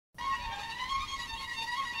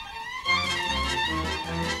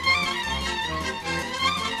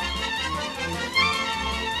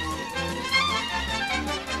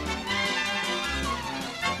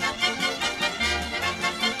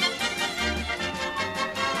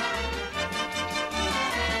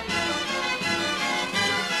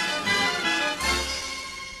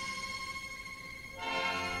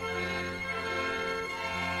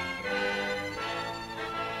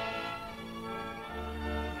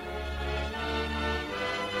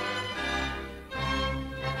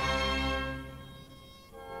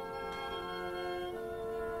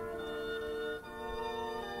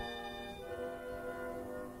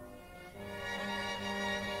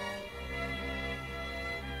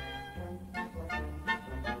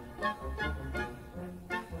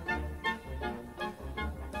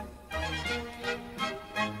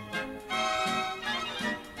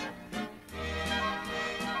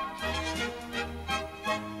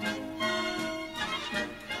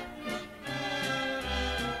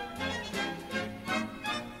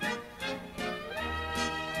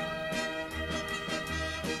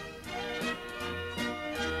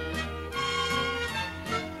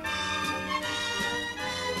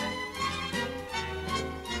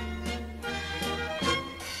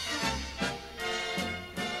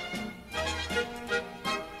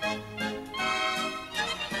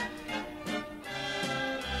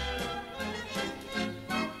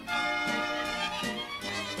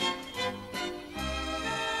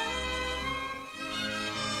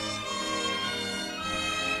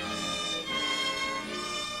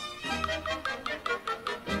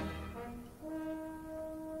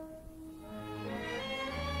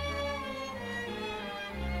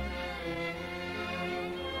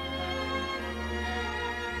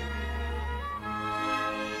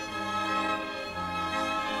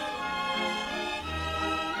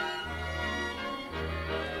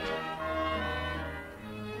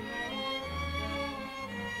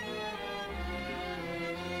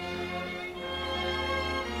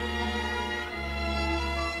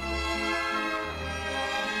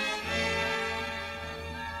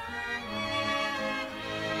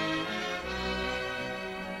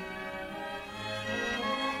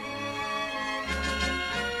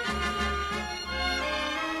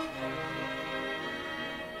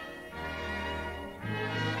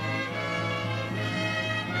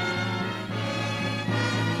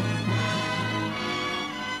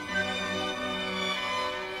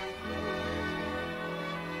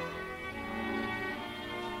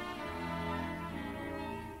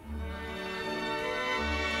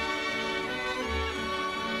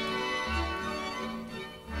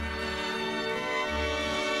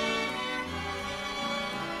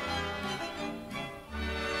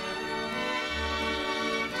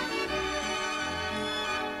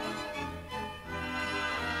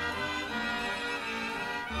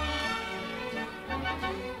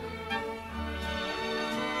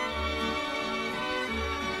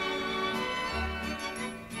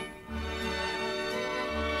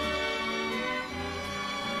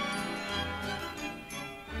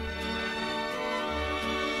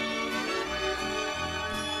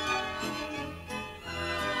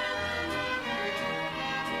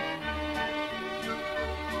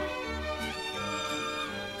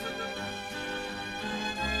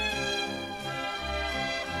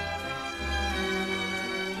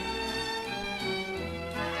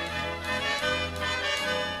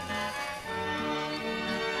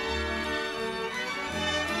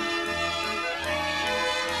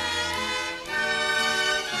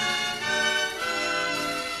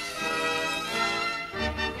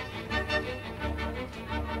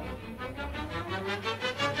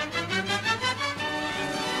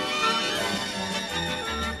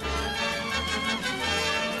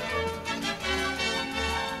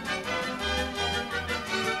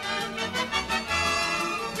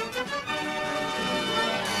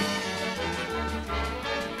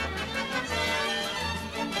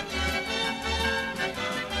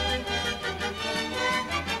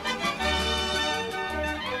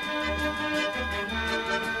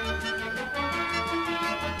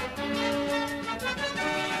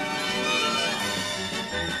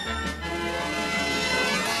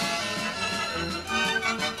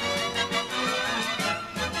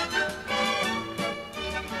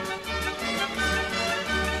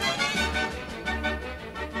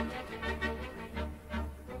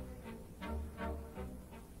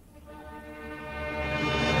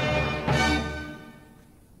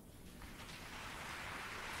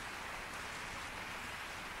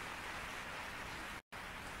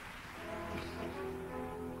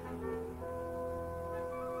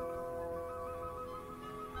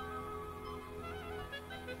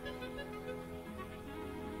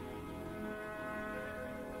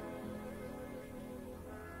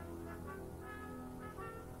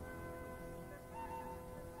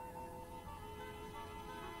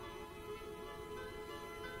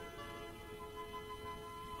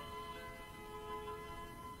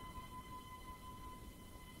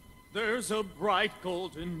There's a bright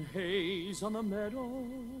golden haze on the meadow.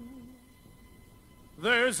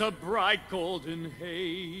 There's a bright golden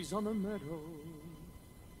haze on the meadow.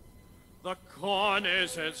 The corn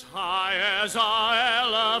is as high as our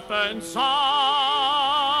elephant's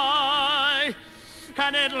eye,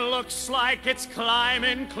 and it looks like it's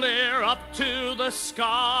climbing clear up to the sky.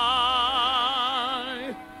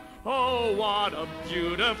 Oh, what a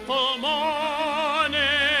beautiful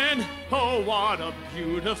morning. Oh, what a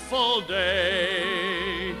beautiful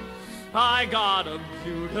day. I got a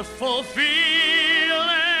beautiful feeling.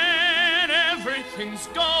 Everything's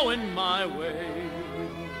going my way.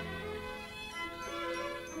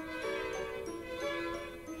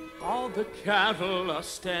 All the cattle are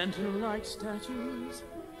standing like statues.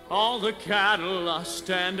 All the cattle are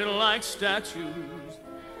standing like statues.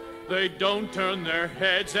 They don't turn their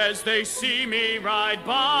heads as they see me ride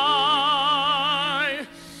by.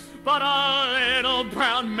 But a little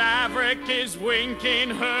brown maverick is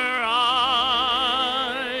winking her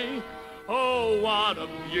eye. Oh, what a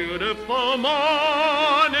beautiful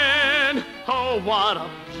morning. Oh, what a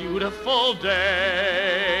beautiful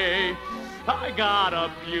day. I got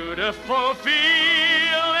a beautiful feeling.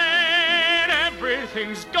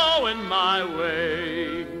 Everything's going my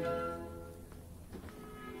way.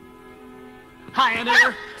 Hi,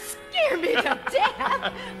 Anna. Scare me to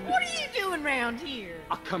death. What are you doing round here?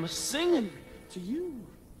 I come a-singing to you.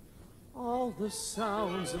 All the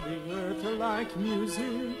sounds of the earth are like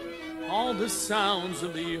music. All the sounds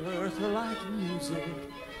of the earth are like music.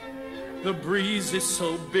 The breeze is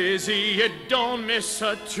so busy it don't miss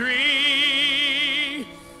a tree.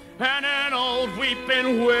 And an old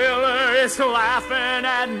weeping willow is laughing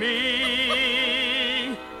at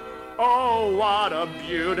me. Oh, what a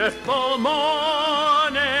beautiful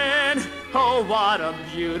morning. Oh, what a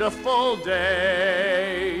beautiful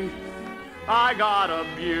day. I got a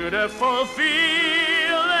beautiful feeling.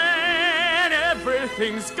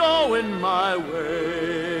 Everything's going my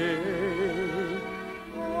way.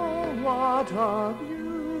 Oh, what a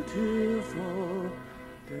beautiful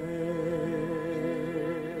day.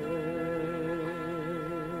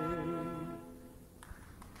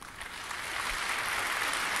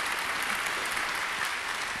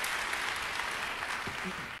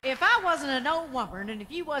 If I wasn't an old woman, and if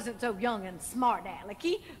you wasn't so young and smart,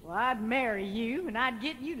 Alecky, well, I'd marry you, and I'd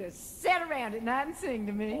get you to sit around at night and sing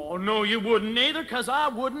to me. Oh, no, you wouldn't either, 'cause I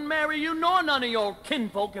wouldn't marry you nor none of your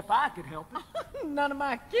kinfolk if I could help it. None of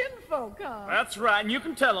my kinfolk, huh? That's right, and you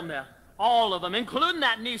can tell them that. All of them, including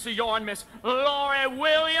that niece of yours, Miss Laurie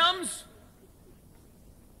Williams.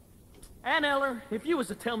 Aunt Eller, if you was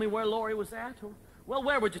to tell me where Laurie was at, well,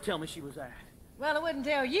 where would you tell me she was at? Well, I wouldn't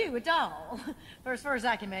tell you at all. For as far as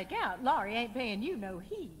I can make out, Laurie ain't paying you no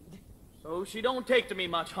heed. So she don't take to me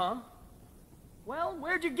much, huh? Well,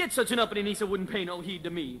 where'd you get such an uppity niece that wouldn't pay no heed to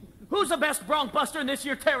me? Who's the best bronc buster in this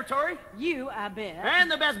here territory? You, I bet. And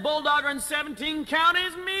the best bulldogger in 17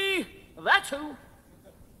 counties? Me? That's who.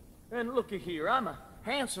 And looky here, I'm a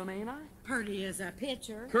handsome, ain't I? Purty as a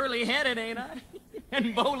pitcher. Curly-headed, ain't I?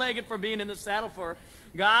 And bow-legged for being in the saddle for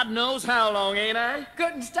God knows how long, ain't I?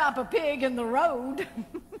 Couldn't stop a pig in the road.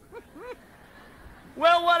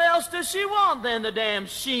 Well, what else does she want then, the damn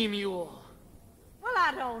she-mule? Well,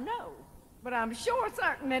 I don't know, but I'm sure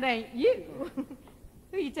certain it ain't you.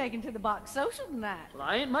 Who you taking to the box social tonight? Well,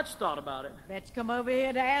 I ain't much thought about it. Bet you come over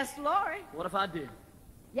here to ask Laurie. What if I did?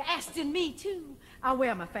 You asking me, too. I'll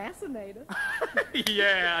wear my fascinator.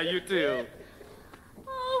 Yeah, you too.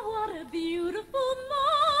 Oh, what a beautiful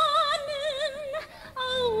morning.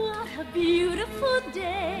 Oh, what a beautiful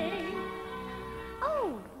day.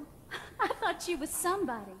 Oh, I thought you was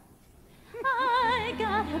somebody. I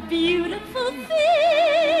got a beautiful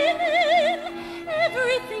feeling.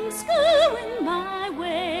 Everything's going my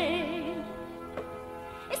way.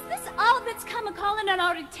 Is this all that's come a-calling at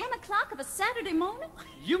already 10 o'clock of a Saturday morning?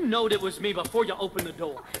 You knowed it was me before you opened the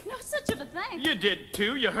door. No such of a thing. You did,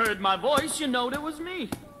 too. You heard my voice. You knowed it was me.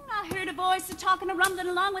 I heard a voice a-talking and rumbling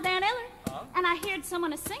along with Aunt Eller. And I heard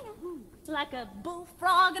someone a-singing. Like a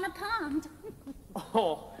bullfrog in a pond.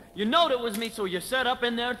 Oh, you knowed it was me, so you sat up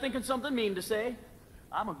in there thinking something mean to say.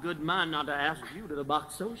 I'm a good mind not to ask you to the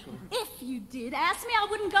box social. If you did ask me, I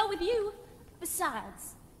wouldn't go with you.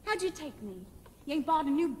 Besides, how'd you take me? You ain't bought a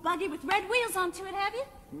new buggy with red wheels onto it, have you?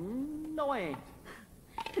 No, I ain't.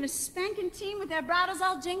 And a spanking team with their bridles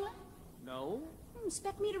all jingling? No?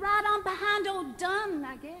 Expect me to ride on behind old Dunn,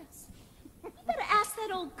 I guess. You better ask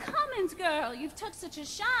that old Cummins girl you've took such a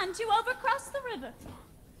shine to over across the river.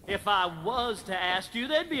 If I was to ask you,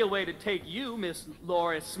 there'd be a way to take you, Miss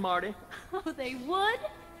Laurie Smarty. Oh, they would?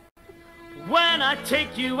 When I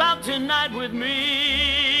take you out tonight with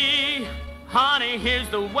me, Honey, here's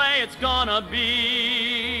the way it's gonna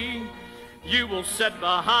be. You will sit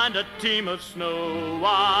behind a team of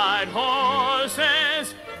snow-white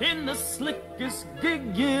horses in the slickest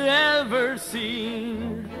gig you ever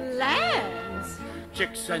seen. Lands!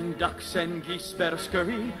 Chicks and ducks and geese better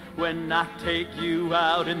scurry when I take you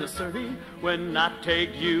out in the surrey. When I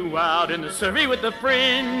take you out in the surrey with the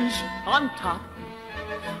fringe on top.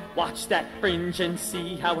 Watch that fringe and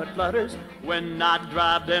see how it flutters when I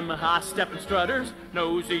drive them high-stepping strutters.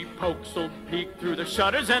 Nosy pokes'll peek through the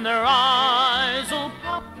shutters and their eyes'll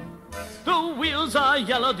pop. The wheels are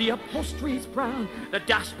yellow, the upholstery's brown, the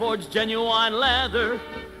dashboard's genuine leather.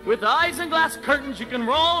 With isinglass curtains you can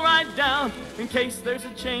roll right down in case there's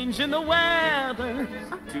a change in the weather.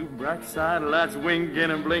 Two bright side lights winking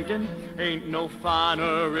and blinking, ain't no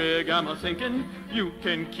finer rig I'm a-thinking. You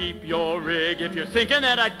can keep your rig if you're thinking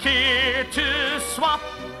that I'd care to swap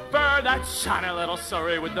for that shiny little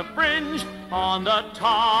Surrey with the fringe on the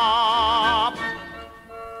top.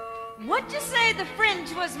 What'd you say the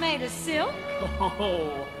fringe was made of silk?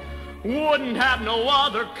 Oh, wouldn't have no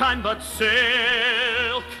other kind but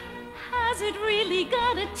silk. Has it really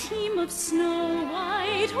got a team of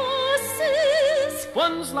snow-white horses?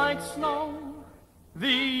 One's like snow,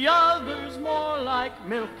 the other's more like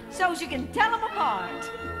milk. So's you can tell them apart.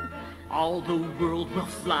 All the world will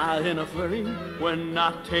fly in a flurry when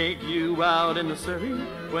I take you out in the surrey.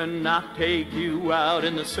 When I take you out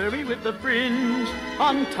in the surrey with the fringe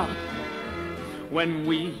on top. When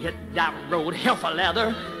we hit that road, hell for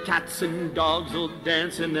leather, cats and dogs will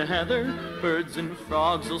dance in the heather, birds and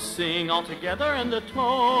frogs will sing all together, and the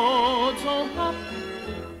toads will hop.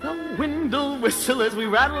 The wind will whistle as we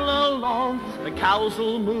rattle along, the cows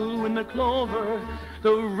will moo in the clover,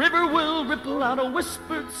 the river will ripple out a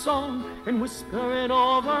whispered song and whisper it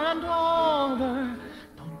over and over.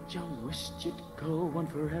 Don't you wish you'd go on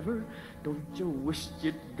forever? Don't you wish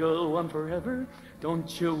you'd go on forever?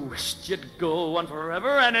 Don't you wish you'd go on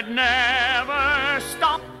forever and it never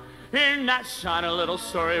stop in that shiny little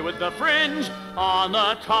Surrey with the fringe on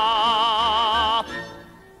the top?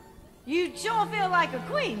 You'd sure feel like a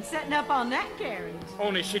queen sitting up on that carriage.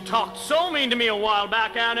 Only she talked so mean to me a while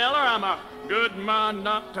back, Aunt Eller, I'm a good man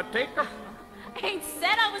not to take her. Ain't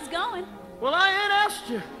said I was going. Well, I ain't asked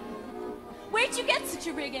you. Where'd you get such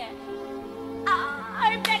a rig at?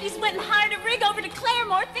 I bet he's went and hired a rig over to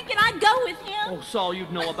Claremore thinking I'd go with him. Oh, so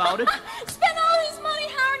you'd know about it. Spent all his money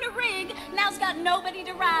hiring a rig. Now's got nobody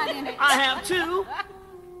to ride in it. I have too.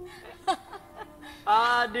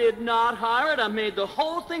 I did not hire it. I made the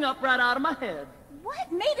whole thing up right out of my head.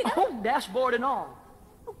 What? Made it up? Oh, dashboard and all.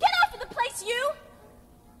 Oh, get off of the place, you!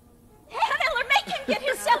 Aunt Eller, make him get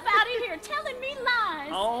himself out of here, telling me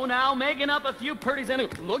lies. Oh, now, making up a few purties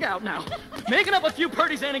ain't... Look out now. Making up a few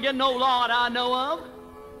purties ain't again no law that I know of.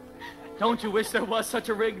 Don't you wish there was such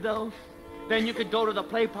a rig, though? Then you could go to the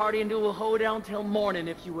play party and do a hoedown till morning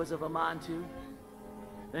if you was of a mind to.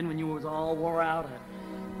 Then when you was all wore out,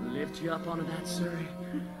 I'd lift you up onto that surrey,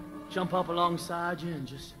 jump up alongside you, and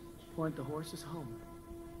just point the horses home.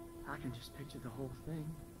 I can just picture the whole thing.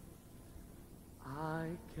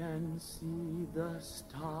 I can see the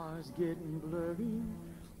stars getting blurry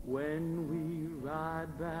when we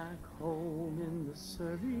ride back home in the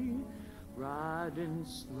Surrey, riding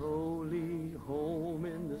slowly home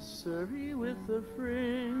in the Surrey with the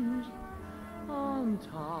fringe on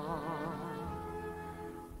top.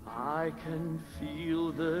 I can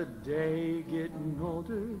feel the day getting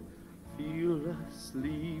older, feel a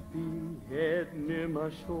sleepy head near my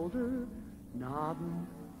shoulder, nodding,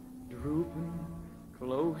 drooping,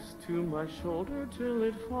 close to my shoulder till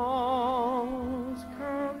it falls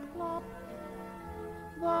kerplop.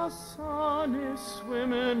 The sun is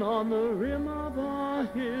swimming on the rim of a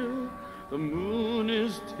hill, the moon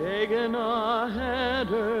is taking a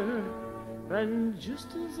header, and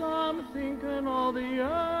just as I'm thinking all the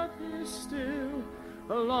earth is still,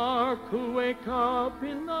 a lark will wake up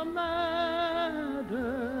in the meadow.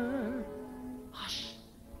 Hush,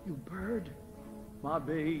 you bird. My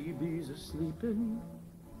baby's a-sleepin',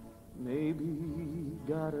 maybe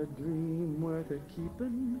got a dream worth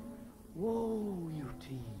a-keepin'. Whoa, you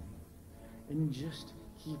teen, and just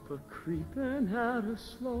keep a-creepin' at a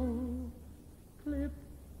slow clip,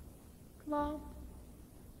 clop.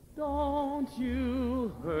 Don't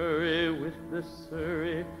you hurry with the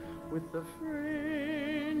Surrey, with the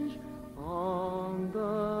fringe on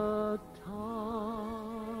the top.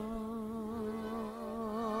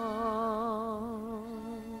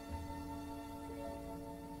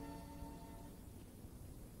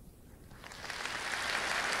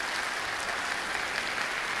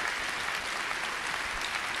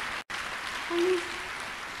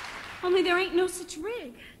 told me there ain't no such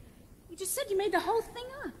rig. You just said you made the whole thing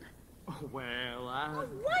up. Oh, well, Oh,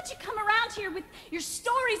 why'd you come around here with your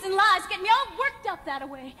stories and lies, getting me all worked up that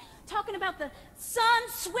way? Talking about the sun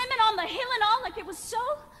swimming on the hill and all like it was so?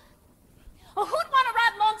 Oh, who'd want to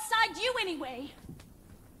ride alongside you anyway?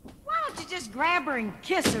 Why don't you just grab her and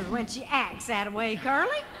kiss her when she acts that way,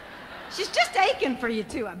 Curly? She's just aching for you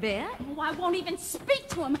two, I bet. Oh, I won't even speak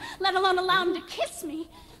to him, let alone allow him to kiss me.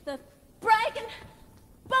 The bragging,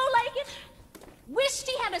 bow-legged, wished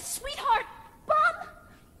he had a sweetheart bum.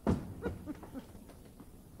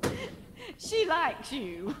 She likes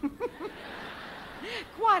you.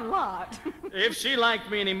 Quite a lot. If she liked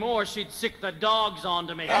me anymore, she'd sick the dogs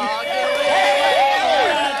onto me. Don't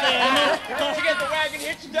you get the wagon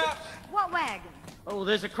hitched up? What wagon? Oh,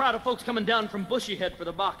 there's a crowd of folks coming down from Bushyhead for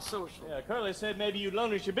the box social. Yeah, Curly said maybe you'd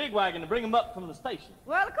loan us your big wagon to bring them up from the station.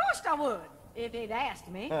 Well, of course I would, if he'd asked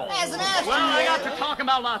me. Well, I got to talking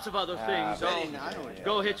about lots of other things.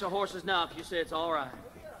 Go hitch your horses now if you say it's all right.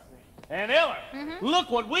 And Eller, look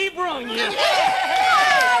what we brung you.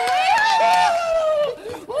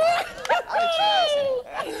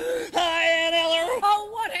 Hi, Aunt Eller. Oh,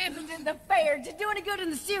 what happened in the fair? Did you do any good in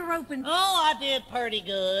the steer roping? Oh, I did pretty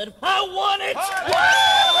good. I won it.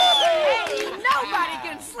 Hey, nobody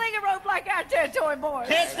can sling a rope like our territory boys.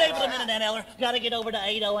 Can't stay for a minute, Aunt Eller. Got to get over to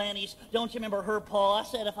 80 Annie's. Don't you remember her pa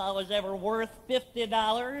said if I was ever worth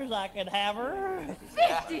 $50, I could have her?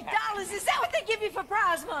 $50? Is that what they give you for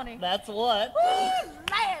prize money? That's what. Ooh,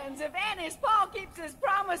 lands, if Annie's pa keeps his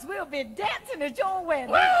promise, we'll be dancing at your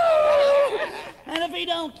wedding. And if he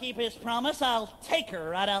don't keep his promise, I'll take her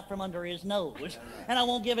right out from under his nose. And I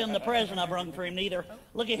won't give him the present I brung for him neither.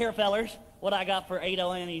 Looky here, fellers, what I got for 80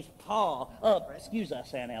 Annie's pa. Excuse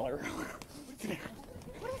us, Aunt Eller.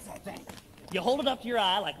 What is that thing? You hold it up to your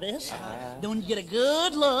eye like this. Then when you get a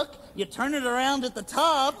good look, you turn it around at the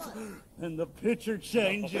top, and the picture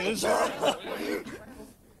changes.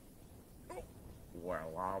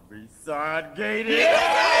 Well, I'll be side-gated.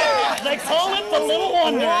 Yeah! They call it the Little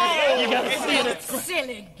Wonder. You gotta see it.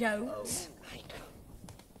 Silly goats.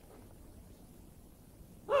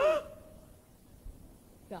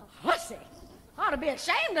 The hussy. Ought to be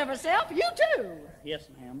ashamed of herself. You too. Yes,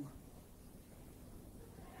 ma'am.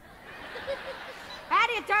 How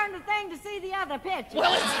do you turn the thing to see the other picture?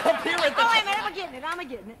 Well, it's up here at the... Oh, wait a minute. I'm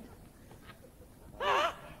getting it.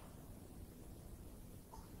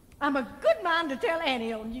 I'm a good mind to tell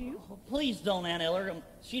Annie on you. Oh, please don't, Aunt Eller.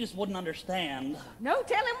 She just wouldn't understand. No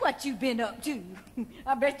telling what you've been up to.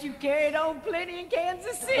 I bet you carried on plenty in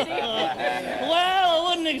Kansas City. Well, I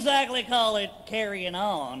wouldn't exactly call it carrying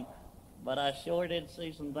on. But I sure did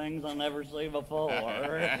see some things I never seen before.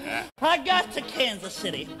 I got to Kansas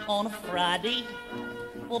City on a Friday.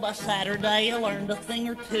 Well, by Saturday I learned a thing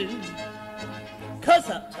or two. 'Cause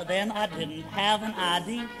up to then I didn't have an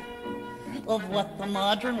idea of what the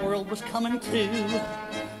modern world was coming to.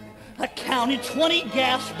 I counted 20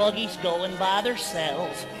 gas buggies going by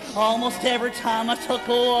themselves almost every time I took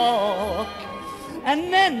a walk.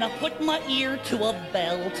 And then I put my ear to a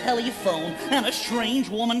bell telephone, and a strange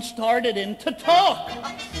woman started in to talk.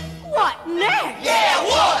 What next? Yeah,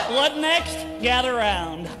 what? What next? Gather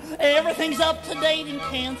round. Everything's up to date in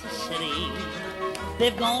Kansas City.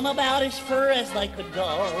 They've gone about as far as they could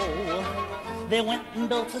go. They went and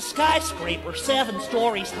built a skyscraper 7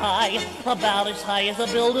 stories high, about as high as a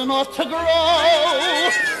building ought to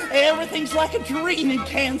grow. Everything's like a dream in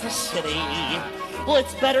Kansas City. Well,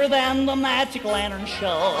 it's better than the Magic Lantern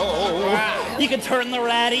Show. You can turn the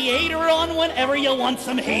radiator on whenever you want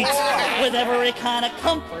some heat. With every kind of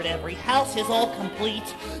comfort, every house is all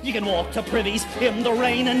complete. You can walk to privies in the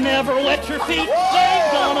rain and never wet your feet.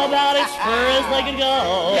 They've gone about as far as they can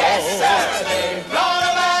go. Yes, sir, they've gone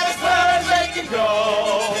about as far as they can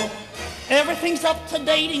go. Everything's up to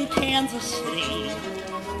date in Kansas City.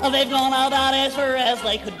 They've gone about as far as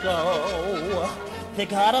they could go. They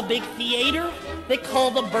got a big theater they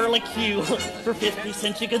call the Burlicue. For 50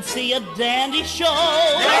 cents you could see a dandy show.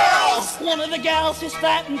 Girls! One of the gals is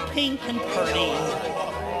fat and pink and pretty.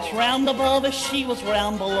 As round above as she was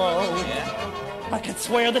round below. I could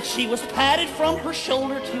swear that she was padded from her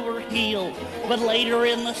shoulder to her heel. But later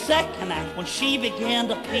in the second act, when she began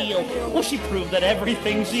to peel, well, she proved that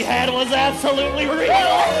everything she had was absolutely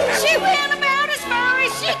real. She went about as far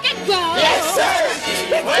as she could go. Yes, sir,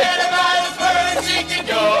 she went about as far as she could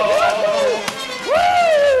go.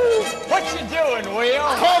 Woo! What you doing, Will?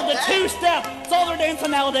 Called the two-step. It's all they're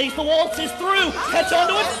dancing nowadays. The waltz is through. Catch on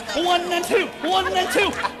to it. 1 and 2. 1 and 2.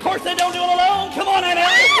 Of course they don't do it alone. Come on, Aunt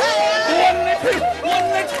Ellie. 1 and 2. 1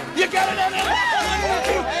 and 2. You got it, Aunt Ellie. 1 and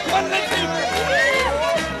 2. 1 and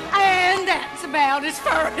 2. And that's about as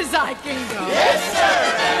far as I can go. Yes, sir,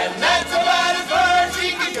 and that's about as far as he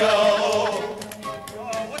can go.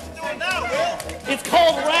 What you doing now, Will? It's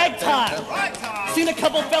called ragtime. Ragtime? Seen a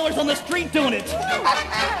couple fellers on the street doing it.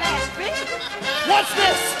 Watch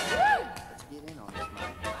this.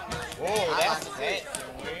 Oh, that's it,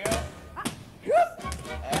 Will.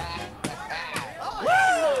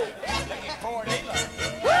 Looking forward to it.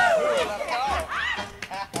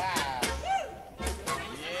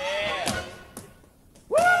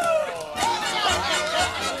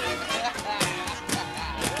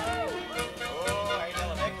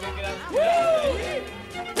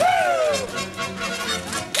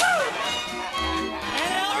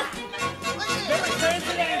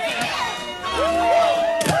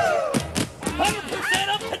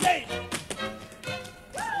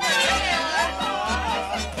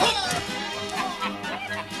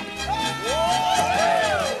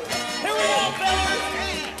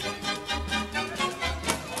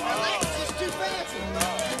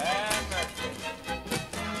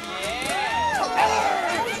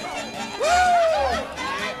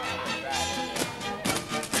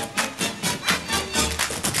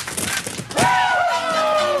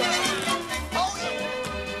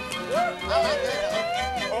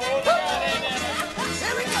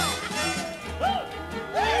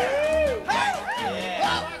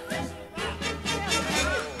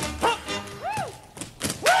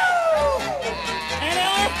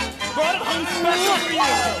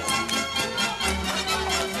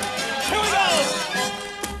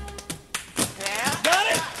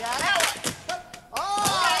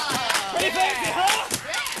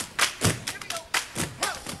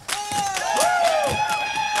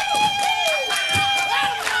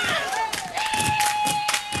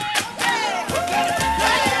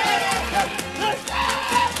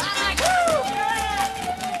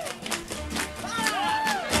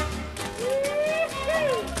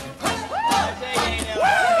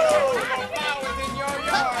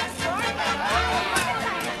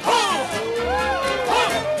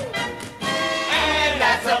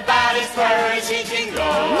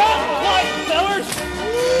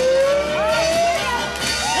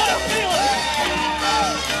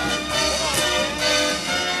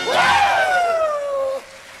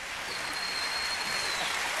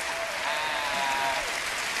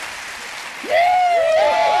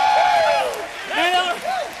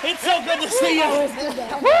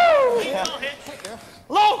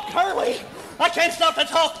 Hello, Curly. I can't stop to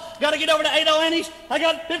talk. Gotta get over to 8 Annie's. I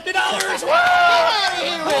got $50. Get out of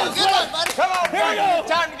here, Will. Good luck, buddy. Come on, Here we buddy. go.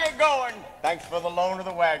 Time to get going. Thanks for the loan of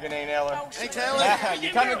the wagon, ain't Ella? Thanks,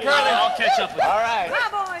 You coming, Curly? I'll catch up with you. All right.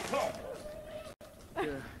 Bye,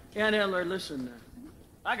 boy. Aunt Eller, listen.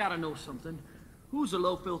 I gotta know something. Who's the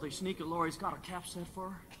low, filthy sneaker Laurie's got a cap set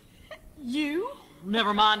for? You?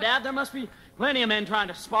 Never mind, Dad. There must be plenty of men trying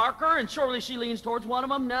to spark her, and surely she leans towards one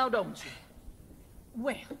of them now, don't she?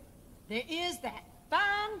 Well, there is that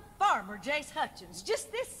fine farmer, Jace Hutchins,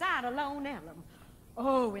 just this side of Lone Elm.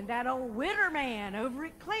 Oh, and that old Witter man over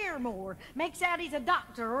at Claremore makes out he's a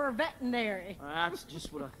doctor or a veterinary. That's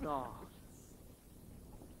just what I thought.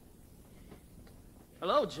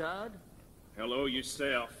 Hello, Judd. Hello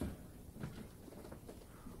yourself.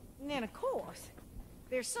 And then, of course,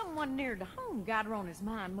 there's someone near to home got her on his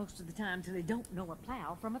mind most of the time till he don't know a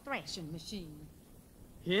plow from a thrashing machine.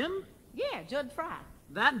 Him? Yeah, Judd Fry.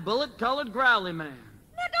 That bullet-colored growly man.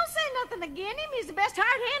 Now, don't say nothing again him. He's the best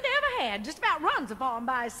hired hand I ever had. Just about runs a farm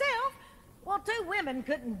by himself. Well, 2 women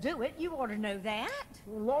couldn't do it. You ought to know that.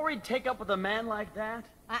 Will Laurie take up with a man like that?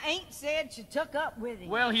 I ain't said she took up with him.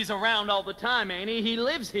 Well, he's around all the time, ain't he? He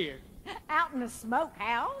lives here. Out in the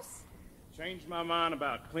smokehouse. Changed my mind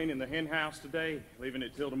about cleaning the hen house today, leaving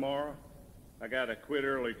it till tomorrow. I gotta quit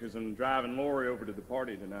early because I'm driving Laurie over to the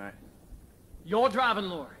party tonight. You're driving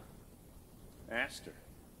Laurie. Asked her.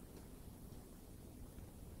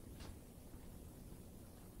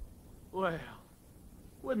 Well,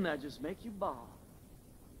 wouldn't that just make you bawl?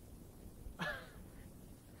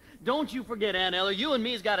 Don't you forget, Aunt Eller, you and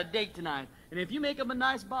me's got a date tonight. And if you make up a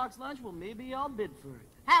nice box lunch, well, maybe I'll bid for it.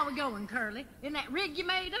 How we going, Curly? In that rig you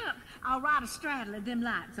made up? I'll ride a straddle of them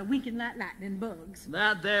lights so we can light lightning bugs.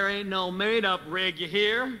 That there ain't no made-up rig, you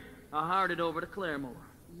hear? I hired it over to Claremore.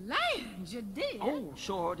 Land, you did? Oh,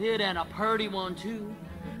 sure did, and a purty one, too.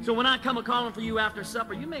 So when I come a-calling for you after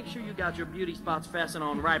supper, you make sure you got your beauty spots fastened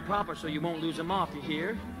on right proper so you won't lose them off, you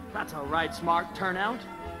hear? That's a right smart turnout.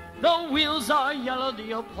 The wheels are yellow,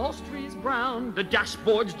 the upholstery's brown, the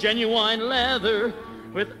dashboard's genuine leather.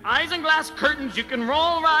 With isinglass curtains you can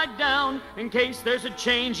roll right down in case there's a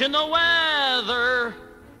change in the weather.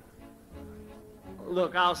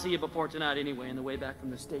 Look, I'll see you before tonight anyway on the way back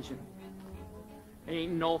from the station.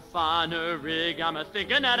 Ain't no finer rig I'm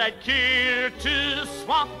a-thinking that I'd care to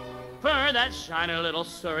swap for that shiny little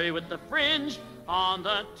Surrey with the fringe on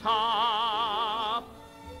the top.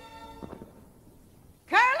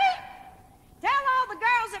 Curly, tell all the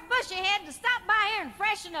girls at Bushyhead to stop by here and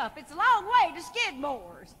freshen up. It's a long way to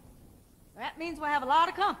Skidmore's. That means we'll have a lot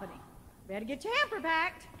of company. Better get your hamper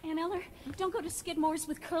packed. Aunt Eller, don't go to Skidmore's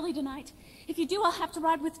with Curly tonight. If you do, I'll have to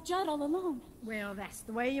ride with Judd all alone. Well, that's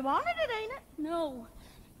the way you wanted it, ain't it? No.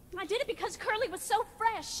 I did it because Curly was so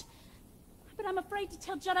fresh. But I'm afraid to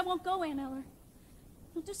tell Judd I won't go, Aunt Eller.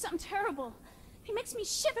 He'll do something terrible. He makes me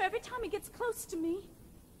shiver every time he gets close to me.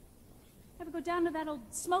 Ever go down to that old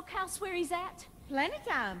smokehouse where he's at? Plenty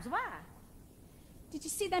times. Why? Did you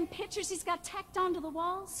see them pictures he's got tacked onto the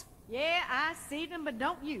walls? Yeah, I see them, but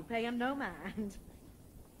don't you pay them no mind.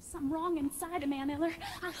 Something wrong inside him, Aunt Eller.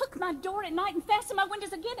 I hook my door at night and fasten my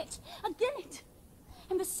windows against it.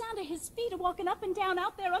 And the sound of his feet are walking up and down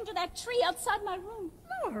out there under that tree outside my room.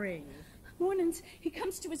 Laurie. Mornings, he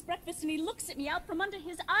comes to his breakfast and he looks at me out from under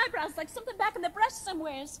his eyebrows like something back in the brush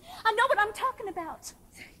somewheres. I know what I'm talking about.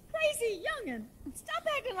 Crazy young'un. Stop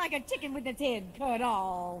acting like a chicken with its head cut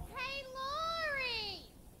off. Hey, Laurie!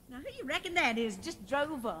 Now, who you reckon that is just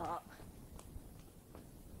drove up?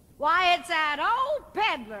 Why, it's that old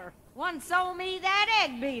peddler. One sold me that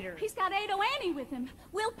egg beater. He's got Ado Annie with him.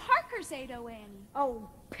 Will Parker's Ado Annie. Oh,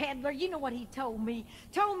 peddler, you know what he told me?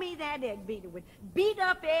 Told me that egg beater would beat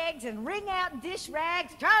up eggs and wring out dish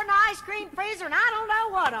rags, turn the ice cream freezer, and I don't know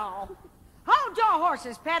what all. Hold your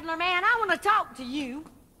horses, peddler man. I want to talk to you.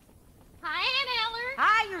 Hi, Aunt Eller.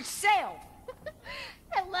 Hi, yourself.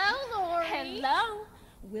 Hello, Laurie. Hello.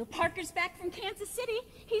 Will Parker's back from Kansas City.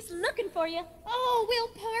 He's looking for you. Oh, Will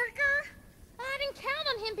Parker? I didn't count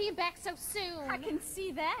on him being back so soon. I can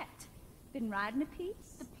see that. Been riding a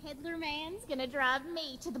piece? The peddler man's gonna drive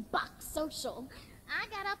me to the box social. I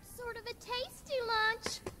got up sort of a tasty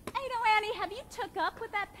lunch. Ado Annie, have you took up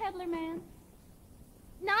with that peddler man?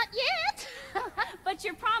 Not yet. But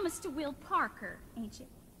you're promised to Will Parker, ain't you?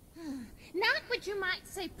 Not what you might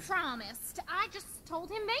say promised. I just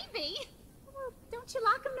told him maybe. Well, don't you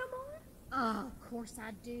like him no more? Oh, of course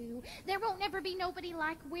I do. There won't never be nobody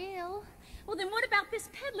like Will. Well, then what about this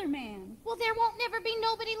peddler man? Well, there won't never be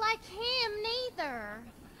nobody like him, neither.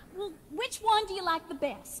 Well, which one do you like the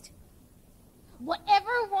best?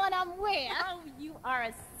 Whatever one I'm with. Oh, you are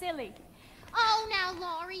a silly. Oh, now,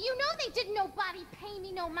 Laurie, you know they didn't nobody pay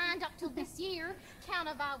me no mind up till this year. Count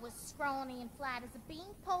of I was scrawny and flat as a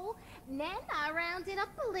beanpole. And then I rounded up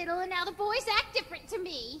a little, and now the boys act different to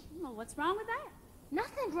me. Well, what's wrong with that?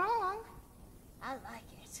 Nothing wrong. I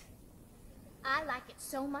like it. I like it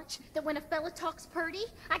so much that when a fella talks purty,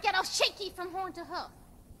 I get all shaky from horn to hoof.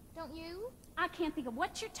 Don't you? I can't think of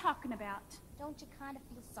what you're talking about. Don't you kind of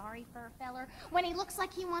feel sorry for a feller when he looks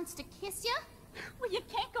like he wants to kiss you? Well, you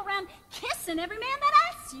can't go around kissing every man that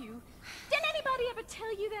asks you. Didn't anybody ever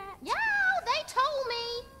tell you that? Yeah, they told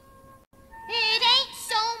me. It ain't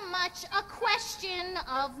so much a question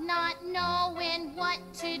of not knowing what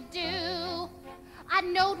to do. I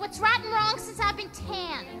knowed what's right and wrong since I've been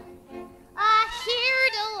 10. I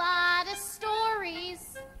heard a lot of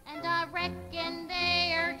stories, and I reckon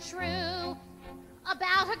they're true,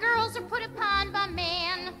 about how girls are put upon by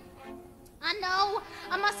men. I know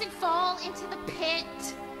I mustn't fall into the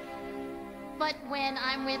pit, but when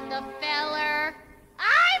I'm with a feller,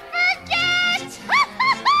 I forget!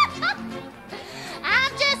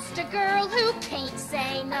 I'm just a girl who can't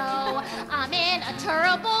say no. I'm in a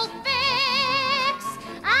terrible fix.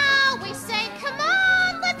 I always say, come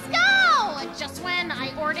on, let's go, just when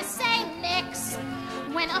I ought to say nix.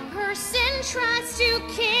 When a person tries to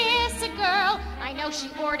kiss a girl, I know she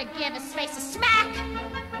ought to give his face a smack.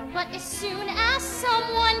 But as soon as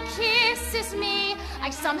someone kisses me, I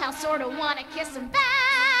somehow sort of want to kiss him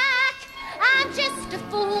back. I'm just a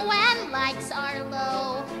fool when lights are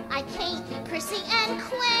low. I can't be prissy and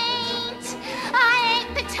quaint. I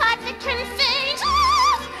ain't the type that can faint.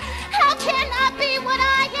 Oh, how can I be what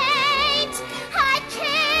I ain't? I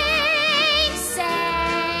can't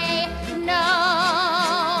say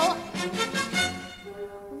no.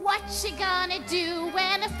 What you gonna do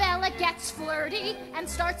when a fella gets flirty and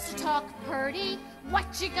starts to talk purty?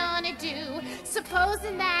 What you gonna do?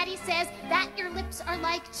 Supposing that he says that your lips are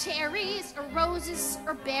like cherries or roses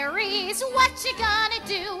or berries. What you gonna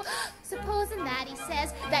do? Supposing that he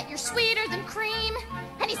says that you're sweeter than cream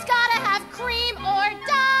and he's gotta have cream or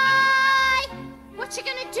die. What you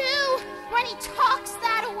gonna do when he talks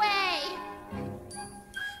that away?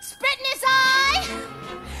 Spit in his eye?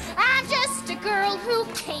 I'm just a girl who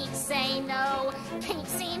can't say no, can't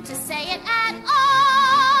seem to say it at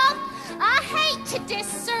all. I hate hate to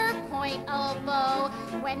disappoint a beau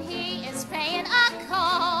when he is paying a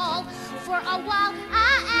call. For a while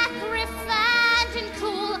I act refined and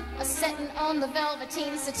cool, a-settin' on the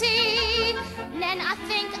velveteen settee. Then I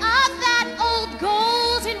think of that old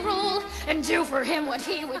golden rule and do for him what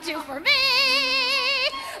he would do for me.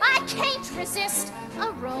 I can't resist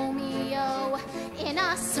a Romeo in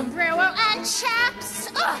a sombrero and chaps.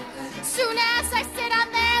 Soon as I sit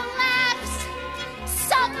on their laps,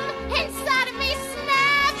 something inside of me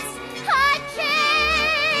snaps. I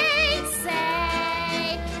can't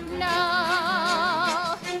say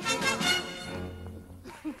no.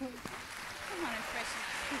 Come on and freshen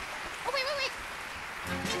up. Oh, wait.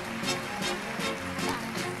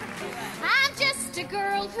 I'm just a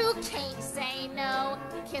girl who can't say no.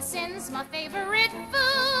 Kissing's my favorite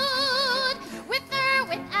food. With or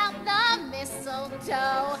without the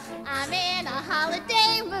mistletoe, I'm in a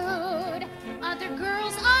holiday mood. Other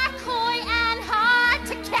girls are coy and hard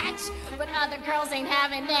to catch, but other girls ain't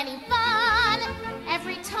having any fun.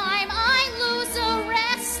 Every time I lose a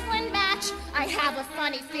wrestling match, I have a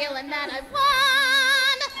funny feeling that I've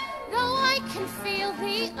won. Though I can feel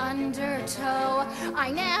the undertow,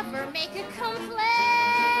 I never make a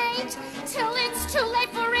complaint till it's too late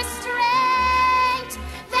for restraint.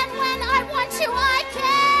 Then when I want to, I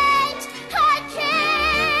can't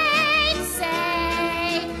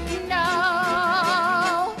say no.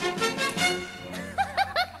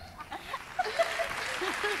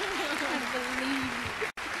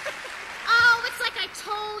 Oh, it's like I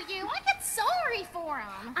told you. I get sorry for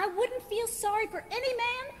him. I wouldn't feel sorry for any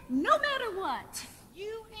man, no matter what.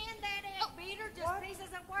 You and that egg beater, just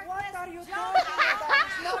pieces of worthless. What are you junk.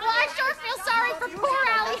 talking about? Well, I sure feel sorry for poor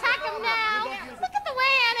Allie Hackham now. Look at the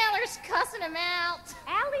way Aunt Eller's cussing him out.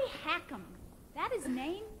 Allie Hackham. That his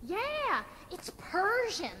name? Yeah, it's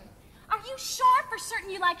Persian. Are you sure for certain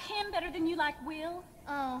you like him better than you like Will?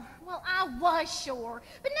 Oh, well, I was sure.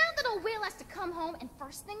 But now that old Will has to come home, and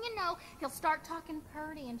first thing you know, he'll start talking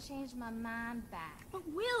purty and change my mind back. But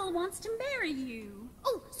Will wants to marry you.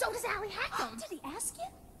 Oh, so does Allie Hackham. Did he ask you?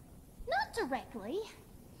 Not directly.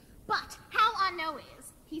 But how I know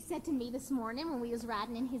is, he said to me this morning when we was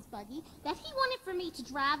riding in his buggy that he wanted for me to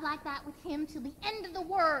drive like that with him till the end of the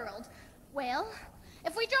world. Well,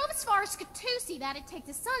 if we drove as far as Scatusi, that'd take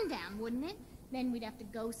to sundown, wouldn't it? Then we'd have to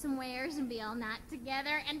go somewheres and be all night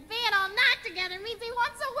together, and being all night together means he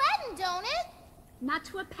wants a wedding, don't it? Not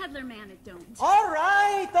to a peddler man, it don't. All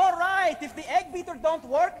right. If the egg beater don't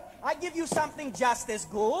work, I give you something just as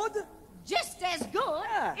good. Just as good.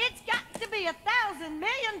 Yeah. It's got to be 1,000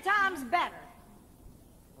 million times better.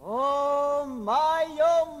 Oh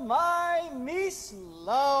my, Miss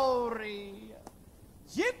Laurie.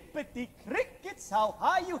 Jippity crickets, how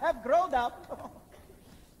high you have grown up.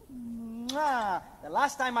 Mwah. The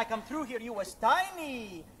last time I come through here, you was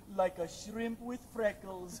tiny, like a shrimp with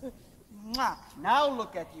freckles. Mwah. Now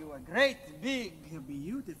look at you, a great, big,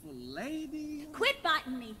 beautiful lady. Quit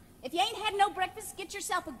biting me. If you ain't had no breakfast, get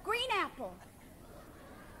yourself a green apple.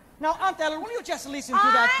 Now, Aunt Eller, will you just listen to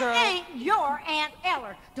that girl? I ain't your Aunt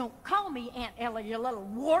Eller. Don't call me Aunt Eller, you little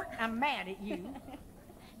wart. I'm mad at you.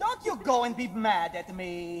 Don't you go and be mad at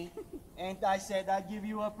me. And I said I'd give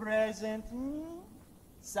you a present.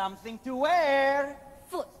 Something to wear.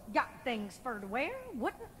 Foot got things for to wear.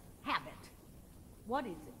 Wouldn't have it. What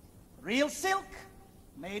is it? Real silk,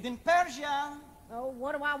 made in Persia. Oh,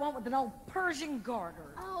 what do I want with an old Persian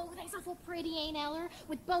garter? Oh, that's awful pretty, Aunt Eller,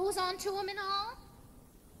 with bows onto them and all.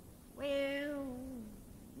 Well,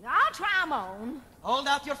 I'll try 'em on. Hold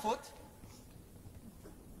out your foot.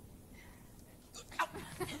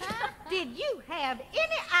 Did you have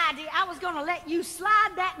any idea I was going to let you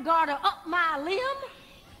slide that garter up my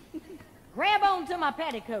limb? Grab onto my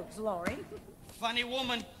petticoats, Laurie. Funny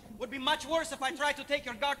woman. Would be much worse if I tried to take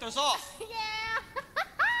your garters off. Yeah,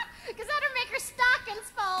 because that'd make her stockings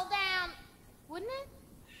fall down, wouldn't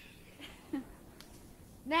it?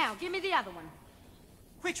 Now, give me the other one.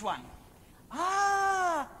 Which one?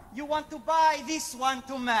 Ah, you want to buy this one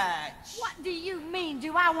to match. What do you mean,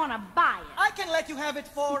 do I want to buy it? I can let you have it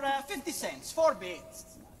for 50 cents, 4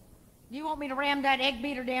 bits. You want me to ram that egg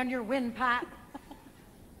beater down your windpipe?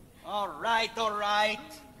 All right.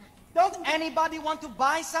 Don't anybody want to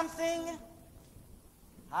buy something?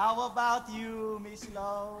 How about you, Miss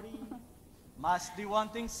Laurie? Must be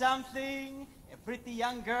wanting something? A pretty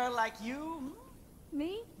young girl like you?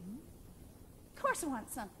 Me? Of course I want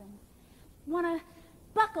something. Want a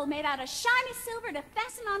buckle made out of shiny silver to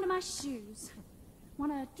fasten onto my shoes.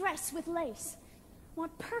 Want a dress with lace.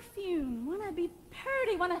 Want perfume. Want to be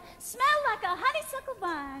pretty. Want to smell like a honeysuckle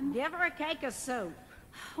vine. Give her a cake of soap.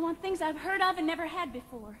 I want things I've heard of and never had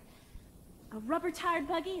before. A rubber-tired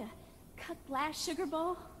buggy, a cut glass sugar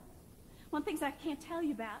bowl. One things I can't tell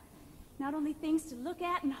you about. Not only things to look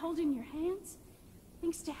at and hold in your hands,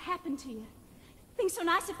 things to happen to you. Things so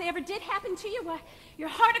nice if they ever did happen to you, why, your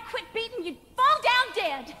heart would quit beating, you'd fall down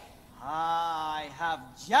dead. I have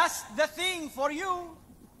just the thing for you.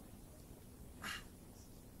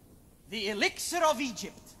 The elixir of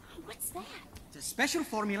Egypt. What's that? It's a special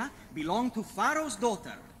formula belonged to Pharaoh's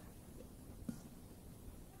daughter.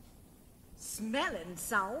 Smelling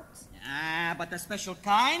salts? Ah, but a special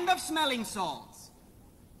kind of smelling salts.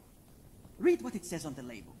 Read what it says on the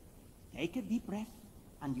label. Take a deep breath,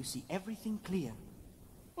 and you see everything clear.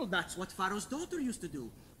 Well, that's what Pharaoh's daughter used to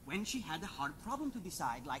do when she had a hard problem to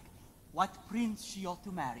decide, like what prince she ought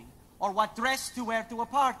to marry, or what dress to wear to a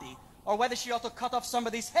party, or whether she ought to cut off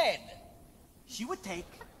somebody's head. She would take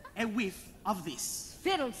a whiff of this.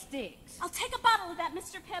 Fiddlesticks. I'll take a bottle of that,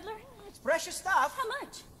 Mr. Peddler. It's precious stuff. How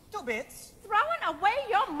much? 2 bits. Throwing away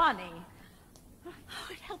your money. Oh,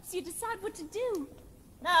 it helps you decide what to do.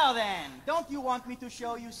 Now then, don't you want me to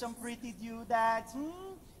show you some pretty doodads,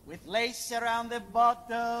 with lace around the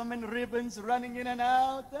bottom and ribbons running in and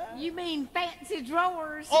out? Huh? You mean fancy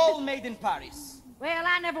drawers? All made in Paris. Well,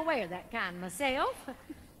 I never wear that kind myself,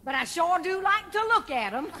 but I sure do like to look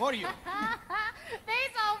at them. For you.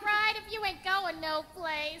 They's all right if you ain't going no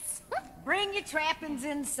place. Bring your trappings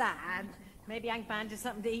inside. Maybe I can find you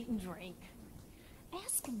something to eat and drink.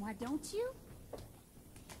 Ask him, why don't you?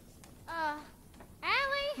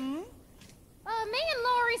 Allie? Me and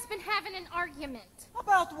Laurie's been having an argument.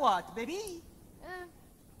 About what, baby?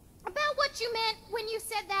 About what you meant when you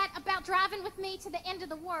said that about driving with me to the end of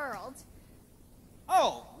the world.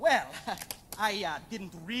 Oh, well, I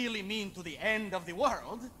didn't really mean to the end of the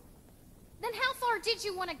world. Then how far did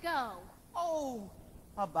you want to go? Oh,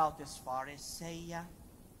 about as far as, say,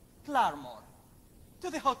 Claremore. To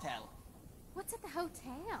the hotel. What's at the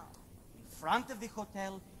hotel? In front of the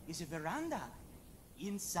hotel is a veranda.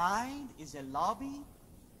 Inside is a lobby.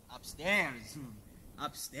 Upstairs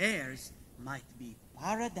might be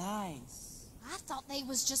paradise. I thought they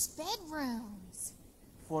was just bedrooms.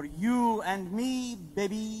 For you and me,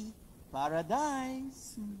 baby,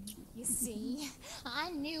 paradise. You see, I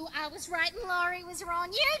knew I was right and Laurie was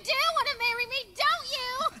wrong. You do want to marry me, don't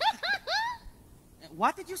you?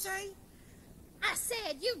 What did you say? I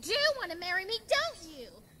said you do want to marry me, don't you?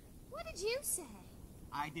 What did you say?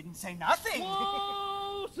 I didn't say nothing.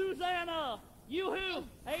 Whoa, Susanna! Yoo-hoo!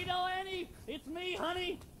 Hey, Annie! It's me,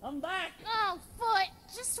 honey! I'm back! Oh, Foot,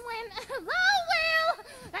 just when... Oh, well!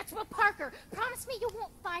 That's Will Parker. Promise me you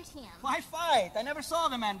won't fight him. Why fight? I never saw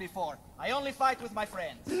the man before. I only fight with my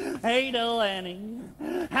friends. Hey, Annie.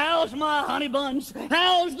 How's my honey buns?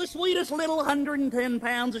 How's the sweetest little 110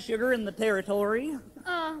 pounds of sugar in the territory?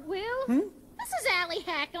 Will? This is Allie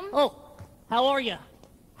Hackham. Oh, how are you?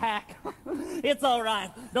 Hack. It's all right.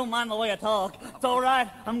 Don't mind the way I talk. It's all right.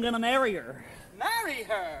 I'm gonna marry her. Marry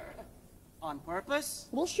her? On purpose?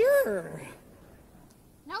 Well, sure.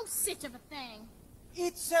 No such of a thing.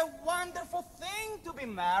 It's a wonderful thing to be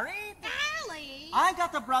married. Allie! I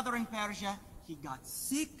got a brother in Persia. He got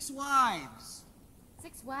 6 wives.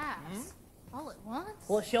 6 wives? All at once?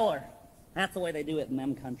 Well, sure. That's the way they do it in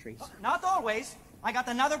them countries. Not always. I got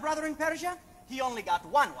another brother in Persia. He only got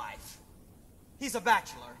 1 wife. He's a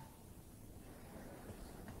bachelor.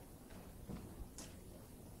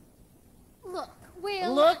 Look,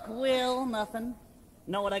 Will... Look, Will, nothing.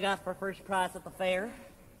 Know what I got for first prize at the fair?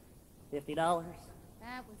 $50.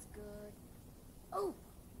 That was good. Oh,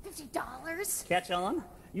 $50? Catch on?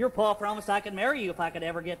 Your pa promised I could marry you if I could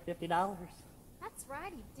ever get $50. That's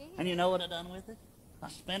right, he did. And you know what I done with it? I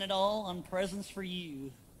spent it all on presents for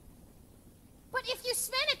you. But if you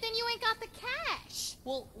spend it, then you ain't got the cash.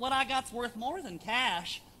 Well, what I got's worth more than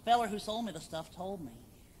cash. Feller who sold me the stuff told me.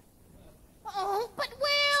 Oh, but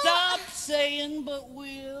Will... Stop saying but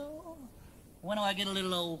Will. When do I get a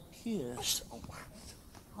little old kiss?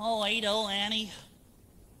 Oh, Annie.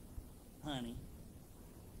 Honey,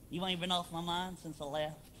 you ain't been off my mind since I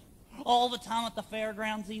left. All the time at the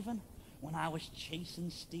fairgrounds even. When I was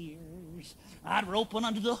chasing steers, I'd rope one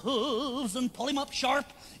under the hooves and pull him up sharp.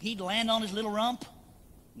 He'd land on his little rump,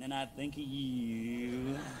 and then I'd think of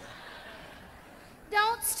you.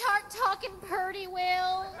 Don't start talking purty,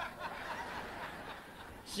 Will.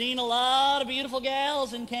 Seen a lot of beautiful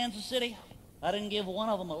gals in Kansas City. I didn't give one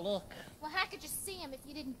of them a look. Well, how could you see him if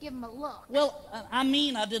you didn't give him a look? Well, I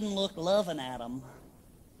mean I didn't look loving at them.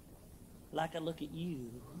 Like I look at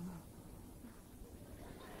you.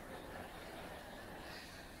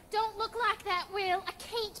 Don't look like that, Will. I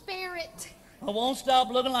can't bear it. I won't stop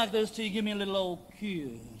looking like this till you give me a little old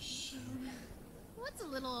kiss. What's a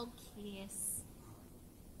little old kiss?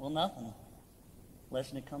 Well, nothing. Less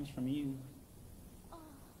than it comes from you. Oh,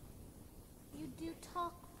 you do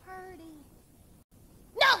talk pretty.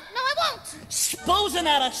 No, I won't! Supposing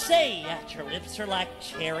that I say that your lips are like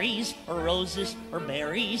cherries, or roses, or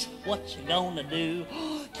berries, what you gonna do?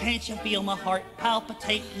 Can't you feel my heart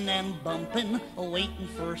palpitating and bumping, waiting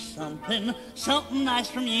for something nice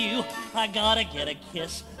from you? I gotta get a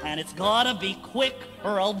kiss, and it's gotta be quick,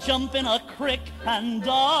 or I'll jump in a crick and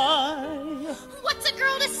die. What's a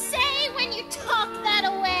girl to say when you talk that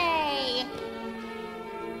away?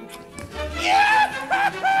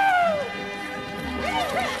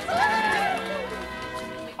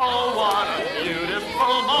 Oh, what a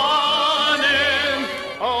beautiful morning.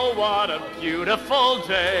 Oh, what a beautiful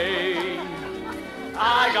day.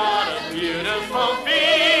 I got a beautiful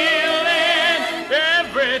feeling.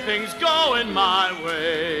 Everything's going my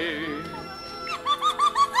way.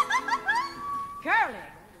 Curly,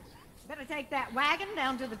 better take that wagon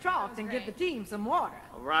down to the troughs and give the team some water.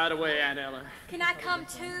 Right away, Aunt Ella. Can I come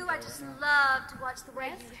too? I just love to watch the way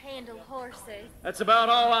you handle horses. That's about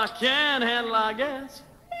all I can handle, I guess.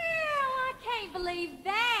 Well, I can't believe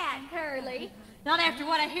that, Curly. Not after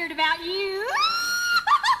what I heard about you.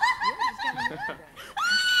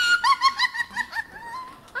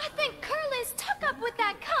 I think Curly's took up with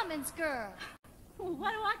that Cummins girl.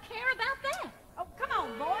 What do I care about that? Oh, come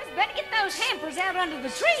on, boys. Better get those hampers out under the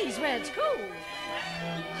trees where it's cool.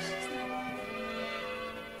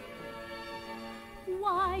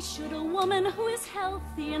 Why should a woman who is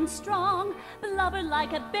healthy and strong blubber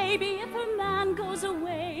like a baby if her man goes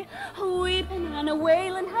away, weeping and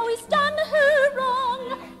wailing how he's done her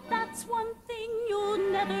wrong? That's one thing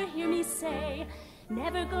you'll never hear me say.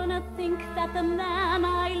 Never gonna think that the man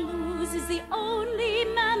I lose is the only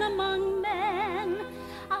man among men.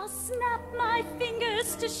 I'll snap my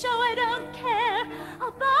fingers to show I don't care.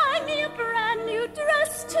 I'll buy me a brand new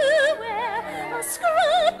dress to wear. I'll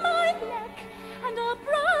scrub my neck and I'll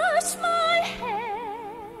brush my hair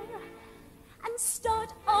and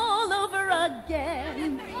start all over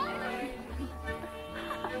again.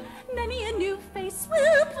 Many a new face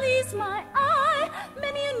will please my eye.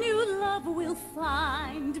 Many a new love will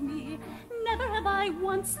find me. Never have I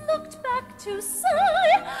once looked back to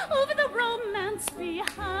sigh over the romance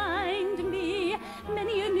behind me.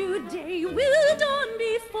 Many a new day will dawn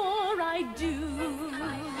before I do.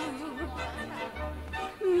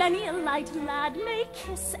 Many a light lad may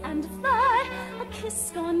kiss and fly. A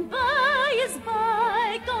kiss gone by is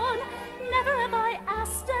bygone. Never have I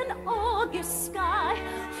asked an August sky,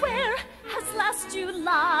 where has last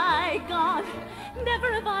July gone?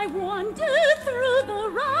 Never have I wandered through the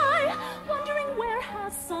rye, wondering where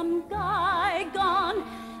has some guy gone.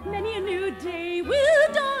 Many a new day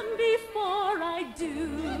will dawn before I do.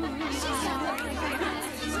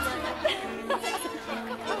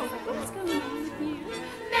 What's going on with you?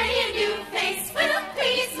 Many a new face will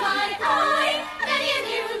please my eye. Many a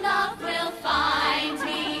new love will find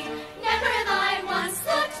me. Never have I once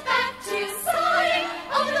looked back to sigh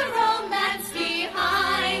over the romance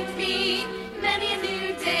behind me. Many a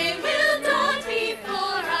new day will dawn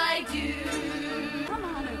before I do. Come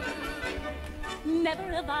on over.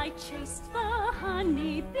 Never have I chased the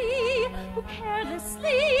honey bee who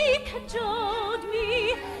carelessly cajoled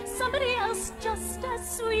me. Somebody else just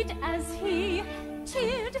as sweet as he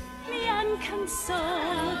cheered me and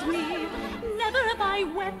consoled me. Never have I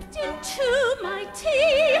wept into my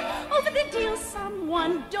tea over the deal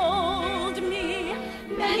someone doled me.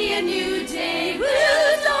 Many a new day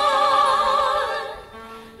will dawn.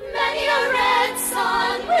 Many a red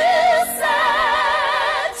sun will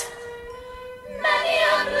set. Many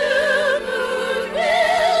a blue moon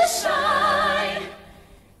will shine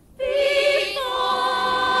before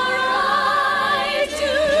I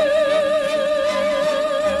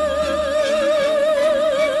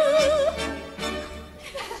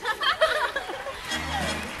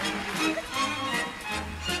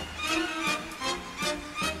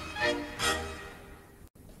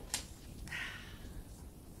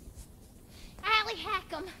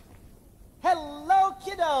Hello,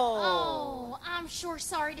 kiddo! Oh, I'm sure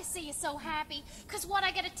sorry to see you so happy, 'cause what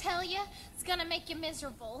I gotta tell you is gonna make you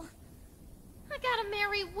miserable. I gotta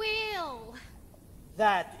marry Will.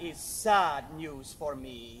 That is sad news for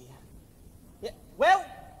me. Yeah, well,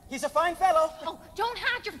 he's a fine fellow. Oh, don't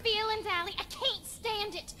hide your feelings, Allie. I can't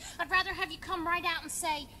stand it. I'd rather have you come right out and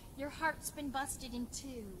say, your heart's been busted in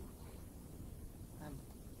two.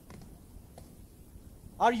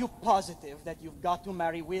 Are you positive that you've got to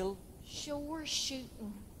marry Will? Sure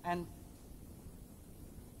shooting. And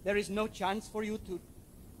there is no chance for you to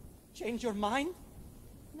change your mind?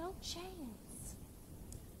 No chance.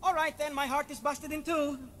 All right, then. My heart is busted in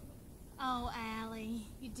two. Oh, Allie,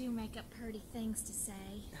 you do make up pretty things to say.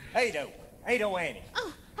 Hey, Annie.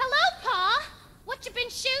 Oh, hello, Pa. What you been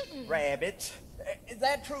shooting? Rabbits. Is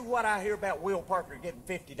that true what I hear about Will Parker getting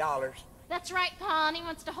 $50? That's right, Pa, and he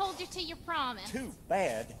wants to hold you to your promise. Too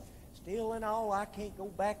bad. Still and all, I can't go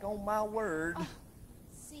back on my word. Oh,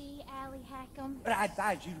 see, Allie Hackham? But I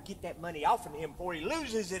advise you to get that money off of him before he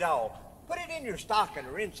loses it all. Put it in your stocking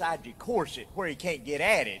or inside your corset where he can't get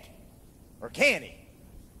at it. Or can he?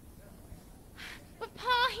 But,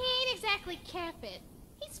 Pa, he ain't exactly kept it.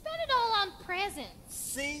 He spent it all on presents.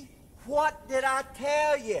 See? What did I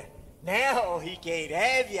tell you? Now he can't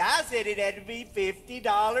have you. I said it had to be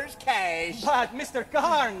 $50 cash. But, Mr.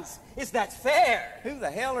 Carnes, is that fair? Who the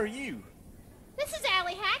hell are you? This is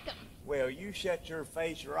Allie Hackham. Well, you shut your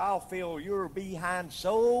face or I'll fill your behind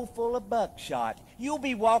so full of buckshot. You'll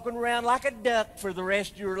be walking around like a duck for the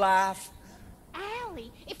rest of your life.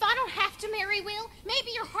 Allie, if I don't have to marry Will, maybe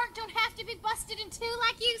your heart don't have to be busted in two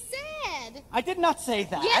like you said. I did not say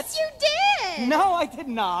that. Yes, you did. No, I did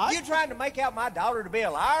not. You trying to make out my daughter to be a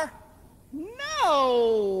liar?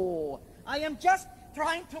 No! I am just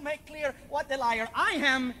trying to make clear what the liar I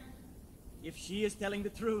am, if she is telling the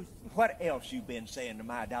truth. What else you been saying to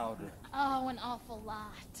my daughter? Oh, an awful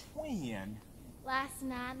lot. When? Last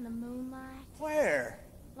night in the moonlight. Where?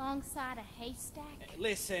 Alongside a haystack.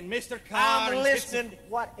 Listen, Mr. Carnes. I'm listening.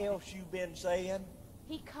 What else you been saying?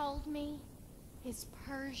 He called me his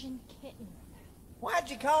Persian kitten. Why'd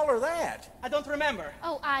you call her that? I don't remember.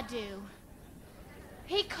 Oh, I do.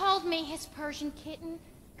 He called me his Persian kitten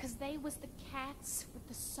because they was the cats with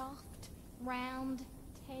the soft, round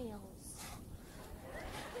tails.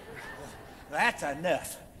 That's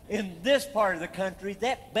enough. In this part of the country,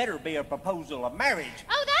 that better be a proposal of marriage.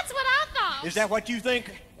 Oh, that's what I thought. Is that what you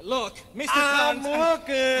think? Look, Mr. I'm Carnes.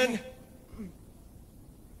 looking.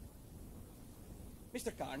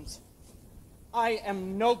 Mr. Carnes, I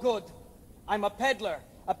am no good. I'm a peddler.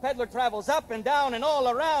 A peddler travels up and down and all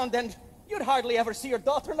around, and you'd hardly ever see your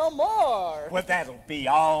daughter no more. Well, that'll be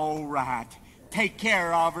all right. Take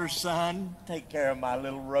care of her, son. Take care of my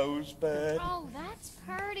little rosebud. Oh, that's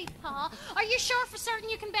pretty, Pa. Are you sure for certain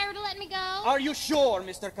you can bear to let me go? Are you sure,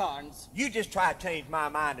 Mr. Carnes? You just try to change my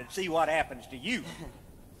mind and see what happens to you.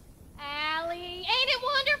 Allie, ain't it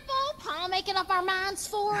wonderful? Pa making up our minds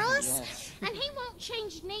for us. Yes. And he won't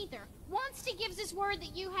change neither. Once he gives his word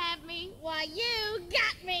that you have me, why, you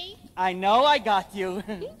got me. I know I got you.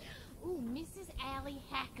 Ooh, Mrs. Allie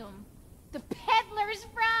Hackham. The peddler's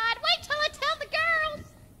bride. Wait till I tell the girls.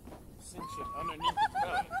 Cinch it underneath the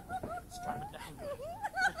cut. Strap it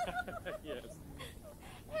down. Yes.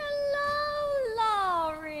 Hello,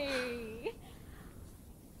 Laurie.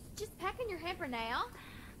 Just packing your hamper now?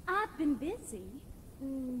 I've been busy.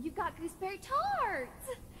 You've got gooseberry tarts.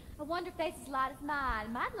 I wonder if they's as light as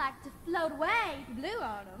mine. I'd like to float away if you blew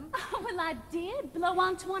on them. Oh, well, I did blow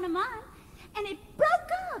onto one of mine, and it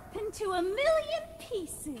broke up into 1,000,000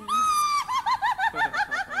 pieces.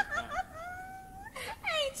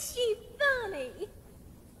 Ain't she funny?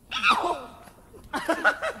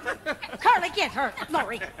 Carly, get her.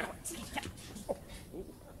 Laurie.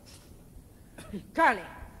 Carly.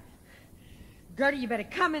 Gertie, you better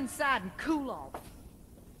come inside and cool off.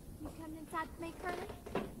 You coming inside with me,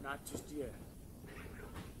 Curly? Not just yet.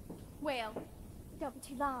 Well, don't be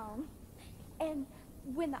too long. And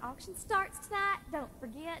when the auction starts tonight, don't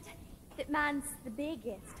forget that mine's the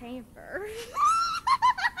biggest hamper.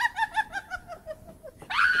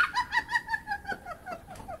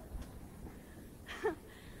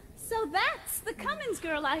 So that's the Cummins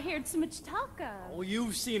girl I heard so much talk of. Well,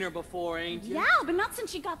 you've seen her before, ain't you? Yeah, but not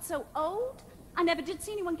since she got so old. I never did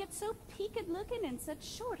see anyone get so peaked looking in such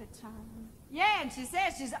short a time. Yeah, and she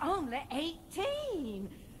says she's only 18.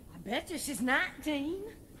 I bet you she's 19.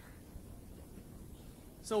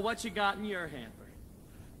 So what you got in your hamper?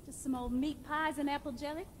 Just some old meat pies and apple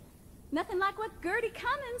jelly. Nothing like what Gertie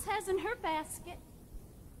Cummins has in her basket.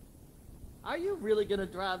 Are you really gonna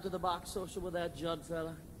drive to the box social with that Judd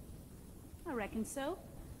fella? I reckon so.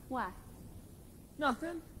 Why?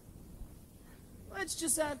 Nothing. It's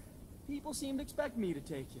just that people seem to expect me to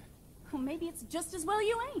take you. Well, maybe it's just as well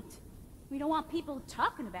you ain't. We don't want people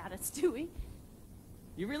talking about us, do we?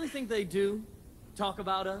 You really think they do? Talk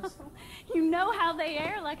about us? You know how they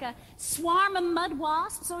are, like a swarm of mud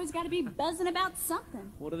wasps. Always got to be buzzing about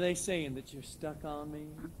something. What are they saying, that you're stuck on me?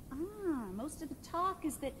 Most of the talk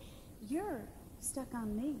is that you're stuck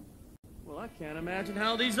on me. Well, I can't imagine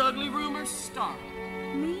how these ugly rumors start.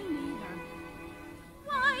 Me neither.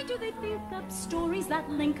 Why do they think up stories that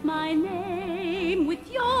link my name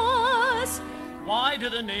with yours? Why do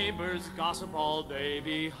the neighbors gossip all day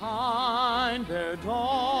behind their doors?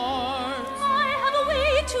 I have a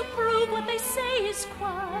way to prove what they say is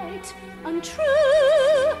quite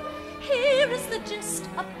untrue. Here is the gist,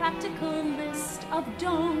 a practical list of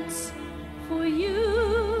don'ts for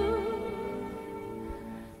you.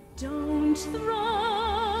 Don't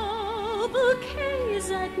throw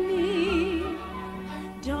bouquets at me.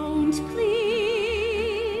 Don't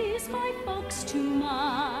please my folks too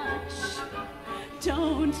much.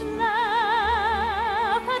 Don't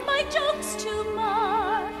laugh at my jokes too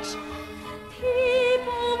much.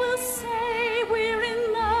 People will say we're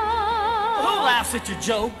in love. Who laughs at your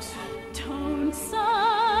jokes? Don't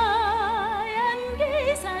sigh and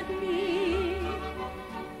gaze at me.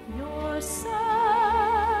 Your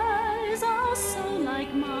sighs are so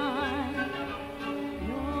like mine.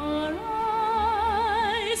 Your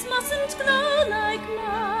eyes mustn't glow like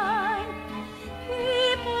mine.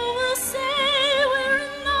 People will say we're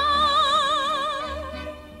in love.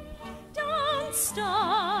 Don't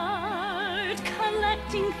start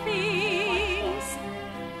collecting things.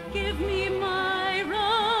 Give me my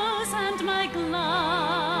rose and my glove.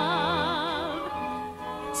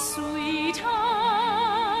 Sweetheart,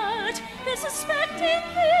 they're suspecting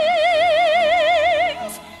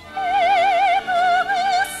things. People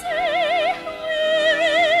will say we're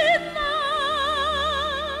in love.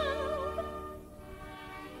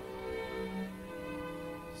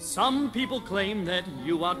 Some people claim that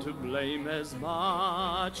you are to blame as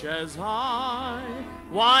much as I.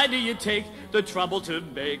 Why do you take the trouble to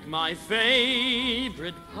bake my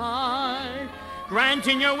favorite pie?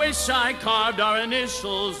 Granting your wish, I carved our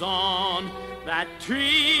initials on that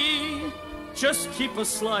tree. Just keep a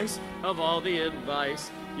slice of all the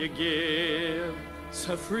advice you give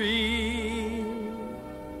so free.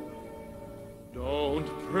 Don't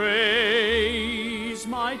praise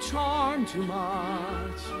my charm too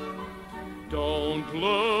much. Don't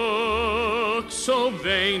look so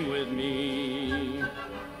vain with me.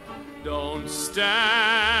 Don't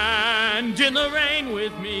stand in the rain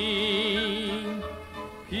with me.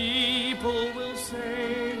 People will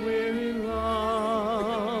say we're in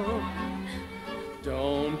love.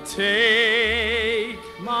 Don't take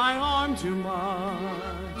my arm too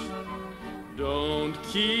much. Don't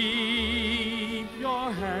keep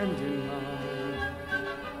your hand in mine.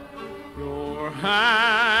 Your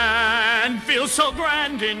hand feels so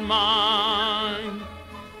grand in mine.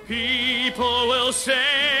 People will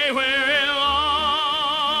say we're in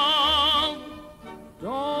love.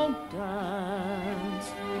 Don't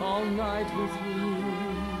dance all night with me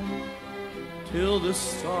till the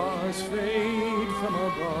stars fade from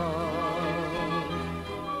above.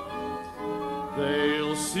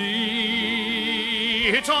 They'll see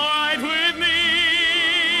it's all right with me.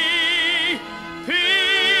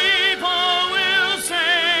 People will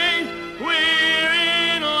say we're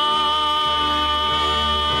in love.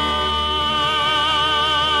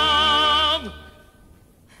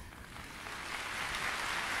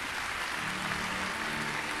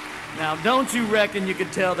 Now, don't you reckon you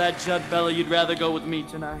could tell that Judd fella you'd rather go with me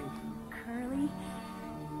tonight? Curly?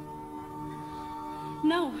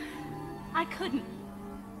 No, I couldn't.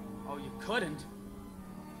 Oh, you couldn't?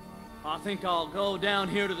 I think I'll go down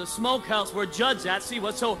here to the smokehouse where Judd's at, see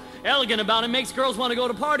what's so elegant about him makes girls want to go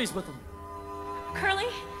to parties with him. Curly?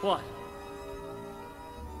 What?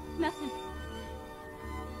 Nothing.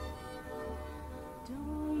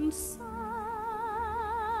 Don't sigh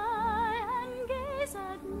and gaze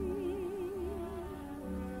at me.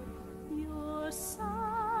 Your sighs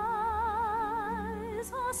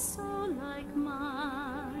are so like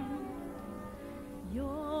mine.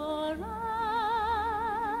 Your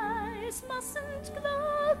eyes mustn't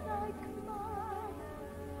glow like mine.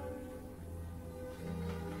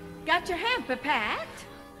 Got your hamper packed?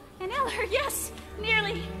 And Eller, yes,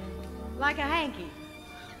 nearly. Like a hanky.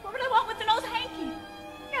 What would I want with an old hanky? You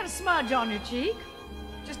got a smudge on your cheek,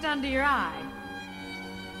 just under your eye.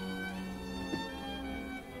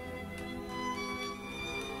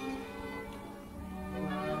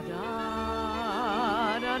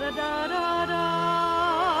 Da da da da da da.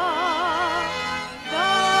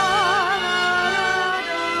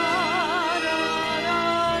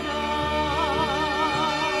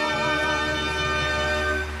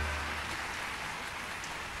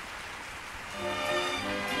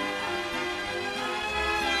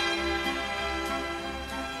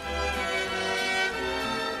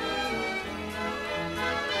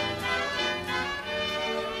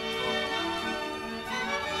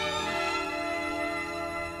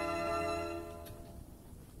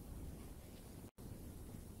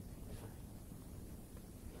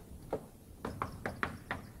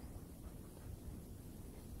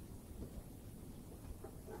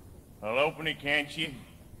 Well, open it, can't you?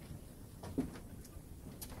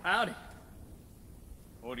 Howdy.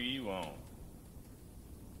 What do you want?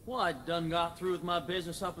 Well, I done got through with my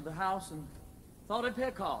business up at the house and thought I'd pay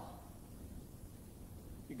a call.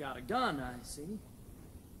 You got a gun, I see.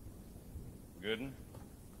 Good one.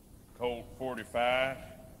 Colt 45.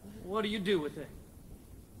 What do you do with it?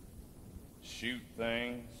 Shoot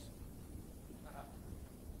things.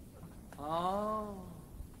 Oh.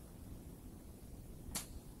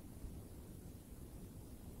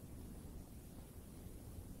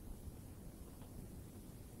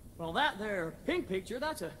 Well, that there pink picture,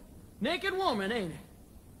 that's a naked woman, ain't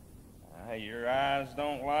it? Your eyes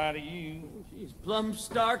don't lie to you. She's plumb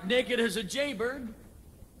stark naked as a jaybird.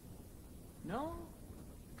 No.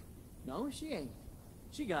 No, she ain't.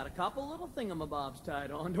 She got a couple little thingamabobs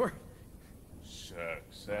tied onto her.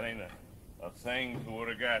 Shucks, that ain't a thing for what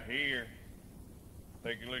I got here.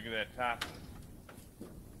 Take a look at that top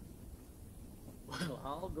one. Well,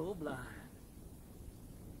 I'll go blind.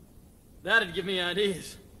 That'd give me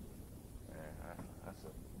ideas. That's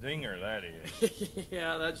a dinger, that is.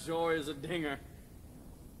 Yeah, that sure is a dinger.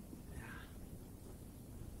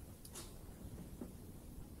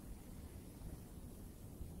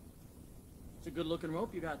 It's a good-looking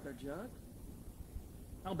rope you got there, Judd.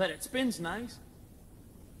 I'll bet it spins nice.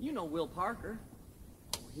 You know Will Parker.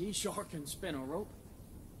 He sure can spin a rope.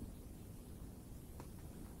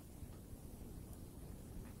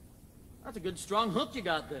 That's a good strong hook you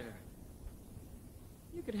got there.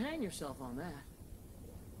 You could hang yourself on that.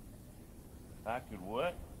 I could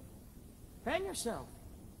what? Hang yourself.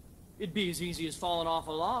 It'd be as easy as falling off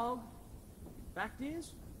a log. Fact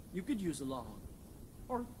is, you could use a log.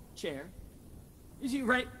 Or chair. You see,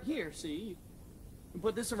 right here, see? You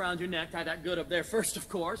put this around your neck, tie that good up there first, of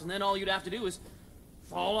course, and then all you'd have to do is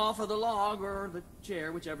fall off of the log or the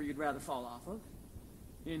chair, whichever you'd rather fall off of.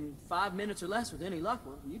 In 5 minutes or less, with any luck,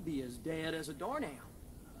 well, you'd be as dead as a doornail.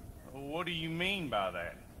 What do you mean by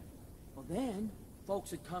that? Well, then,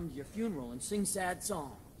 folks would come to your funeral and sing sad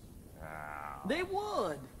songs. Oh. They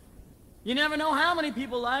would. You never know how many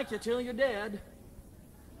people like you till you're dead.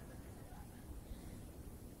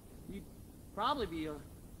 You'd probably be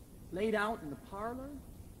laid out in the parlor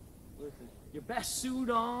with your best suit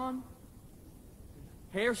on,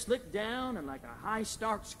 hair slicked down and like a high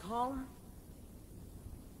starched collar.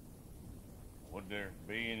 Would there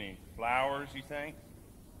be any flowers, you think?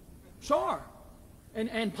 Sure.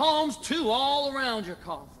 And palms, too, all around your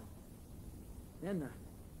coffin. Then the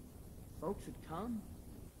folks would come,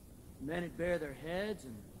 men would bare their heads,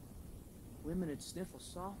 and women would sniffle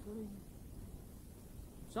softly.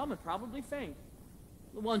 Some would probably faint.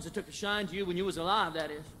 The ones that took a shine to you when you was alive, that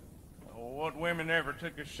is. What women ever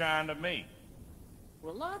took a shine to me?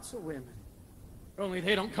 Well, lots of women. Only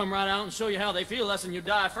they don't come right out and show you how they feel less than you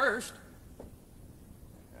die first.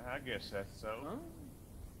 I guess that's so. Huh?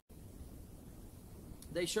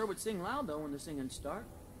 They sure would sing loud, though, when the singing start.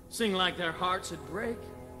 Sing like their hearts would break.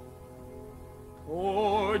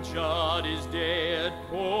 Poor Judd is dead,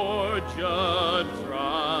 poor Judd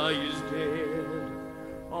Fry is dead.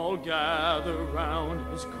 All gather round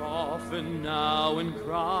his coffin now and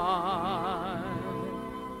cry.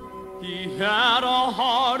 He had a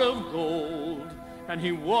heart of gold, and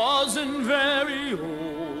he wasn't very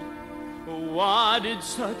old. Why did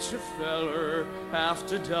such a feller have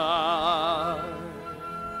to die?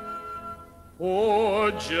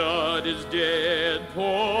 Poor Judd is dead,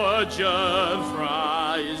 poor Judd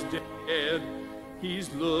Fry is dead.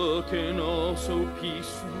 He's looking oh so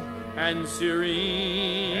peaceful and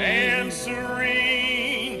serene. And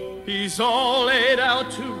serene. He's all laid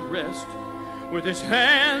out to rest, with his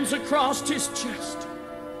hands across his chest.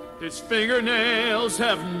 His fingernails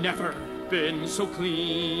have never been so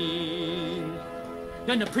clean.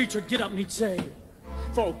 Then the preacher'd get up and he'd say,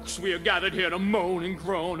 "Folks, we are gathered here to moan and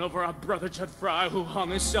groan over our brother Judd Fry, who hung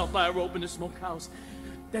himself by a rope in the smokehouse."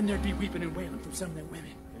 Then there'd be weeping and wailing from some of them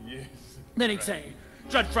women. Yes. Then he'd say,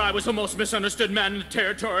 "Judd Fry was the most misunderstood man in the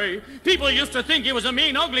territory. People used to think he was a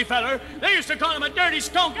mean, ugly feller. They used to call him a dirty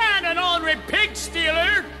skunk and an ornery pig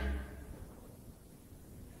stealer.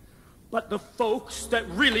 But the folks that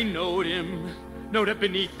really knowed him know that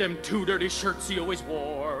beneath them 2 dirty shirts he always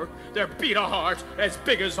wore, there beat a heart as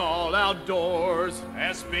big as all outdoors."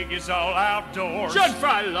 As big as all outdoors. Judd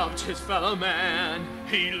Fry loved his fellow man.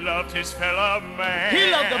 He loved his fellow man.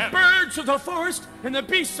 He loved the birds of the forest and the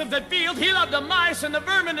beasts of the field. He loved the mice and the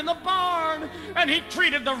vermin in the barn. And he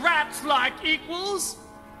treated the rats like equals,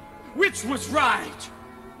 which was right.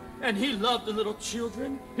 And he loved the little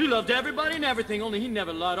children. He loved everybody and everything, only he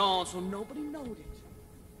never let on so nobody knowed it.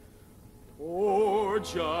 Poor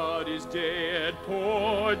Judd is dead,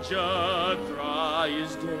 poor Judd Fry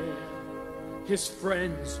is dead. His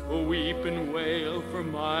friends will weep and wail for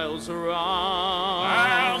miles around.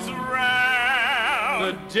 Miles around.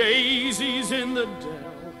 The daisies in the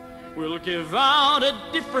dell will give out a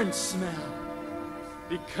different smell,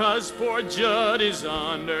 because poor Judd is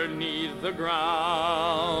underneath the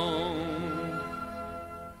ground.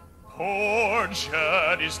 Poor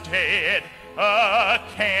Judd is dead, a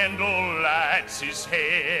candle lights his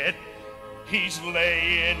head. He's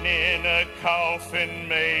laying in a coffin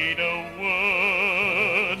made of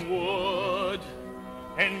wood.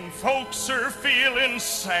 And folks are feeling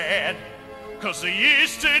sad, 'cause they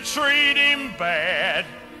used to treat him bad.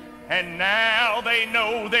 And now they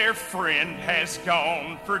know their friend has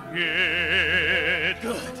gone for good.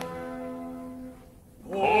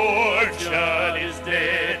 Poor Judd is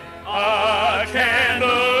dead, a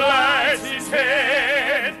candle lights his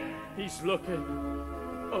head. He's looking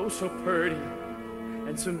oh so pretty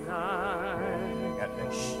and so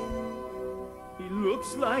nice. He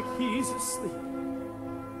looks like he's asleep.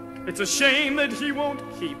 It's a shame that he won't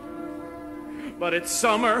keep, but it's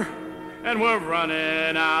summer and we're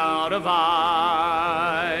running out of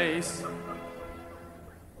ice.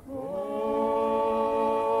 Oh,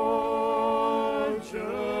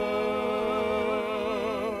 Judd.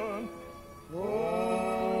 Oh,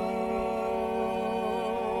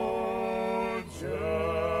 Judd.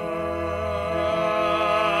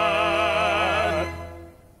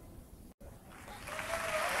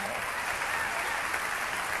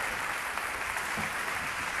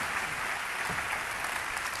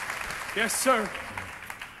 Yes, sir.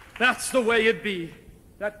 That's the way it be.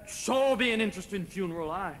 That sure be an interesting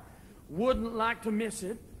funeral. I wouldn't like to miss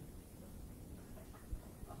it.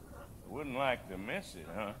 Wouldn't like to miss it,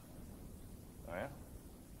 huh? Well,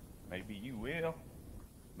 maybe you will.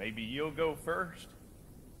 Maybe you'll go first.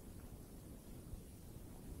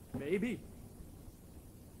 Maybe.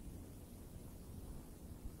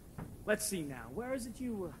 Let's see now. Where is it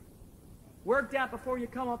you worked at before you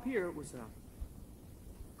come up here? It was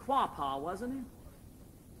Quapaw, wasn't it?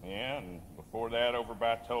 Yeah, and before that over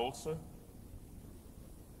by Tulsa.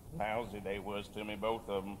 Lousy they was to me, both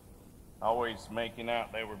of them. Always making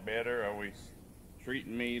out they were better, always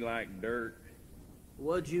treating me like dirt.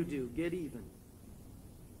 What'd you do? Get even?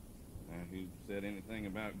 Who said anything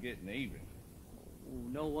about getting even? Oh,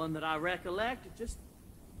 no one that I recollect. It just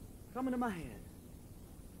coming to my head.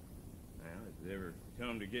 Well, if it ever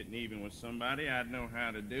come to getting even with somebody, I'd know how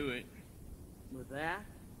to do it. With that?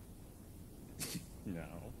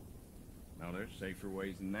 No. No, there's safer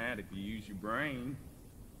ways than that if you use your brain.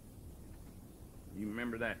 You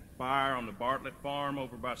remember that fire on the Bartlett farm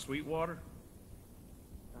over by Sweetwater?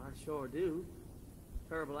 I sure do.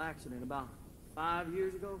 Terrible accident about 5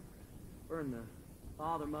 years ago. Burned the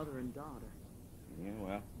father, mother, and daughter. Yeah,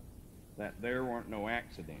 well, that there weren't no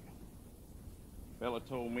accident. Fella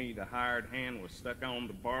told me the hired hand was stuck on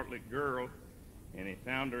the Bartlett girl, and he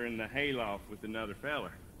found her in the hayloft with another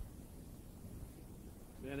feller.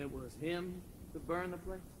 Then it was him that burned the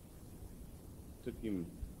place? Took him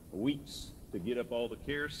weeks to get up all the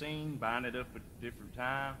kerosene, buying it up at different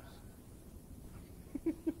times.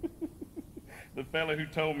 The fella who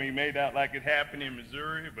told me made out like it happened in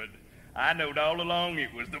Missouri, but I knowed all along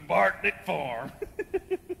it was the Bartlett farm.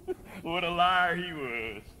 What a liar he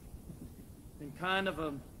was. And kind of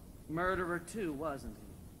a murderer, too, wasn't he?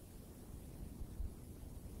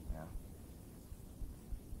 Yeah.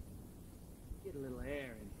 Get a little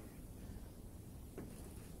air in here.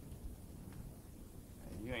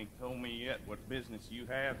 You ain't told me yet what business you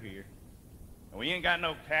have here. And we ain't got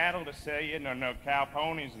no cattle to sell you, nor no cow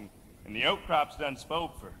ponies, and the oak crop's done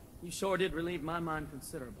spoke for. You sure did relieve my mind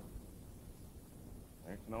considerable.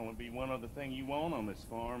 There can only be one other thing you want on this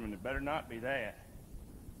farm, and it better not be that.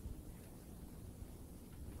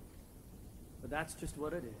 But that's just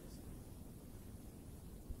what it is.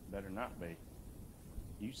 Better not be.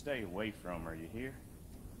 You stay away from her, you hear?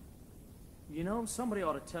 You know, somebody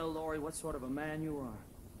ought to tell Laurie what sort of a man you are.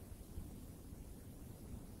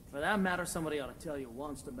 For that matter, somebody ought to tell you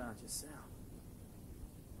once about yourself.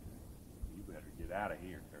 You better get out of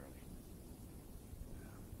here, Curly.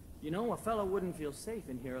 You know, a fellow wouldn't feel safe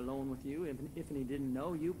in here alone with you if he didn't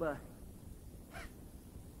know you, but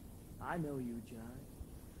I know you, Judd.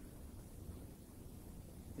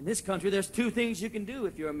 In this country, there's two things you can do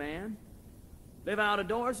if you're a man. Live out of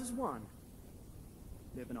doors is one.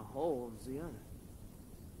 Live in a hole is the other.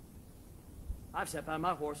 I've sat by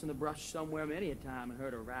my horse in the brush somewhere many a time and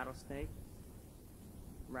heard a rattlesnake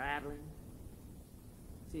rattling.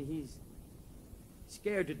 See, he's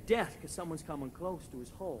scared to death because someone's coming close to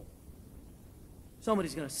his hole.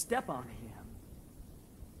 Somebody's gonna step on him.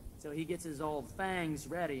 So he gets his old fangs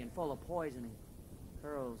ready and full of poison and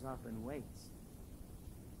curls up and waits.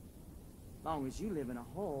 As long as you live in a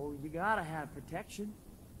hole, you gotta have protection.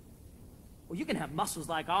 Well, you can have muscles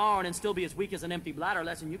like iron and still be as weak as an empty bladder,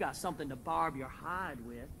 unless you got something to barb your hide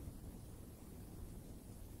with.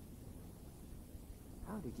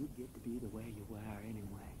 How did you get to be the way you were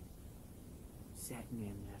anyway? Sitting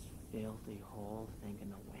in this filthy hole thinking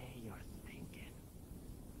the way you're thinking.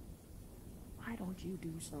 Why don't you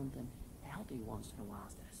do something healthy once in a while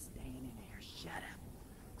instead of staying in here shut up,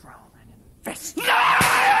 crawling and fisting?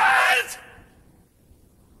 Lies!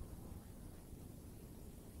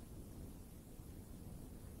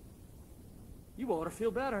 You ought to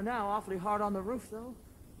feel better now. Awfully hard on the roof, though.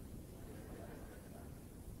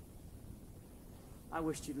 I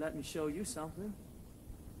wished you'd let me show you something.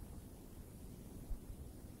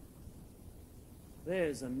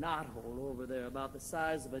 There's a knothole over there about the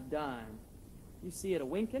size of a dime. You see it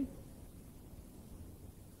a-winking?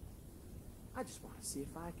 I just want to see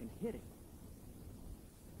if I can hit it.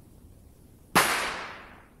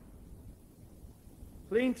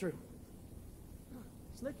 Clean through.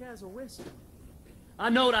 Slick as a whistle. I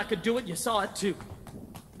knowed I could do it. You saw it, too.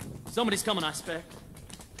 Somebody's coming, I expect.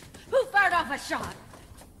 Who fired off a shot?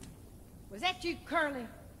 Was that you, Curly?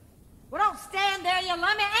 Well, don't stand there, you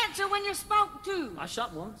lummy. Answer when you're spoken to. I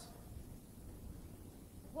shot once.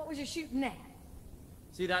 What was you shooting at?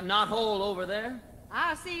 See that knothole over there?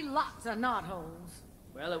 I see lots of knotholes.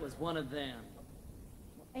 Well, it was one of them.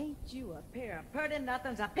 Well, ain't you a pair of purty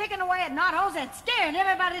nothings a picking away at knotholes and scaring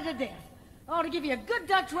everybody to death? I ought to give you a good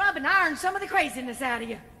Dutch rub and iron some of the craziness out of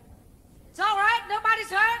you. It's all right, nobody's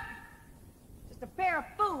hurt. Just a pair of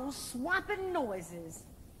fools swamping noises.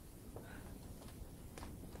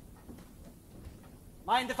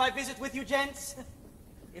 Mind if I visit with you, gents?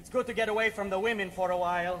 It's good to get away from the women for a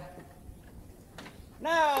while.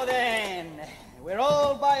 Now then, we're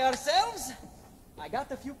all by ourselves. I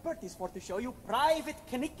got a few purties for to show you. Private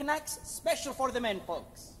knickknacks special for the men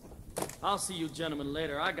folks. I'll see you gentlemen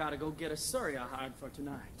later. I gotta go get a surrey I hired for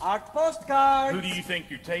tonight. Art postcards. Who do you think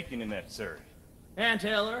you're taking in that surrey? Aunt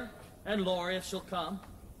Taylor and Laurie, if she'll come.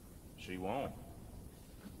 She won't.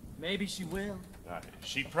 Maybe she will.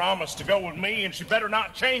 She promised to go with me, and she better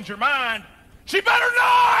not change her mind. She better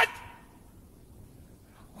not!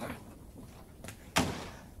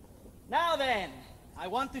 Now then, I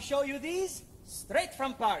want to show you these straight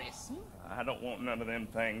from Paris. I don't want none of them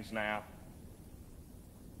things now.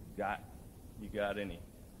 You got any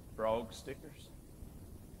frog stickers?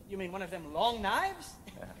 You mean one of them long knives?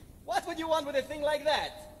 What would you want with a thing like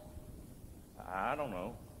that? I don't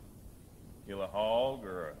know. Kill a hog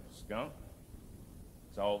or a skunk?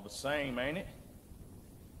 It's all the same, ain't it?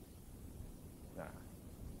 Nah.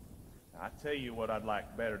 I tell you what I'd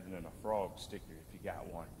like better than a frog sticker if you got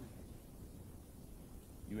one.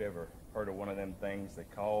 You ever heard of one of them things they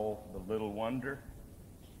call the Little Wonder?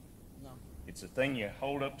 No. It's a thing you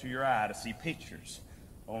hold up to your eye to see pictures.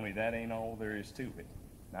 Only that ain't all there is to it.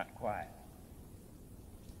 Not quite.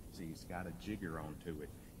 See, it's got a jigger onto it,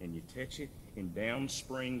 and you touch it, and down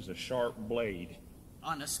springs a sharp blade.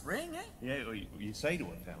 On a spring, eh? Yeah, you say to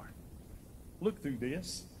a fella, look through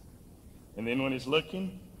this. And then when he's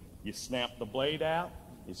looking, you snap the blade out,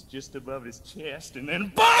 it's just above his chest, and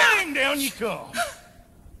then bang, down you come.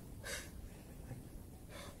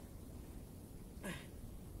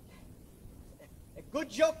 A good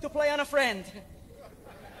joke to play on a friend.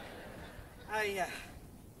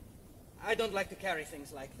 I don't like to carry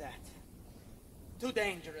things like that. Too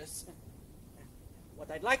dangerous. What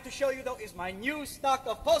I'd like to show you, though, is my new stock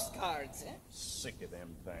of postcards. Sick of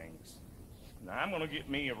them things. Now, I'm gonna get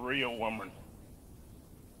me a real woman.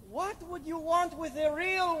 What would you want with a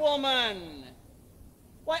real woman?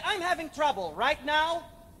 Why, I'm having trouble right now,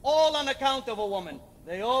 all on account of a woman.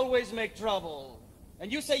 They always make trouble.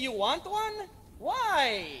 And you say you want one?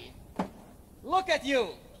 Why? Look at you.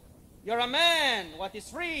 You're a man what is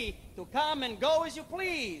free to come and go as you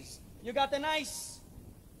please. You got a nice,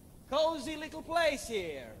 cozy little place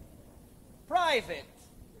here. Private.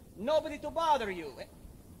 Nobody to bother you.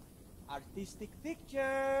 Artistic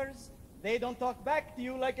pictures. They don't talk back to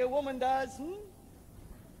you like a woman does.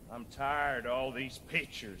 I'm tired of all these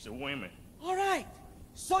pictures of women. All right.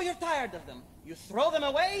 So you're tired of them. You throw them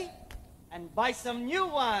away and buy some new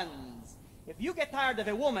ones. If you get tired of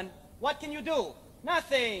a woman, what can you do?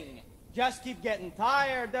 Nothing. Just keep getting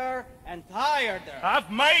tireder and tireder.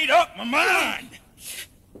 I've made up my mind.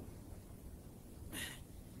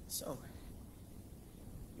 So,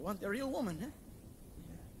 you want a real woman, huh?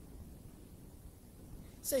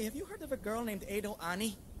 Say, have you heard of a girl named Ado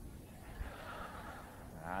Ani?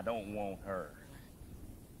 I don't want her.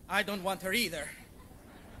 I don't want her either.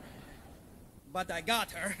 But I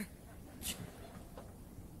got her.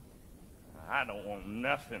 I don't want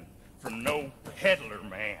nothing from no peddler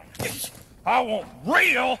man. I want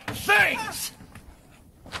real things!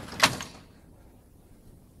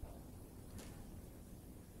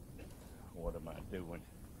 What am I doing?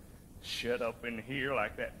 Shut up in here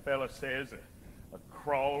like that fella says, a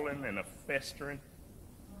crawling and a festering?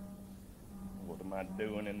 What am I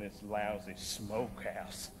doing in this lousy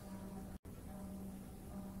smokehouse?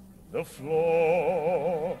 The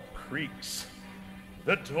floor creaks,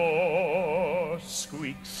 the door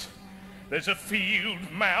squeaks. There's a field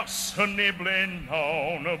mouse a-nibbling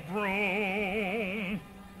on a broom.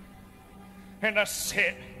 And I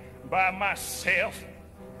sit by myself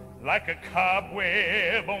like a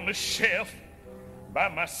cobweb on the shelf, by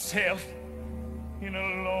myself in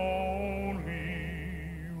a lonely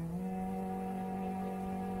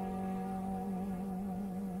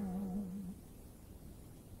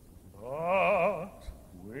But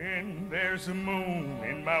when there's a moon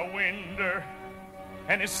in my window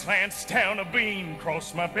and it slants down a beam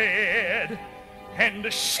across my bed and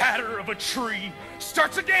the shadow of a tree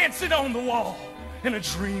starts a dancing on the wall and a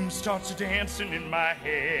dream starts a dancing in my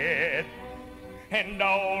head and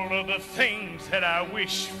all of the things that I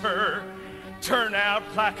wish for turn out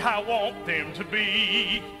like I want them to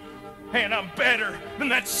be, and I'm better than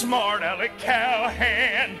that smart aleck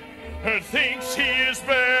cowhand who thinks he is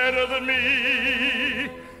better than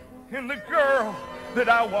me. And the girl that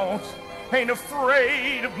I want ain't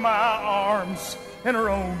afraid of my arms, and her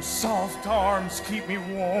own soft arms keep me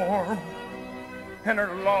warm. And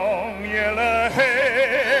her long yellow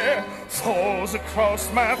hair falls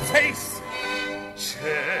across my face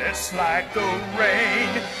just like the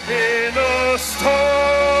rain in a storm.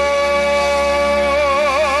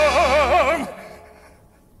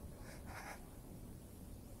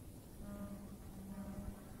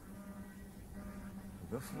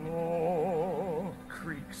 The floor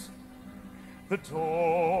creaks, the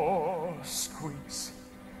door squeaks,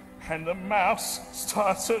 and the mouse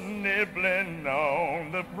starts a-nibbling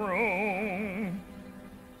on the broom.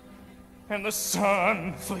 And the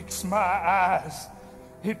sun flicks my eyes.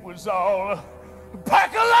 It was all a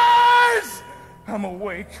pack of lies. I'm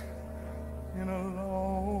awake in a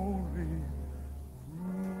lonely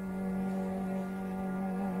room.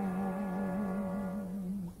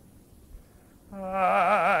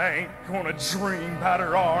 I ain't gonna dream about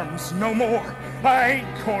her arms no more. I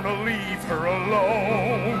ain't gonna leave her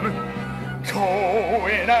alone.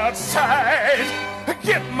 Going outside,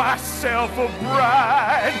 get myself a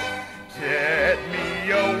bride. Get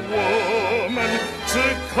me a woman to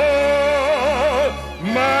call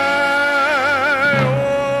my own.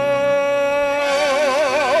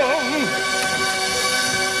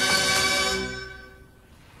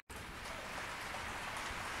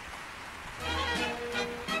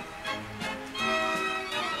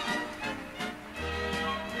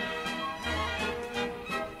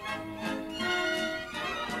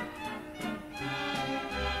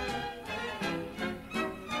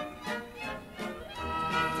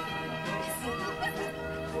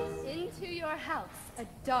 A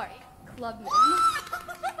dark clubman.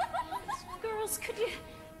 Girls, could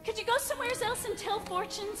you go somewhere else and tell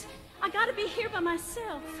fortunes? I gotta be here by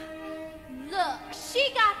myself. Look,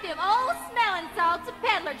 she got them old smelling salts a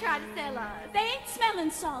peddler tried to sell us. They ain't smelling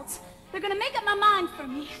salts. They're gonna make up my mind for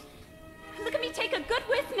me. Look at me take a good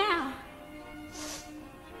whiff now.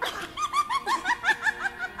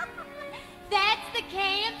 That's the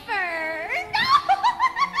camphor.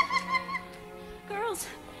 Girls,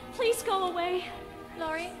 please go away.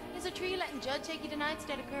 Laurie, is a tree letting Judd take you tonight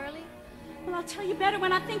instead of Curly? Well, I'll tell you better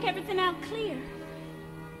when I think everything out clear.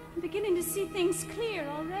 I'm beginning to see things clear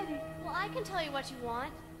already. Well, I can tell you what you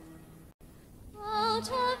want. Out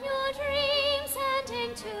of your dreams and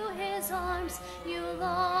into his arms, you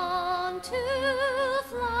long to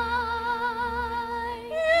fly.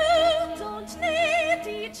 You don't need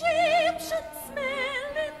Egyptian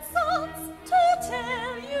smelling salts to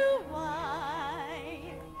tell you why.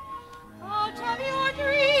 Out of your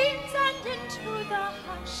dreams and into the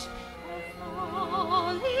hush of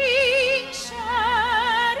falling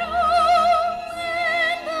shadows,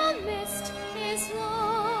 and the mist is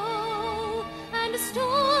low, and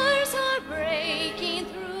stars are breaking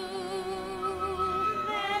through.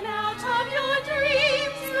 Then out of your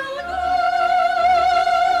dreams you'll go.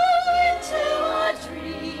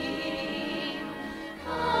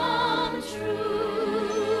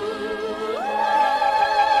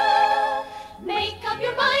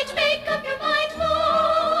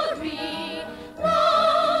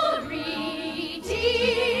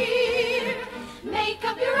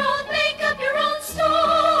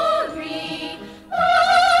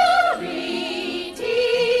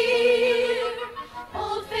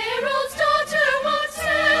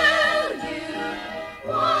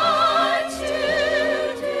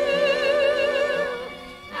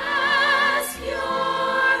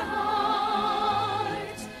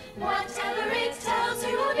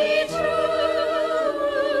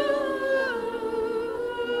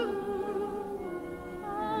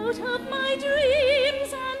 Out of my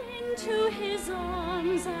dreams and into his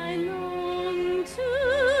arms I long to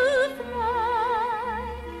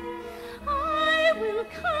fly. I will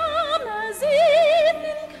come as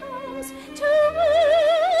evening comes to a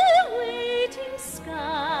waiting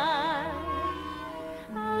sky.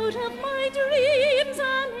 Out of my dreams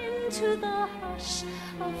and into the hush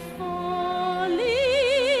of falling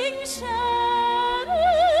shadows,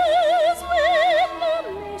 when the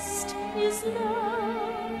mist is low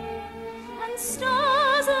and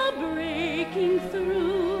stars are breaking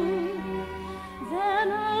through,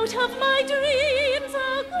 then out of my dreams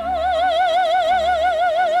I'll go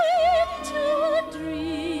into a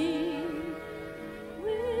dream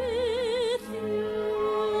with you.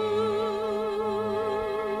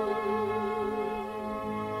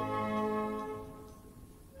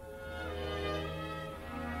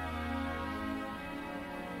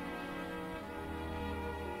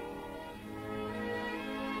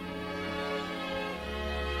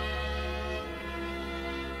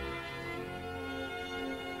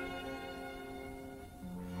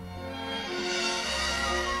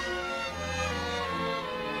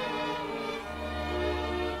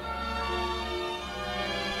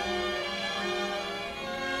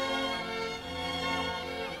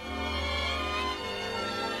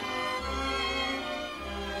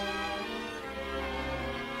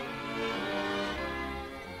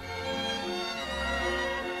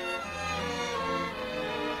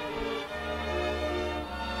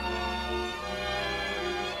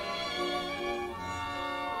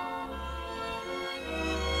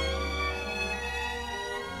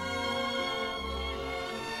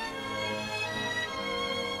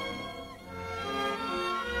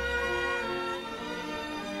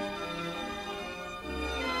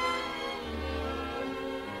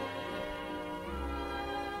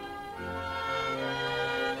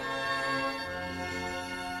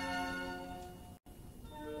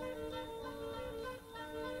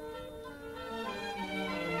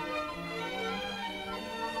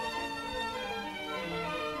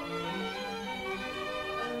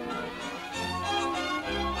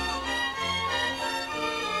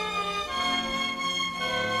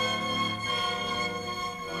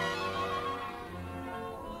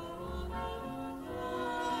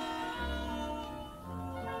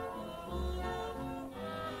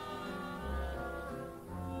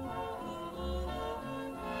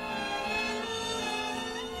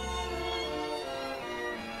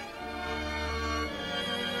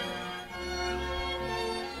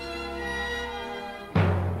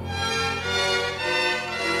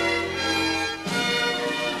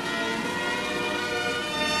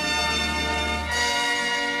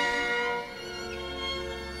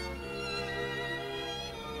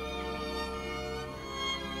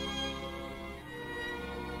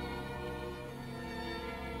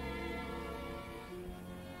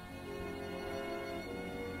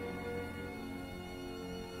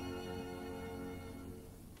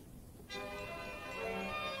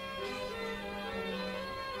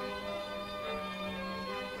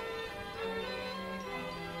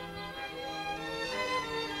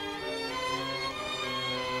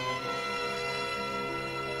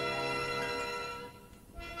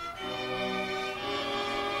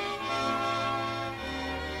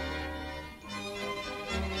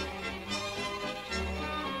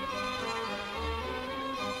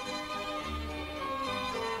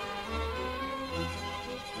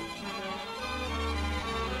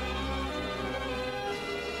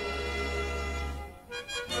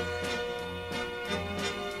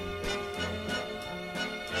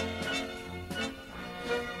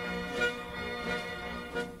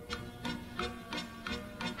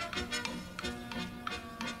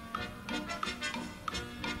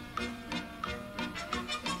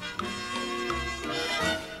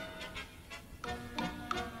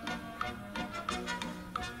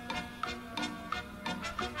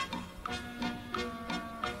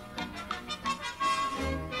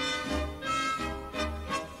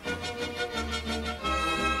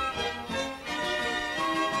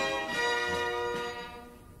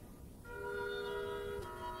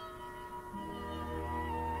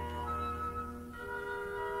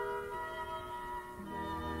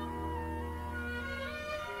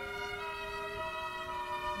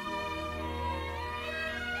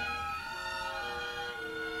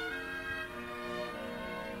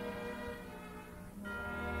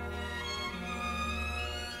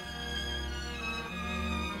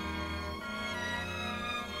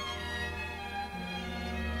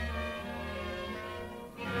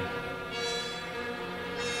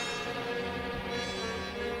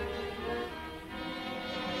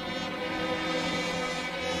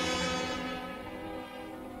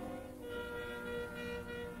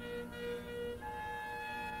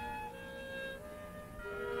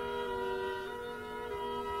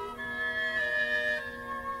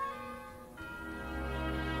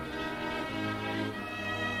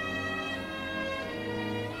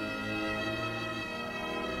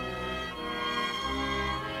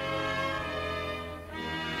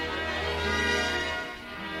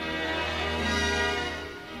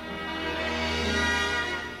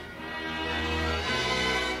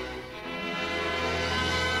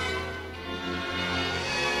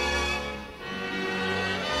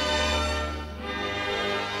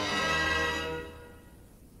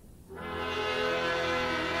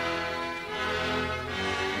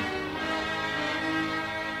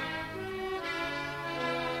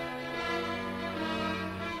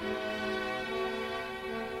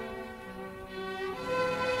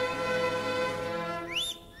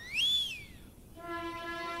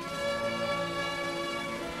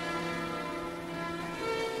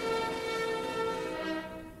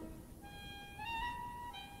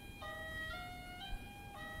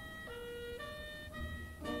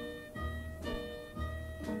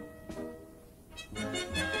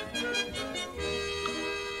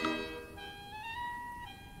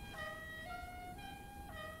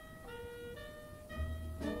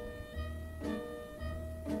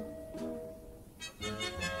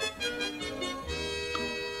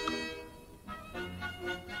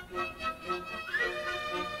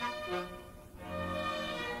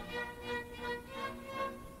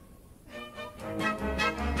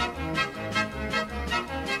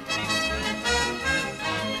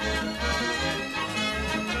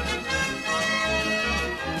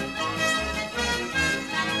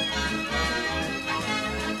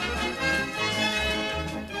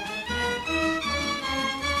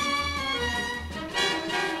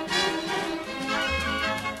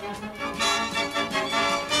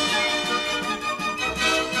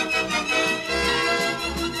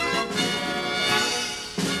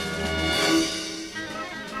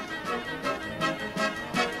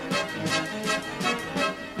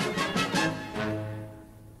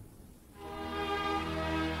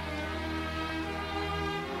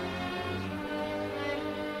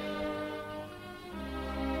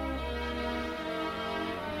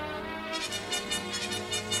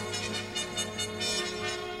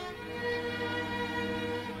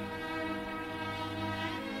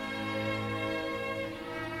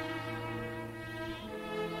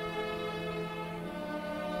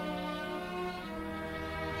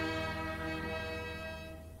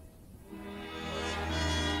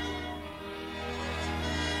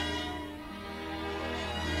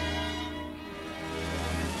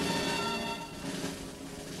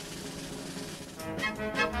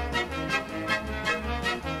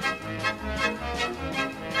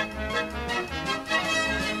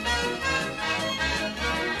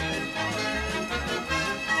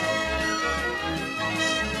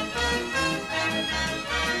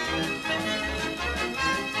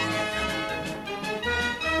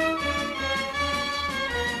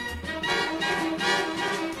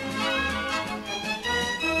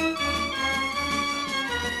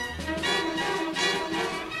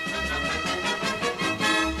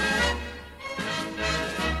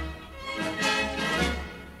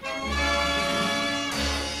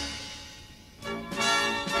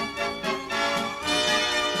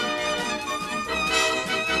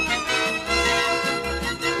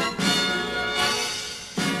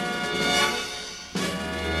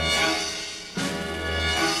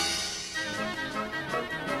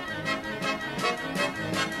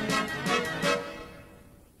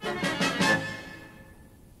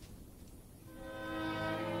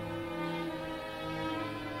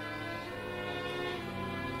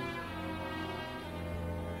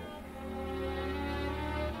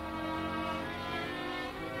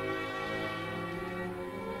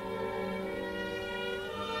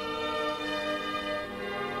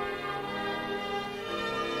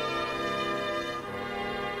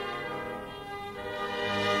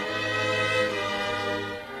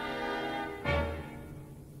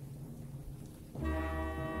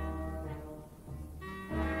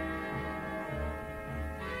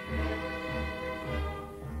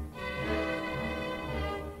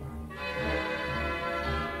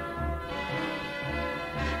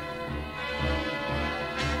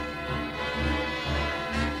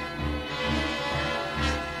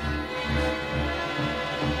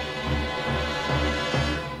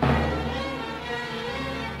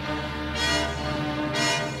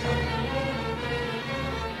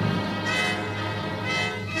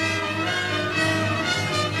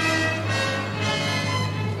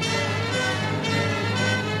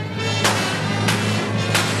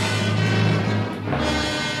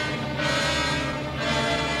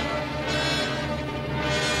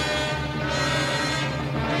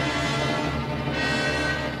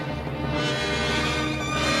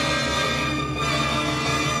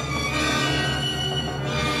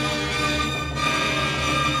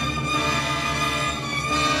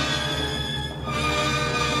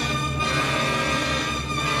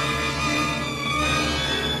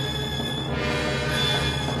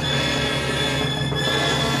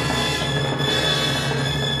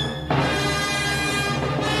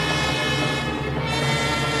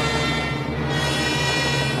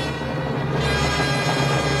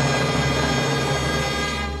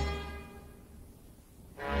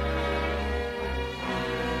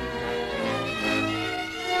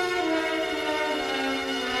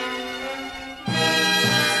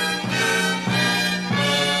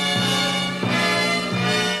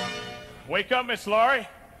 Wake up, Miss Laurie.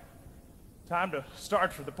 Time to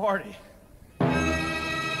start for the party.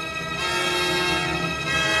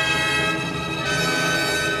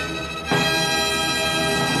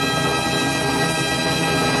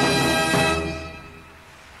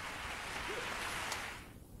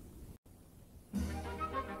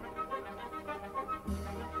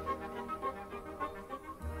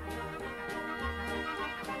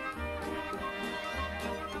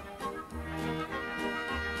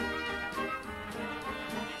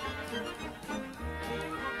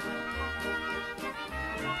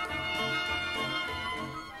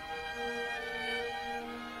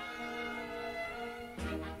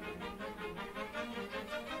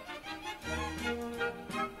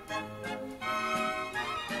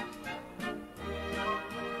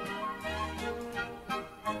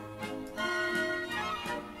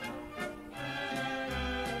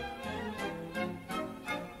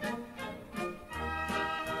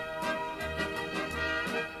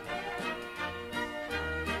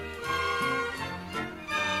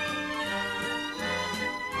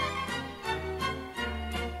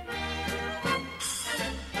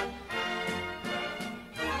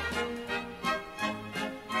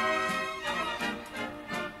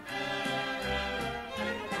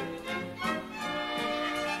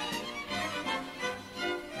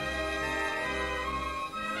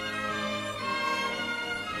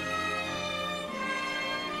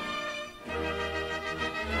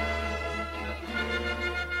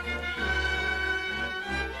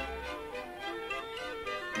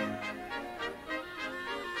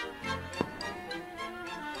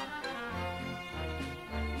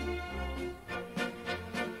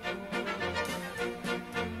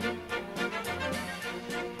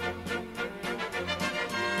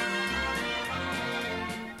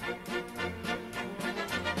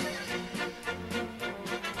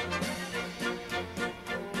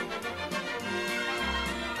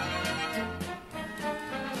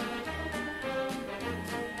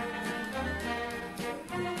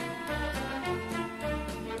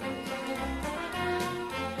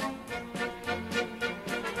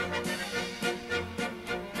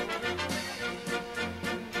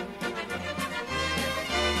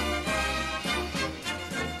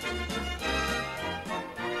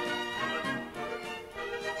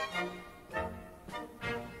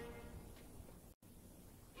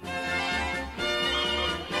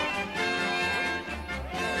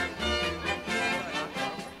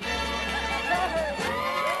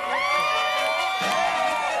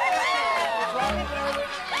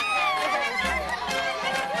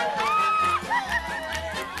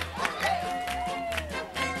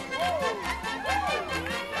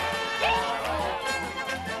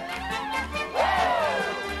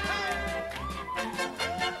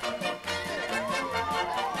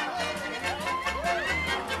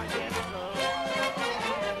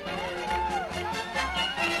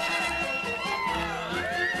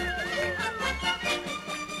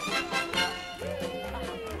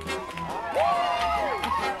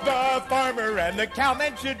 farmer and the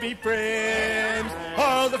cowman should be friends.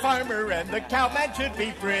 Oh, the farmer and the cowman should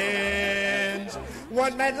be friends.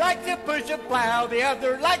 One man likes to push a plow, the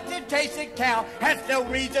other likes to chase a cow. That's no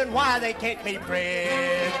reason why they can't be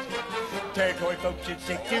friends. Territory folks should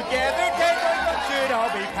stick together, territory folks should all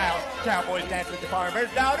be pals. Cowboys dance with the farmer's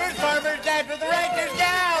daughters, farmers dance with the rancher's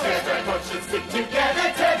gals. Territory folks should stick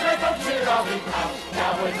together, territory folks should all be pals.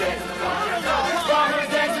 Cowboys dance with the farmer's daughters, farmers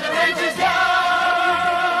dance with the rancher's gals.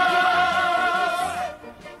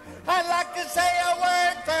 I'd like to say a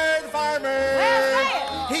word for the farmer.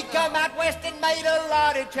 He come out west and made a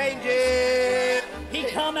lot of changes. He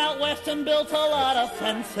come out west and built a lot of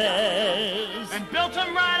fences. And built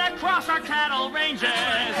them right across our cattle ranges. You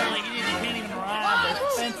can't even ride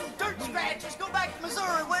this fence. Dirt scratchers, go back to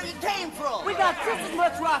Missouri where you came from. We got just as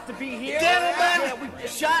much right to be here. Gentlemen,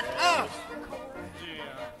 shut up.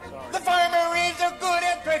 The farmer is a good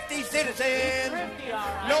and thrifty citizen.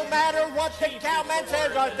 No matter what the cowman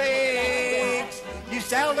says or thinks, you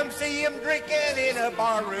seldom see him drinking in a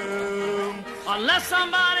bar room. Unless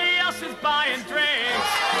somebody else is buying drinks.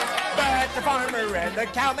 But the farmer and the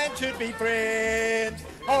cowman should be friends.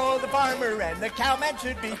 Oh, the farmer and the cowman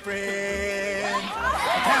should be friends.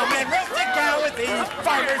 The cowman roasts a cow with ease.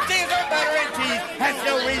 Farmer steals her butter and cheese. That's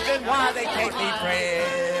no reason why they can't be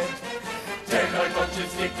friends. Territory folks should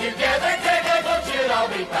stick together, territory folks should all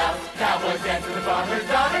be pals. Cowboys dance with the farmer's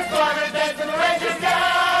daughters, farmers dance with the rancher's gals.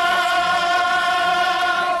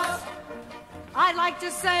 I'd like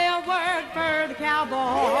to say a word for the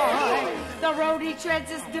cowboy. The road he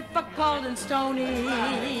treads is difficult and stony.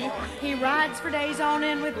 He rides for days on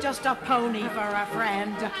end with just a pony for a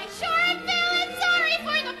friend. I sure am feeling sorry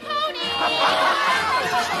for the pony.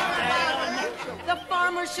 The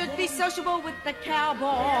farmer should be sociable with the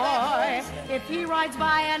cowboy. If he rides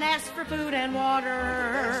by and asks for food and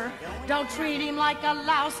water, don't treat him like a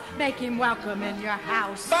louse. Make him welcome in your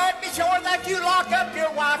house. But be sure that you lock up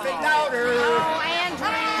your wife and daughter. Oh, Andrew.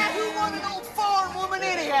 Who wanted an old farm woman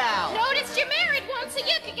anyhow? Noticed you married one so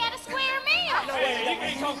you could get a square meal. Hey, you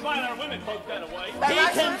can talk about our women folk that way. He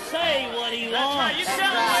can say what he wants. You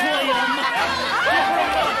tell him.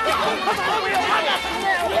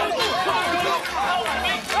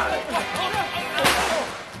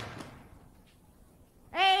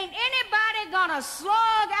 Ain't anybody gonna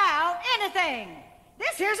slog out anything.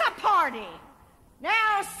 This here's a party.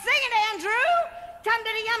 Now sing it, Andrew.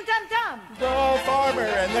 Tum-diddy-yum-tum-tum. The farmer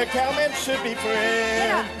and the cowman should be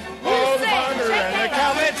friends. Oh, the farmer and the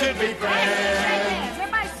cowman should be friends.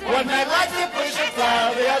 One man likes to push a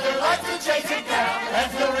plow, the other likes to chase a cow.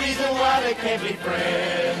 That's the reason why they can't be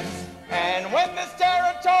friends. And when this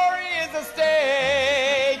territory is a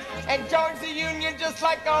state and joins the union just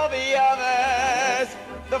like all the others,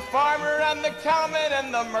 the farmer and the cowman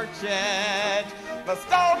and the merchant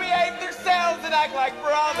must all behave themselves and act like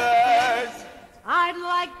brothers. I'd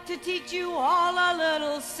like to teach you all a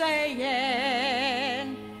little saying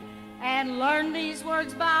and learn these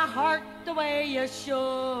words by heart the way you should.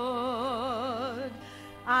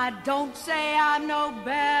 I don't say I'm no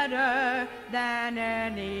better than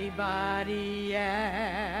anybody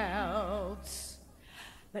else,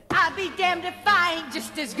 but I'd be damned if I ain't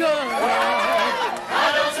just as good.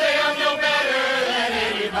 I don't say I'm no better than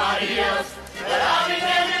anybody else, but I'll be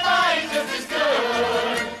damned if I ain't just as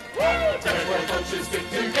good. Territory folks should stick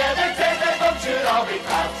together, territory folks should all be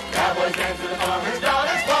pals. Cowboys dance with the farmer's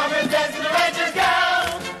daughters, farmers dance with the rancher's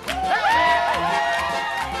gals.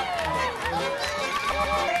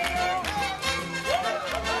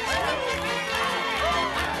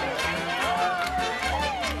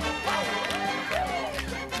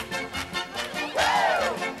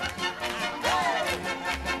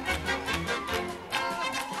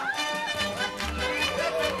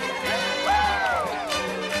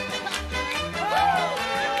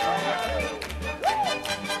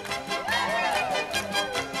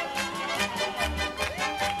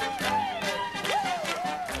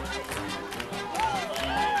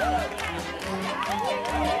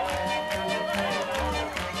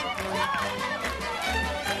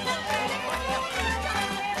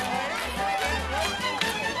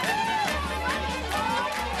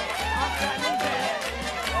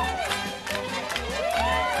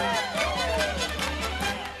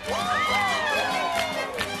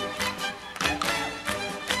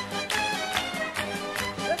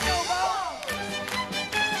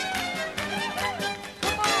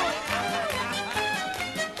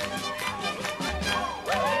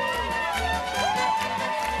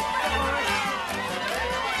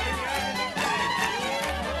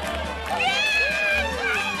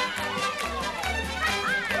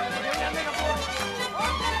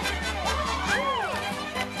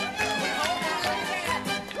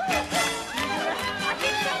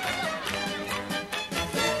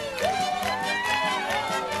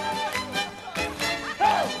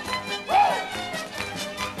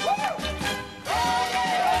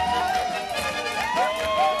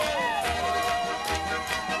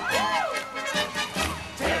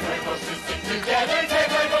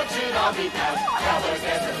 bobby dance. Cowboys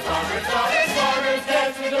dance and farmers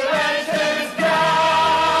dance with the ranchers now.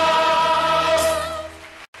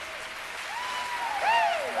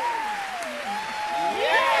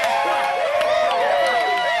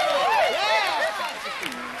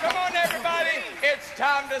 Come on, everybody. It's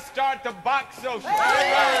time to start the box social. I'm so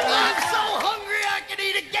hungry I could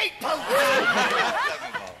eat a gate post.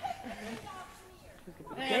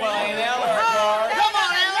 Well, ain't Eller, Laurie. Come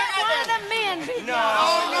on, Eller. Let one of the men be No,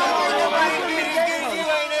 you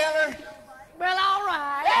ain't Eller. Well, all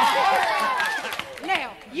right.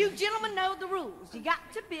 Now, you gentlemen know the rules. You got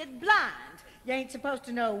to bid blind. You ain't supposed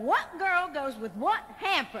to know what girl goes with what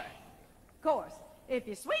hamper. Of course, if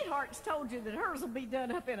your sweetheart's told you that hers will be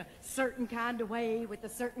done up in a certain kind of way with a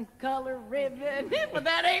certain color ribbon, well,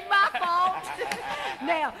 that ain't my fault.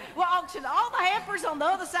 Now, we'll auction all the hampers on the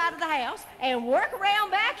other side of the house and work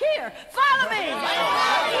around back here. Follow me.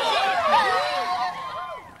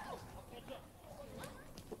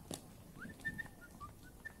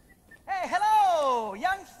 Hey, hello,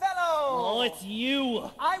 young fellow. Oh, it's you.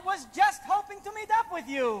 I was just hoping to meet up with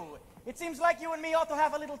you. It seems like you and me ought to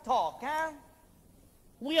have a little talk, huh?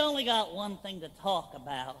 We only got one thing to talk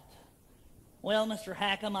about. Well, Mr.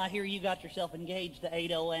 Hackham, I hear you got yourself engaged to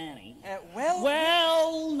Ado Annie.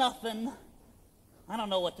 Well, nothing. I don't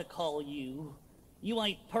know what to call you. You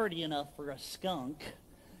ain't purty enough for a skunk.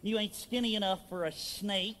 You ain't skinny enough for a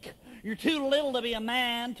snake. You're too little to be a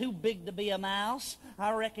man, too big to be a mouse.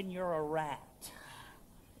 I reckon you're a rat.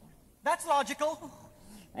 That's logical.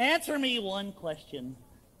 Answer me one question.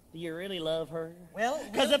 Do you really love her? Well,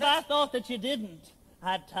 because if I thought that you didn't,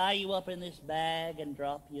 I'd tie you up in this bag and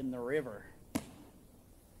drop you in the river.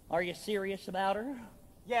 Are you serious about her?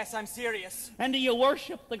 Yes, I'm serious. And do you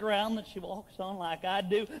worship the ground that she walks on like I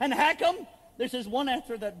do? And Hackham, this is one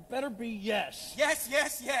answer that better be yes. Yes,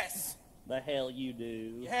 yes, yes. The hell you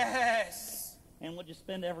do. Yes. And what'd you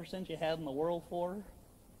spend every cent you had in the world for? That's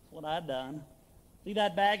what I done. See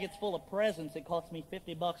that bag? It's full of presents. It cost me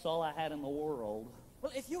 $50 all I had in the world.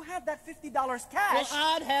 Well, if you had that $50 cash...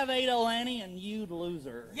 Well, I'd have Ado Annie and you'd lose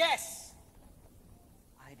her. Yes.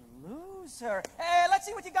 I'd lose her. Hey, let's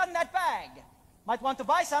see what you got in that bag. Might want to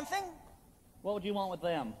buy something. What would you want with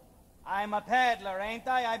them? I'm a peddler, ain't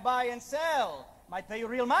I? I buy and sell. Might pay you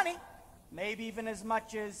real money. Maybe even as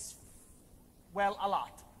much as, well, a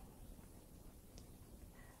lot.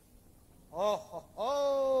 Oh, ho,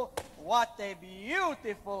 ho. What a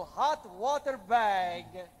beautiful hot water bag.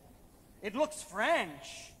 It looks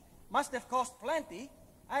French. Must have cost plenty.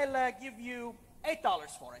 I'll give you $8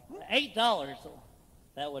 for it. $8?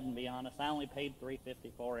 That wouldn't be honest. I only paid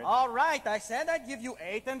 $3.50 for it. All right, I said I'd give you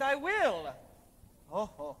 $8, and I will. Oh,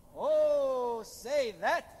 ho, ho. Say,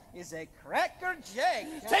 that is a cracker jack.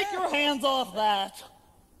 Take your hands off that.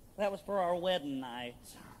 That was for our wedding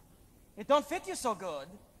night. It don't fit you so good.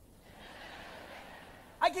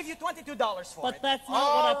 I give you $22 for it. But that's not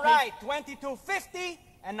all what I right, paid. $22.50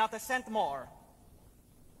 and not a cent more.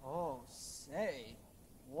 Oh, say,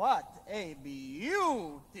 what a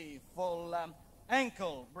beautiful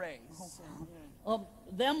ankle brace.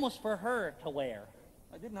 Them was for her to wear.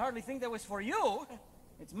 I didn't hardly think that was for you.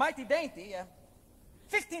 It's mighty dainty.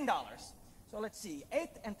 $15. So let's see,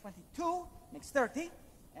 8 and 22 makes 30,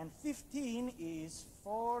 and 15 is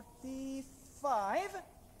 45,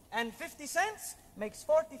 and 50 cents makes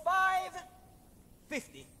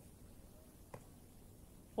 45.50.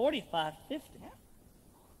 45.50. Yeah.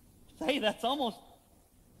 Say, that's almost.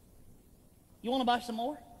 You want to buy some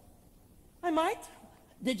more? I might.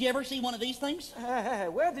 Did you ever see one of these things?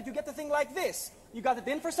 Where did you get a thing like this? You got it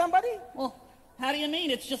in for somebody? Well, how do you mean?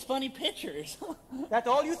 It's just funny pictures. That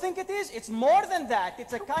all you think it is? It's more than that.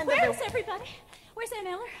 It's a kind of Where's everybody? Where's Aunt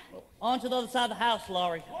Eller? On to the other side of the house,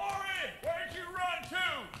 Laurie. Laurie, where'd you run to?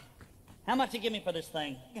 How much you give me for this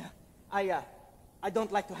thing? I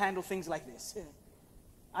don't like to handle things like this.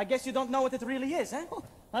 I guess you don't know what it really is, huh?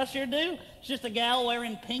 I sure do. It's just a gal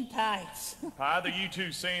wearing pink tights. Either you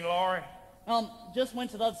two seen Laurie? Just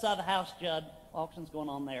went to the other side of the house, Judd. Auction's going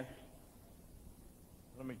on there.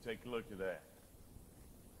 Let me take a look at that.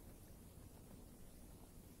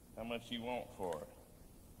 How much you want for it?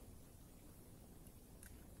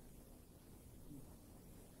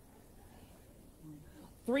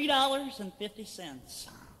 $3.50.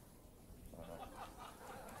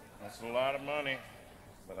 That's a lot of money,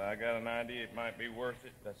 but I got an idea it might be worth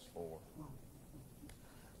it. That's $4.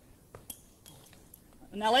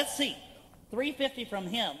 Now let's see. $3.50 from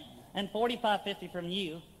him and $45.50 from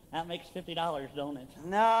you. That makes $50, don't it?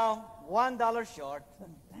 No, $1 short.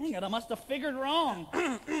 Dang it, I must have figured wrong.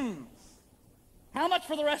 How much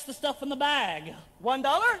for the rest of the stuff in the bag? $1?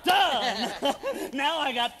 Done! Now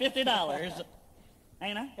I got $50.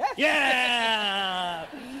 Ain't I? Yeah!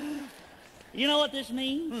 You know what this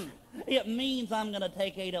means? It means I'm going to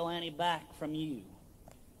take Ado Annie back from you.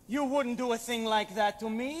 You wouldn't do a thing like that to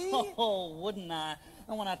me? Oh, wouldn't I?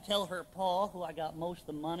 And when I tell her Pa, who I got most of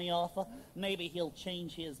the money off of, maybe he'll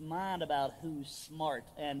change his mind about who's smart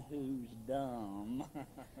and who's dumb.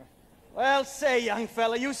 Well, say, young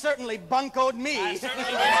fella, you certainly buncoed me. I certainly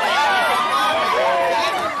did.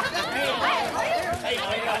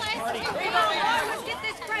 Let's get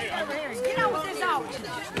this crate over here and get on with this auction.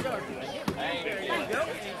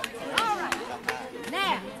 All right.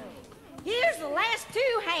 Now, here's the last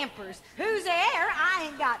two hampers. Who's there? I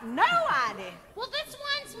ain't got no idea. Well, this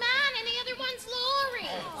one's mine and the other one's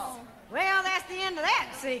Laurie's. Well, that's the end of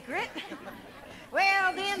that secret.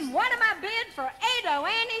 Well, then, what am I bid for Ado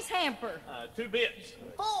Annie's hamper? 2 bits.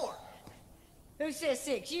 4. Who says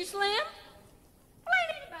 6? You, Slim? Well,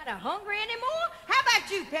 ain't anybody hungry anymore. How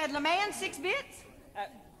about you, peddler man? 6 bits?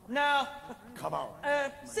 No. Come on.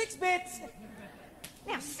 6 bits.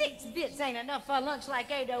 Now, 6 bits ain't enough for a lunch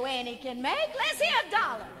like Ado Annie can make. Let's hear $1.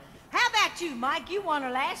 How about you, Mike? You won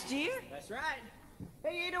her last year. That's right.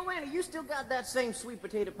 Hey, Ado Annie, you still got that same sweet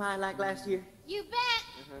potato pie like last year? You bet.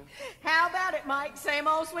 How about it, Mike? Same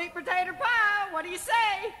old sweet potato pie. What do you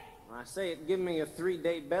say? I say it give me a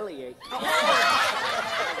 3-day bellyache.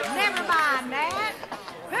 Never mind that.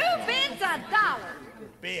 Who bids $1?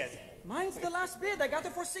 Bid. Mine's the last bid. I got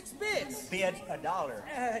it for 6 bits. Bid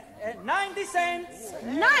 $1. 90 cents.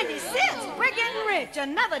 90 cents? We're getting rich.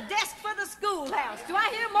 Another desk for the schoolhouse. Do I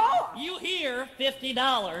hear more? You hear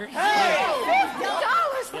 $50. Hey,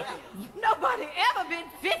 $50? Nobody ever bid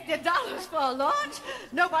 $50 for a lunch.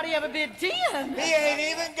 Nobody ever bid 10. He ain't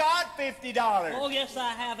even got $50. Oh, yes,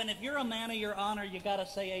 I have. And if you're a man of your honor, you got to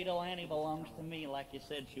say Ado Annie belongs to me like you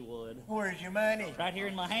said she would. Where's your money? Right here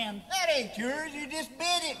in my hand. That ain't yours. You just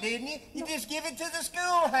bid it, didn't you? You just give it to the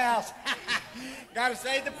schoolhouse. Gotta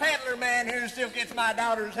say the peddler man here still gets my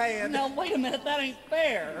daughter's hand. Now, wait a minute. That ain't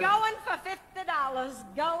fair. Going for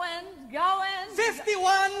 $50. Going.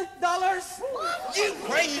 $51. You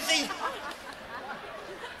crazy.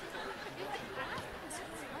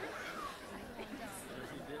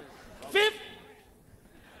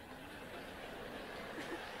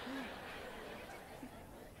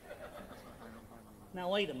 Now,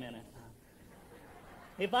 wait a minute.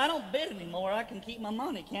 If I don't bid anymore, I can keep my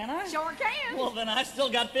money, can't I? Sure can. Well, then I still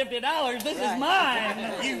got $50. This is mine.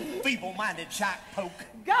 You feeble-minded shot poke.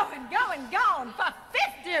 Going for $51. And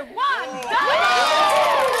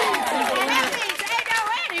that means Ado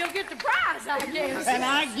Annie will get the prize, I guess. And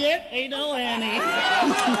I get Ado Annie.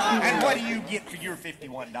 And what do you get for your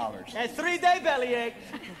 $51? A 3-day bellyache.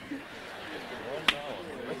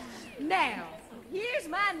 Now, here's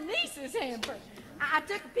my niece's hamper. I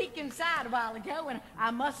took a peek inside a while ago, and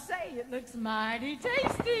I must say it looks mighty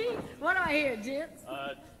tasty. What do I hear, gents?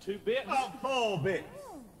 2 bits. Oh, 4 bits.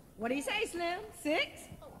 What do you say, Slim? 6?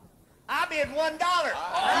 I bid $1. All right.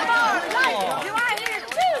 Do I hear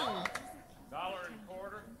 2? $1.25.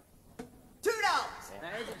 $2.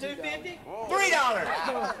 $2.50.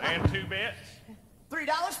 $3. And 2 bits.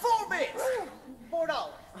 $3. 4 bits.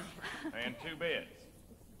 $4. And 2 bits.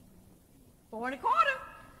 4 1/4.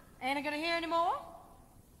 Ain't I gonna hear any more?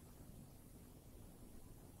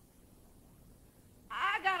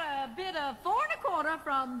 I got a bit of 4 1/4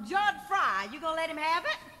 from Judd Fry. You gonna let him have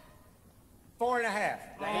it? 4 1/2.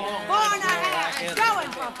 4 1/2.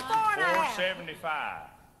 Going for 4 1/2. $4.75.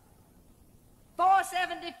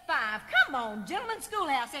 $4.75. Come on, gentlemen.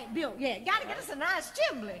 Schoolhouse ain't built yet. Gotta get us a nice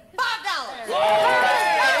chimbley. $5.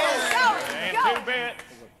 And 2 bits.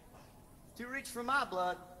 Too rich for my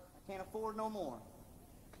blood. Can't afford no more.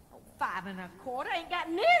 5 1/4 ain't got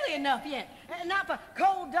nearly enough yet. Not for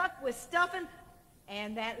cold duck with stuffing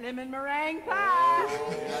and that lemon meringue pie.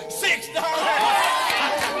 $6.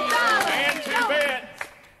 And 2 bits.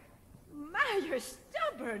 My, you're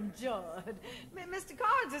stubborn, Judd. Mr.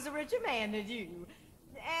 Carnes is a richer man than you.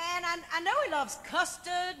 And I know he loves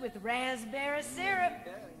custard with raspberry syrup.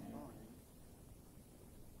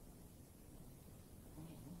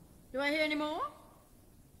 Do I hear any more?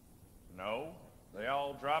 No, they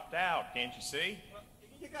all dropped out, can't you see?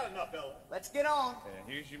 You got enough, Ella. Let's get on.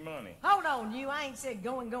 Here's your money. Hold on, you. I ain't said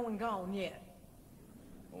going yet.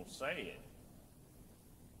 Well, say it.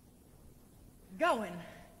 Going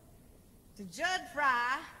to Judd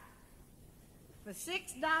Fry for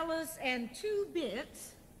 $6 and 2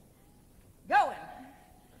 bits. Going.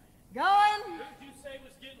 Who did you say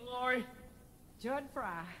was getting Laurie? Judd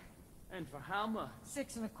Fry. And for how much?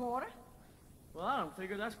 6 1/4. Well, I don't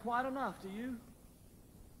figure that's quite enough, do you?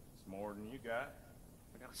 more than you got.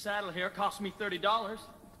 I got a saddle here, cost me $30. Well,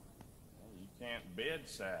 you can't bid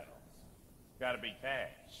saddles. It's gotta be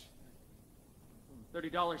cash.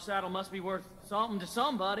 $30 saddle must be worth something to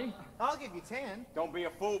somebody. I'll give you 10. Don't be a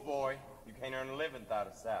fool, boy. You can't earn a living without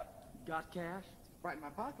a saddle. Got cash? Right in my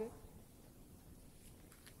pocket.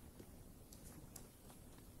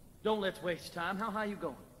 Don't let's waste time. How high you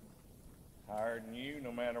going? Higher than you,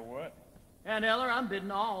 no matter what. And Eller, I'm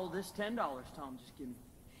bidding all this $10 Tom just give me.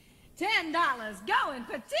 $10 going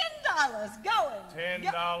for $10 going.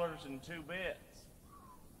 $10 and 2 bits.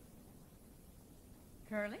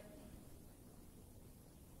 Curly?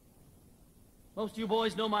 Most of you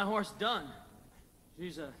boys know my horse, Dunn.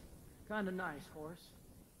 She's a kind of nice horse.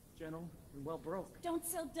 Gentle and well broke. Don't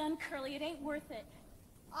sell Dunn, Curly. It ain't worth it.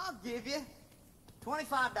 I'll give you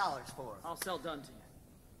 $25 for her. I'll sell Dunn to you.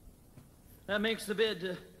 That makes the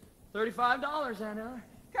bid $35, Aunt Eller.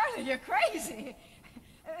 Curly, you're crazy.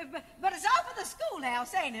 But it's all for the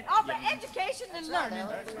schoolhouse, ain't it? All for education and learning.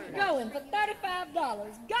 Going for $35.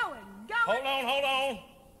 Going. Hold on.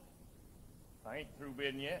 I ain't through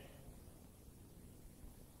bidding yet.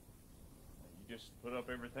 You just put up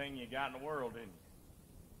everything you got in the world, didn't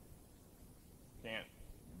you? Can't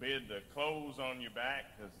bid the clothes on your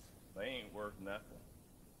back because they ain't worth nothing.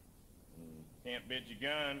 And can't bid your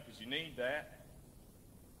gun because you need that.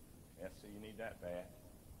 Yes, so you need that bad.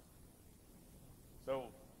 So,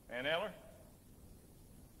 Aunt Eller,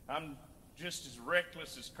 I'm just as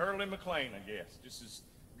reckless as Curly McClain, I guess. Just as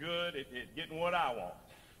good at getting what I want.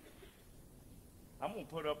 I'm going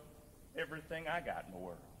to put up everything I got in the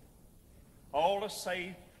world. All to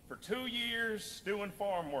save for 2 years doing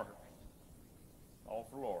farm work. All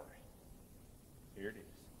for Laurie. Here it is.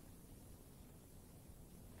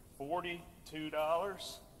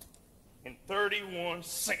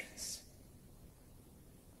 $42.31.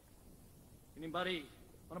 Anybody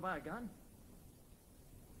want to buy a gun?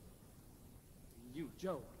 You,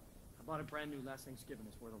 Joe. I bought it brand new last Thanksgiving.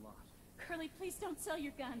 It's worth a lot. Curly, please don't sell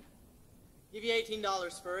your gun. Give you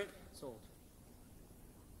 $18 for it. Sold.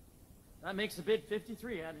 That makes the bid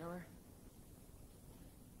 53, Aunt Eller.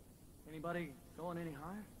 Anybody going any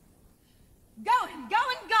higher? Going.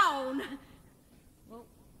 Well,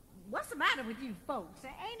 what's the matter with you folks?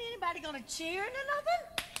 Ain't anybody gonna cheer or nothing?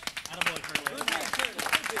 Attaboy, Curly.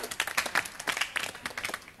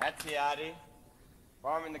 That's the idea.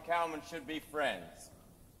 Farm and the cowman should be friends.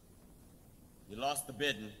 You lost the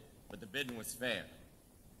bidding, but the bidding was fair.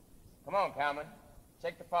 Come on, cowman.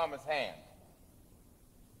 Shake the farmer's hand.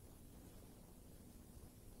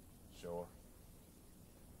 Sure.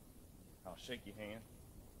 I'll shake your hand.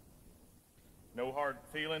 No hard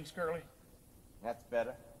feelings, Curly? That's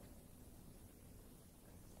better.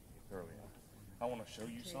 Curly, I want to show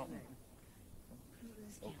you something.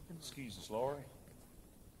 Oh, excuse us, Laurie.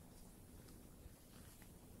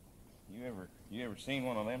 You ever seen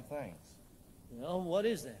one of them things? Well, what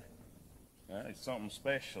is that? It's something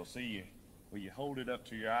special. See, will you hold it up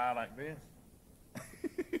to your eye like this?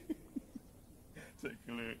 Take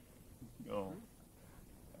a look. Go.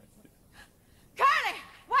 Curly,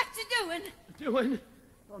 what you doing? Doing?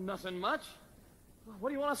 Oh, nothing much. What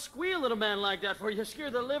do you want to squeal at a man like that for? You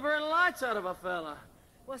scare the liver and lights out of a fella.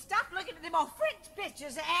 Well, stop looking at them old French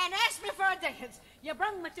pictures and ask me for a dance. You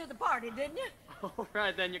brung me to the party, didn't you? All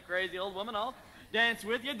right, then, you crazy old woman. I'll dance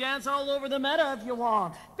with you. Dance all over the meadow if you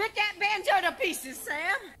want. Pick that banjo to pieces,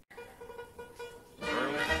 Sam.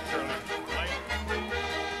 Curly.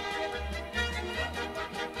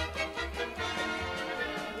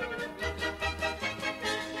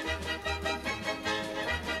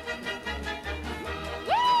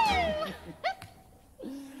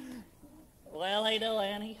 Well, hey,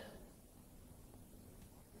 Annie.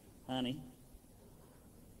 Honey,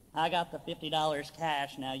 I got the $50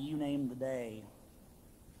 cash. Now you name the day.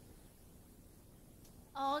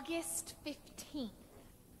 August 15th.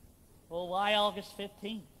 Well, why August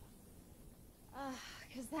 15th?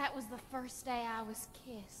 'Cause that was the first day I was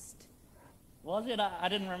kissed. Was it? I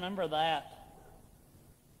didn't remember that.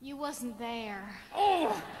 You wasn't there.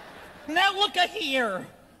 Oh! Now look here.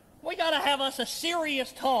 We gotta have us a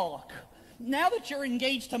serious talk. Now that you're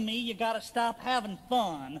engaged to me, you gotta stop having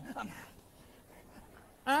fun.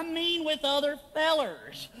 I mean with other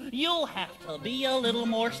fellers. You'll have to be a little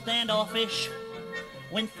more standoffish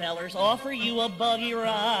when fellers offer you a buggy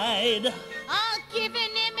ride. I'll give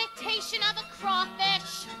an imitation of a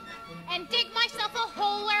crawfish and dig myself a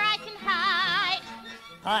hole where I can hide.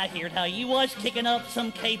 I heard how you was kicking up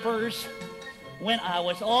some capers when I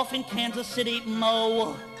was off in Kansas City,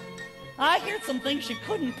 Mo. I heard some things you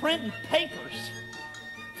couldn't print in papers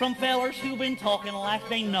from fellers who been talking like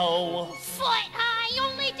they know. Foot high,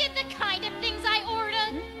 only did the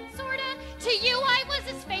To you I was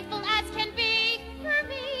as faithful as can be. For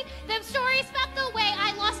me, them stories about the way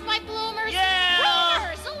I lost my bloomers. Yeah!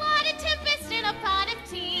 Rumors, a lot of tempest in a pot of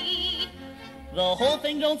tea. The whole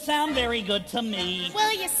thing don't sound very good to me.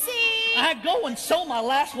 Well, you see... I go and sow my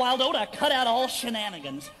last wild oat. I cut out all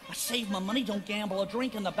shenanigans. I save my money, don't gamble or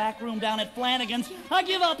drink in the back room down at Flanagan's. I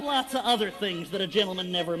give up lots of other things that a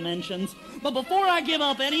gentleman never mentions. But before I give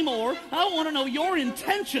up any more, I want to know your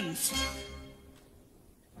intentions.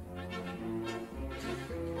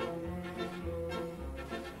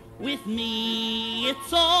 With me,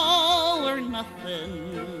 it's all or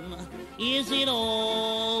nothing. Is it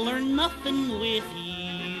all or nothing with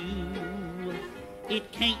you?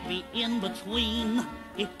 It can't be in between.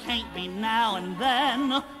 It can't be now and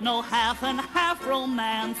then. No half and half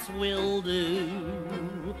romance will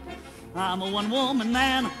do. I'm a one-woman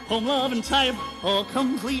man, home-loving type, all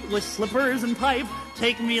complete with slippers and pipe.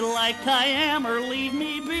 Take me like I am or leave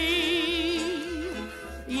me be.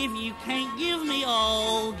 If you can't give me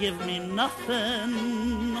all, give me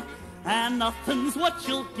nothing. And nothing's what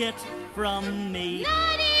you'll get from me.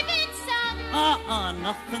 Not even some.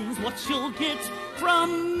 Nothing's what you'll get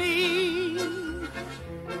from me.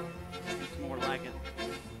 It's more like it.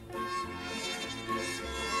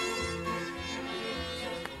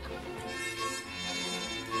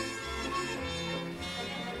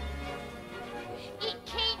 It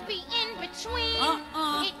can't be in between.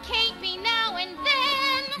 It can't be now and then.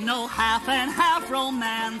 No half and half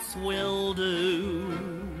romance will do.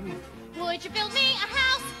 Would you build me a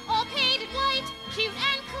house all painted white, cute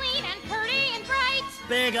and clean and pretty and bright?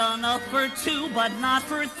 Big enough for two, but not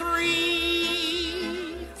for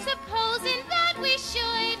three. Supposing that we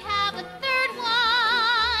should have a third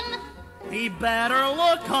one. He better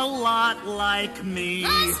look a lot like me.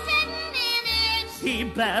 A spitting image. He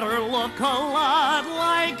better look a lot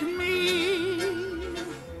like me.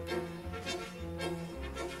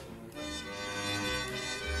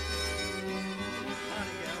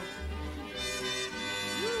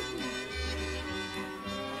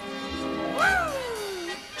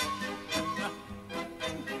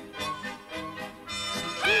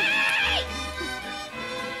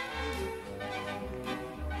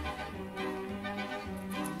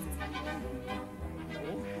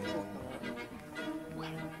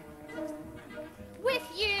 With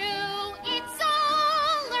you, it's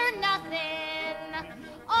all or nothing.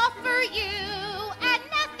 All for you and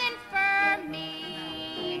nothing for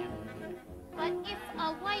me. But if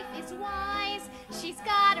a wife is wise, she's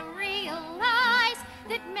gotta realize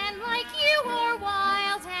that men like you are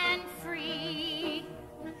wild and free.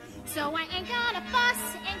 So I ain't gonna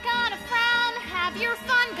fuss, ain't gonna frown. Have your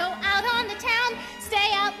fun, go out on the town.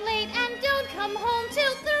 Stay out late and don't come home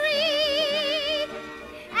till 3.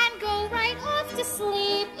 And go right off to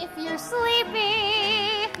sleep if you're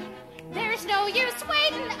sleepy. There's no use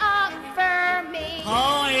waiting up for me.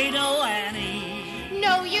 Oh, Annie.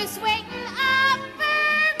 No use waiting up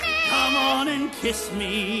for me. Come on and kiss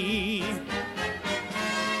me.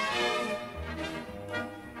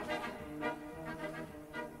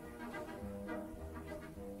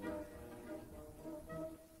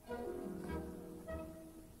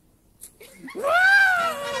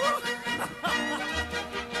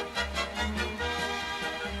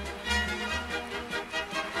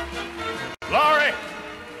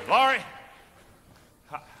 Laurie,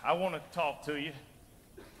 I want to talk to you.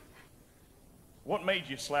 What made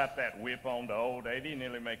you slap that whip on the old lady and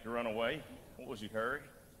nearly make her run away? What was your hurry?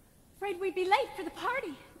 Afraid we'd be late for the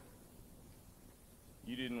party.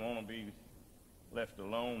 You didn't want to be left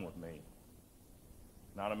alone with me.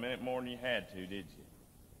 Not a minute more than you had to, did you?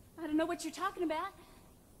 I don't know what you're talking about.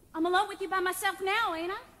 I'm alone with you by myself now,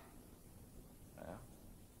 ain't I? Well,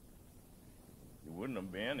 you wouldn't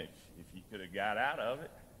have been if you could have got out of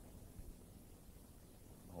it.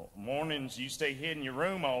 Well, mornings you stay hid in your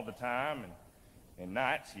room all the time, and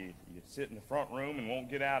nights you sit in the front room and won't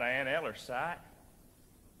get out of Aunt Eller's sight.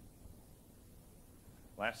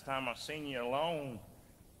 Last time I seen you alone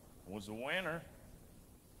was the winter,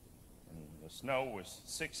 and the snow was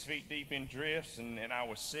 6 feet deep in drifts, and I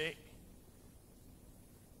was sick.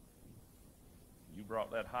 You brought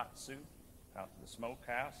that hot soup out to the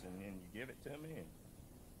smokehouse, and then you give it to me,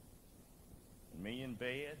 and me in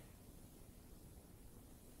bed.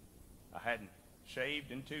 I hadn't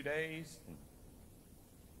shaved in 2 days, and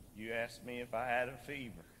you asked me if I had a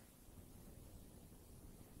fever.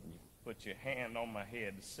 And you put your hand on my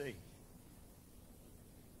head to see.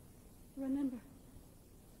 Remember.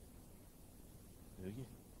 Do you?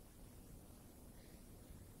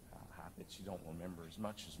 I bet you don't remember as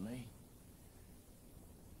much as me.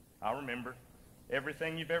 I remember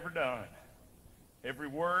everything you've ever done. every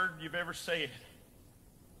word you've ever said.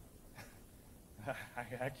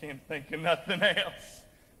 I can't think of nothing else.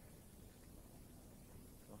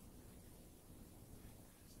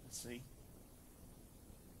 See?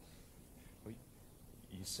 Well,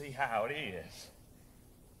 you see how it is.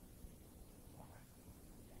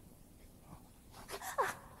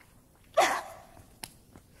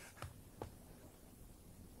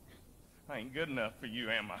 I ain't good enough for you,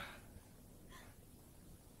 am I?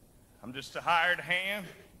 I'm just a hired hand.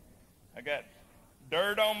 I got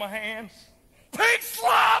dirt on my hands. Pig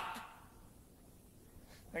slop!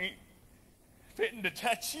 I ain't fitting to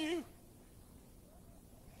touch you.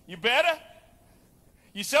 You better?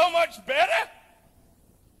 You so much better?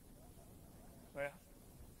 Well,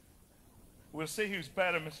 we'll see who's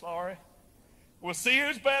better, Miss Laurie. We'll see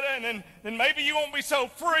who's better, and then maybe you won't be so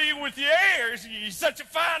free with your airs. You're such a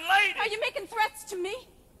fine lady. Are you making threats to me?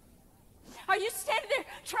 Are you standing there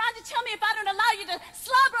trying to tell me if I don't allow you to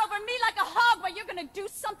slobber over me like a hog, well, you're going to do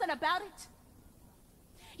something about it?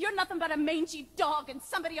 You're nothing but a mangy dog, and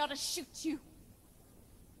somebody ought to shoot you.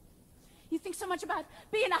 You think so much about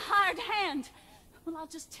being a hired hand. Well, I'll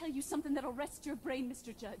just tell you something that'll rest your brain,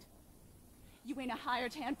 Mr. Judd. You ain't a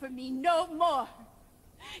hired hand for me no more.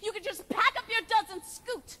 You can just pack up your duds and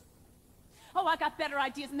scoot. Oh, I got better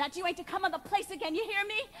ideas than that. You ain't to come on the place again, you hear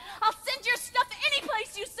me? I'll send your stuff any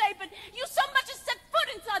place you say, but you so much as set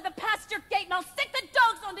foot inside the pasture gate, and I'll stick the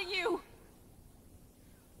dogs onto you.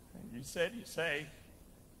 You said you say.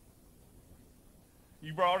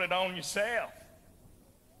 You brought it on yourself.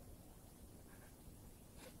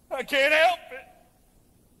 I can't help it.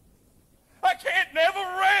 I can't never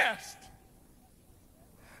rest.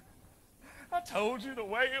 I told you the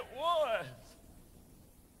way it was.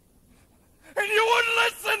 And you wouldn't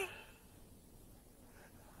listen.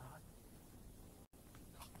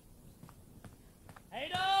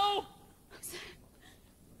 Ado!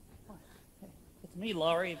 It's me,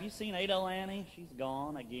 Laurie. Have you seen Ado, Annie? She's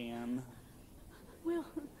gone again. Will,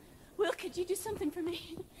 could you do something for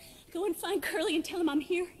me? Go and find Curly and tell him I'm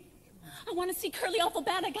here. I want to see Curly awful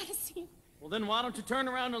bad. I gotta see him. Well, then why don't you turn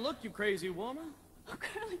around and look, you crazy woman? Oh,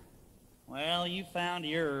 Curly. Well, you found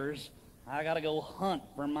yours. I gotta go hunt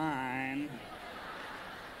for mine.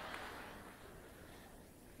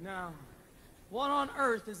 Now, what on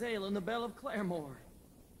earth is ailing the Belle of Claremore?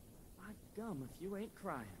 My gum, if you ain't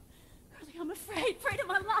crying. Curly, I'm afraid of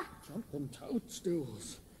my life. Jumping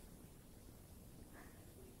toadstools.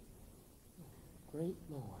 Oh, great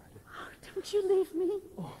Lord. Oh, don't you leave me.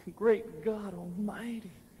 Oh, great God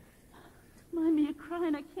Almighty. Don't mind me a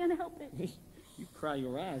crying. I can't help it. You cry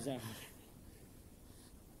your eyes out.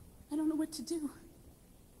 I don't know what to do.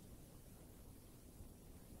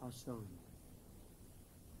 I'll show you.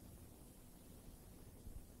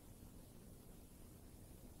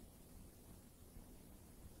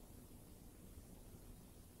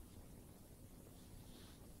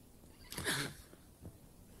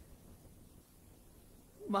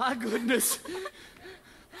 My goodness.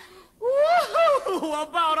 Woo-hoo!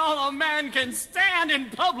 About all a man can stand in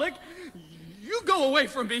public. You go away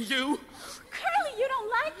from me, you. Curly, you don't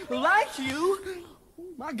like me? Like you? Oh,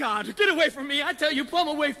 my God, get away from me. I tell you, plumb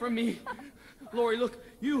away from me. Laurie, look,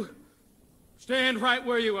 you stand right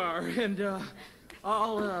where you are, and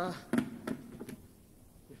I'll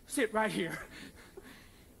sit right here.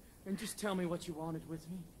 And just tell me what you wanted with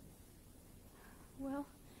me. Well,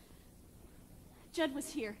 Judd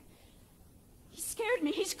was here. He scared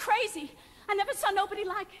me. He's crazy. I never saw nobody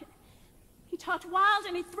like it. He talked wild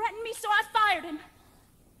and he threatened me, so I fired him.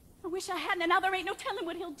 I wish I hadn't, and now there ain't no telling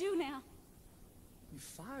what he'll do now. You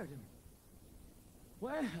fired him?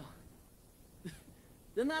 Well,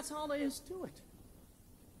 then that's all there is to it.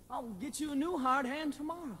 I'll get you a new hard hand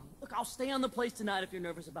tomorrow. Look, I'll stay on the place tonight if you're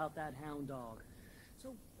nervous about that hound dog.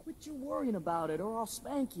 So quit your worrying about it, or I'll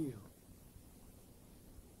spank you.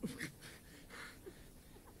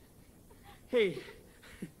 Hey,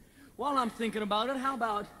 while I'm thinking about it, how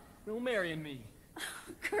about marrying me? Oh,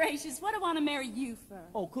 gracious, what do I want to marry you for?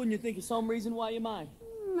 Oh, couldn't you think of some reason why you might?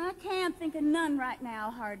 I can't think of none right now,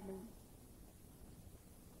 hardly.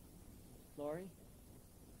 Laurie?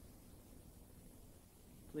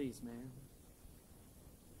 Please, ma'am.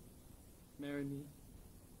 Marry me.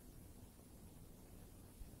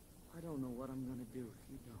 I don't know what I'm gonna do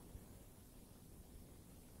if you don't.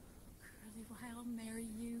 Curly, why, I'll marry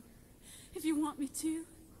you. If you want me to.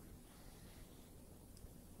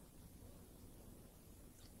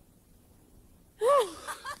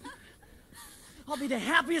 I'll be the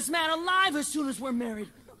happiest man alive as soon as we're married.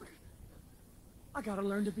 I gotta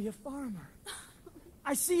learn to be a farmer.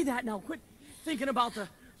 I see that now. Quit thinking about the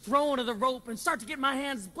throwing of the rope and start to get my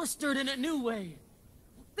hands blistered in a new way.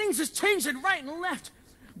 Things is changing right and left.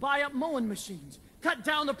 Buy up mowing machines, cut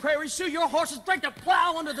down the prairie, shoot your horses, break the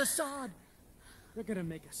plow under the sod. They're gonna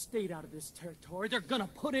make a state out of this territory. They're gonna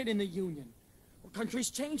put it in the Union. Well, country's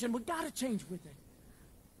changing. We gotta change with it.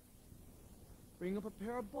 Bring up a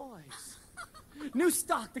pair of boys. New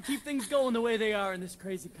stock to keep things going the way they are in this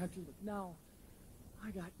crazy country. But now, I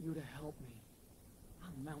got you to help me. I'll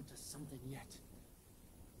mount to something yet.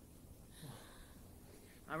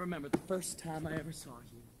 I remember the first time I ever saw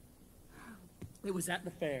you. It was at the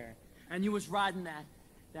fair, and you was riding that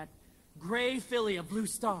gray filly of blue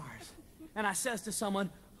stars. And I says to someone,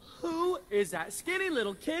 who is that skinny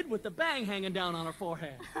little kid with the bang hanging down on her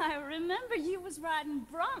forehead? I remember you was riding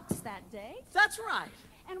broncs that day. That's right.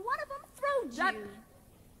 And one of them throwed That you.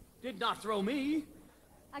 did not throw me.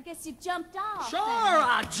 I guess you jumped off. Sure, then.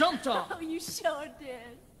 I jumped off. Oh, you sure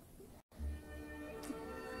did.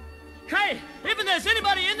 Hey, if there's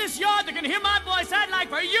anybody in this yard that can hear my voice, I'd like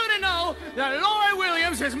for you to know that Laurie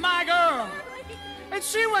Williams is my girl. And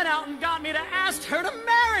she went out and got me to ask her to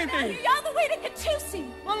marry me. You're all the way to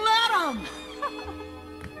Catoosie. Well, let 'em.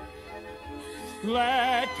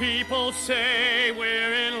 Let people say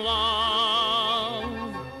we're in love.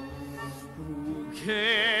 Who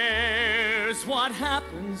cares what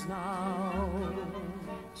happens now?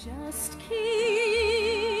 Just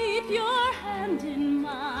keep your hand in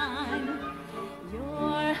mine.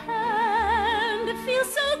 Your hand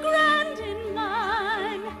feels so grand in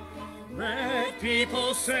mine. Let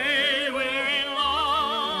people say we're in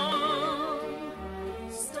love.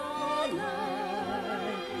 Starlight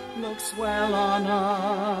looks well on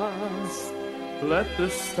us. Let the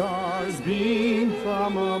stars beam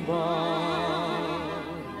from above.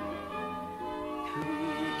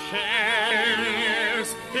 Who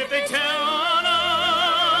cares if they tell on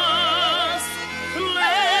us?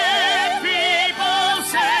 Let people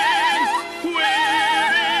say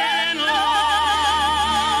we're in love.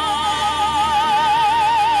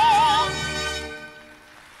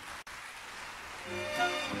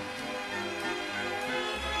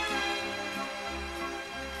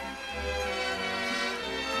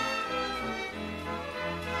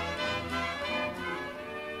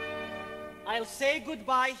 I'll say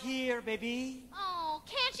goodbye here, baby. Oh,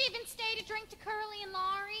 can't you even stay to drink to Curly and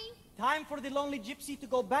Laurie? Time for the lonely gypsy to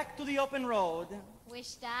go back to the open road.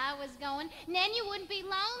 Wished I was going. Then you wouldn't be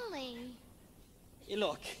lonely.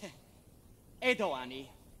 Look, Edo,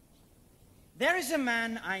 Annie. There is a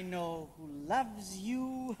man I know who loves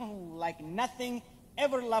you like nothing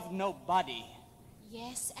ever loved nobody.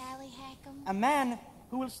 Yes, Allie Hackham? A man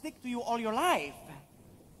who will stick to you all your life.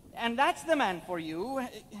 And that's the man for you.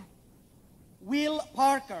 Will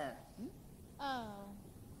Parker. Oh.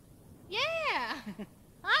 Yeah.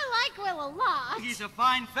 I like Will a lot. He's a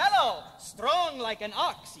fine fellow. Strong like an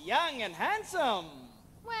ox, young and handsome.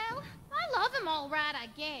 Well, I love him all right, I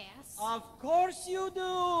guess. Of course you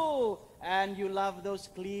do. And you love those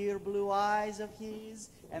clear blue eyes of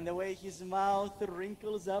his and the way his mouth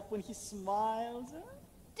wrinkles up when he smiles. Huh?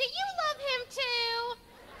 Do you love him too?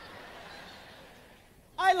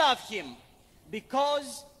 I love him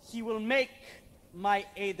because he will make my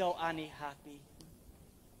Edo Annie happy.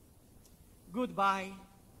 Goodbye,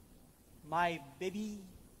 my baby.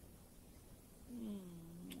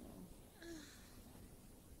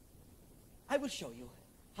 I will show you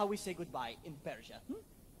how we say goodbye in Persia.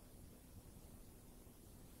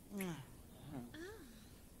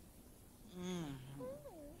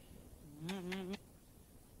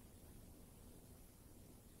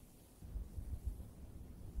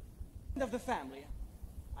 Of the family,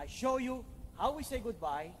 I show you how we say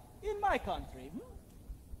goodbye in my country.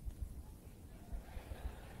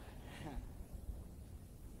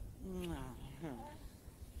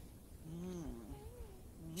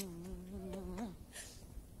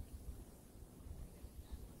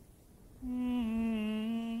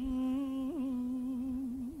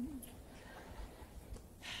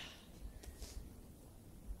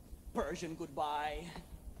 Persian goodbye.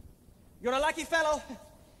 You're a lucky fellow.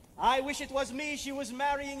 I wish it was me she was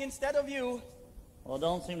marrying instead of you. Well, it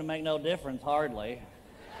don't seem to make no difference, hardly.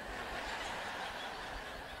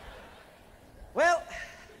 Well,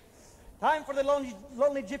 time for the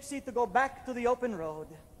lonely gypsy to go back to the open road.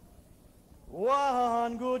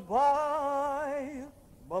 One goodbye.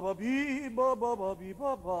 Ba-ba-bee, ba-ba-ba-bee,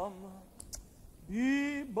 ba-bum.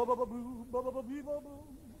 Bee, ba-ba-ba-boo, ba-ba-ba-bee, ba-bum.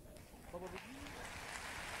 Ba-ba-ba-bee.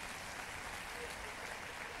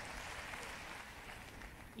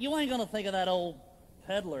 You ain't gonna think of that old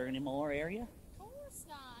peddler anymore, are you? Of course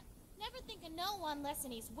not. Never think of no one unless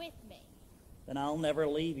he's with me. Then I'll never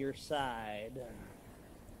leave your side.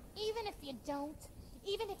 Even if you don't,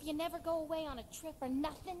 Even if you never go away on a trip or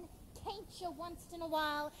nothing, can't you once in a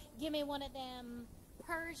while give me one of them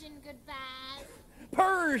Persian goodbyes?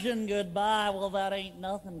 Persian goodbye? Well, that ain't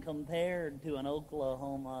nothing compared to an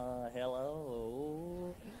Oklahoma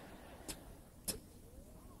hello.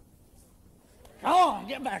 Come on,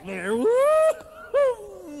 get back there.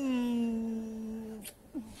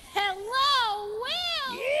 Hello,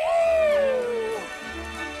 Will! Yeah!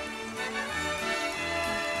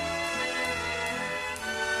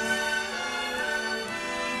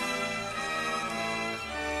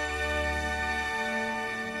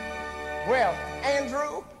 Well,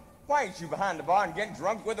 Andrew, why ain't you behind the bar and getting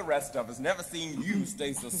drunk with the rest of us? Never seen you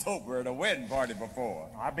stay so sober at a wedding party before.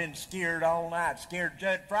 I've been scared all night. Scared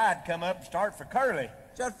Judd Fry'd come up and start for Curly.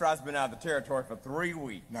 Judd Fry's been out of the territory for 3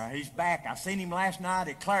 weeks. Now, he's back. I seen him last night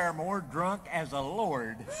at Claremore, drunk as a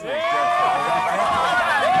lord. All right,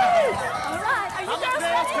 are you guys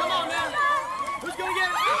ready? Come on now. Who's going to get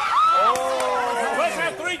it? Oh, let's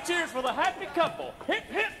have 3 cheers for the happy couple. Hip,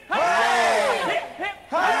 hip, hooray! Hip, hip,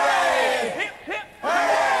 hooray! Hip, hip,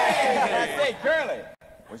 hooray! Say, Curly,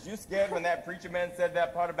 was you scared when that preacher man said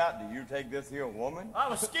that part about, do you take this here woman? I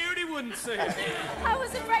was scared he wouldn't say it. I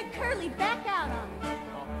was afraid Curly back out on me.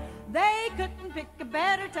 They couldn't pick a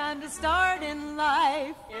better time to start in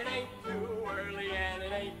life. It ain't too early and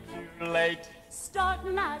it ain't too late.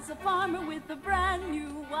 Starting as a farmer with a brand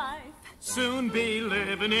new wife. Soon be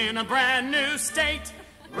living in a brand new state.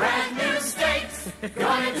 Brand new state,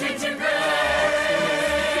 gonna teach you great.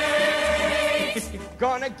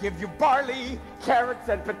 Gonna give you barley, carrots,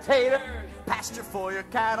 and potatoes. Pasture for your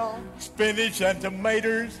cattle. Spinach and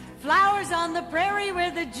tomatoes. Flowers on the prairie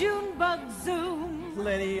where the June bugs zoom.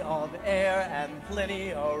 Plenty of air and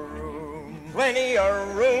plenty of room. Plenty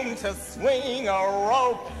of room to swing a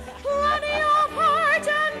rope. Plenty of heart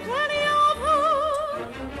and plenty of hope.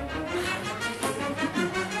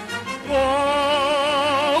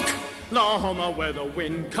 Oklahoma, where the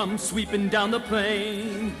wind comes sweeping down the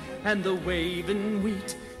plain, and the waving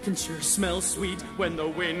wheat can sure smell sweet when the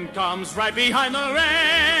wind comes right behind the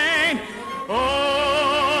rain.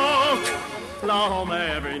 Oklahoma,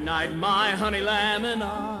 every night my honey lamb and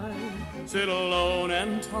I sit alone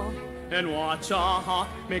and talk and watch a hawk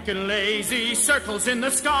making lazy circles in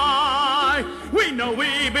the sky. We know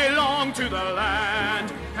we belong to the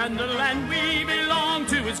land, and the land we belong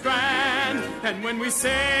to is grand. And when we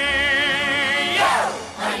say, yeah,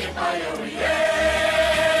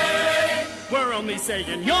 we're only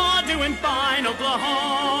saying you're doing fine,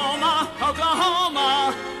 Oklahoma,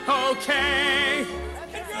 Oklahoma, okay.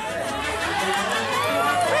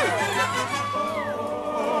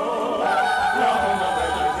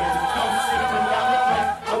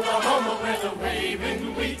 Oklahoma, where the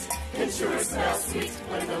waving wheat can sure smell sweet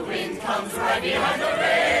when the wind comes right behind the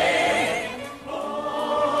rain.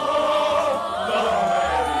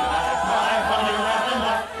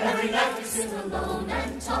 Every night we sit alone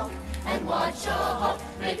and talk and watch a hawk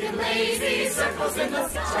making lazy circles in the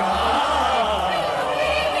sky.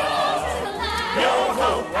 Yo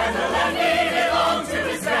ho, and the land we belong to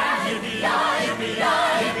is grand. Yippee-yi, yippee-yi,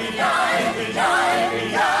 yippee-yi, yippee-yi,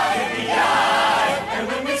 yippee-yi, yippee-yi. And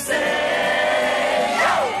when we say,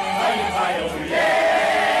 hi-yi-hi-oh,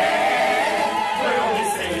 yeah, we're only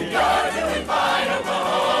saying you're doing fine,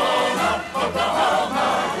 Oklahoma, Oklahoma,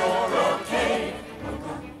 you're okay.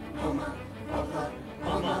 Oklahoma,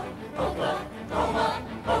 Oklahoma, Oklahoma,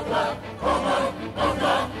 Oklahoma,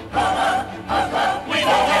 Oklahoma, Oklahoma. We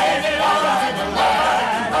don't have it all to the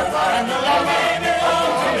land, and the land we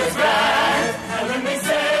belong to is grand. And when we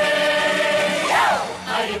say,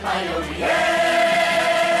 hi-yi-hi-oh,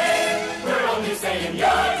 yeah, we're only saying you're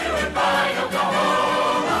doing fine,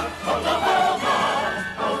 Oklahoma, Oklahoma,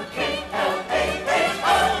 okay,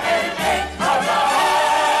 L-A-A-O-M-A, Oklahoma,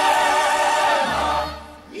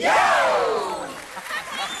 yeah!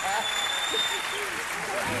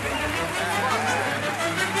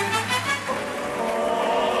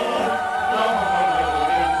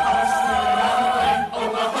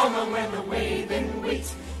 Oklahoma, where the waving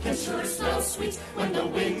wheat can sure smell sweet when the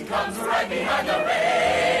wind comes right behind the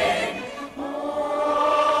rain.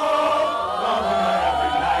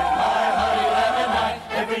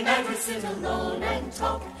 Every night we sit alone and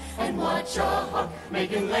talk and watch a hawk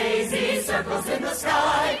making lazy circles in the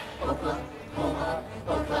sky. Oklahoma,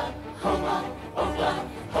 Oklahoma,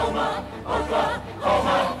 Oklahoma, Oklahoma,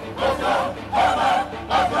 Oklahoma,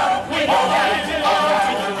 Oklahoma. We don't have to belong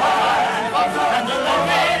to the land, and the land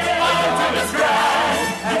we belong to is grand.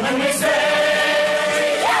 And when we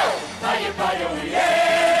say, hi-yi-hi-oh,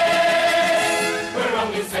 yeah, we're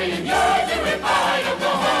only saying you're doing fine,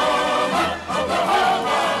 Oklahoma,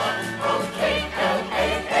 Oklahoma, okay, L-A.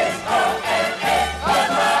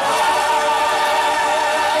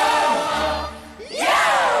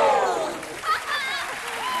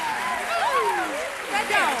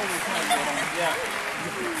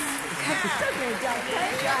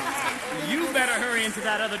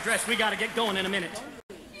 dress. We gotta get going in a minute.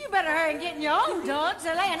 You better hurry and get in your own duds.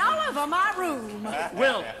 They're laying all over my room.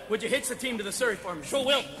 Will, would you hitch the team to the Surrey for me? Sure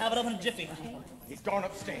will. Have it up in a jiffy. He's gone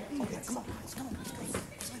upstairs. Give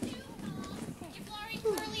Laurie and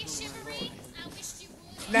Curly a shivery? I wished you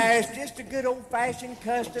would. Now, it's just a good old-fashioned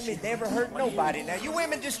custom. It never hurt nobody. Now, you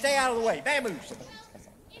women just stay out of the way. Vamoose. It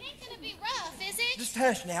ain't gonna be rough, is it? Just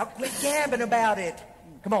hush now. Quit gabbing about it.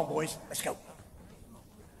 Come on, boys. Let's go.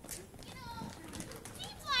 Seems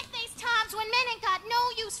like there's times when men ain't got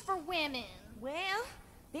no use for women. Well,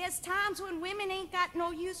 there's times when women ain't got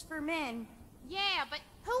no use for men. Yeah, but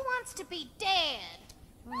who wants to be dead?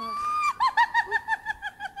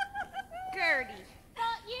 Gertie.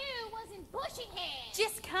 Thought you was in Bushyhead.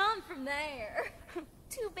 Just come from there.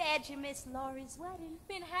 Too bad you missed Laurie's wedding.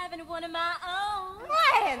 Been having one of my own.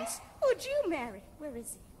 Lance, who'd you marry? Where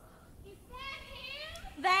is he? Is that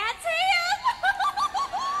him? That's him!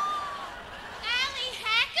 Allie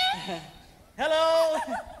Hacker? Hello.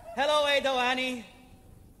 Hello, Ado Annie.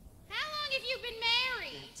 How long have you been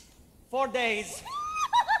married? 4 days.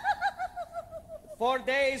 4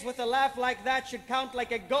 days with a laugh like that should count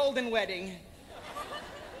like a golden wedding.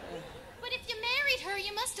 But if you married her,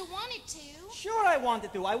 you must have wanted to. Sure I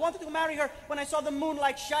wanted to. I wanted to marry her when I saw the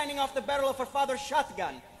moonlight shining off the barrel of her father's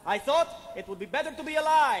shotgun. I thought it would be better to be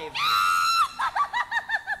alive.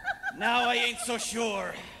 Now I ain't so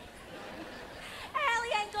sure.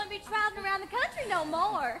 Allie ain't gonna be traveling around the country no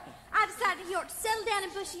more. I decided he ought to settle down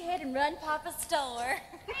in Bushyhead and run Papa's store.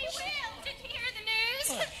 Hey, Will, did you hear the news?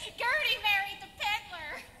 Gertie married the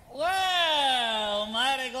peddler. Well,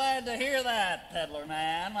 mighty glad to hear that, peddler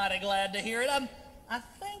man. Mighty glad to hear it. I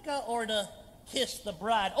think I ought to kiss the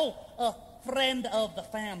bride. Oh, a friend of the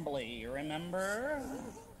family, remember?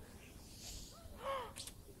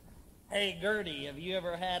 Hey, Gertie, have you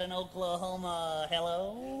ever had an Oklahoma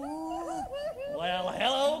hello? Well,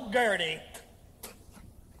 hello, Gertie.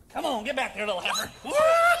 Come on, get back there, little heifer. What?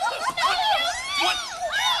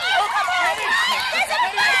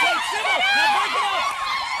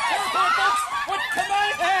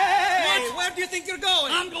 Hey, where do you think you're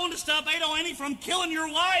going? I'm going to stop Ado Annie from killing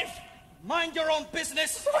your wife. Mind your own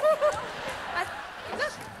business. Doing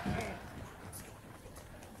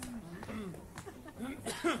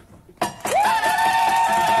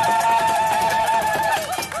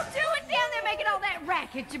down there making all that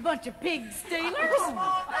racket, you bunch of pig stealers.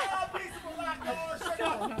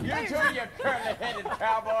 You two, you curly-headed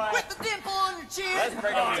cowboy. With the dimple on your chin. Let's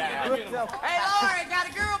break them down. Hey, Laurie, got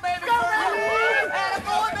a girl, baby. Go, Laurie. And a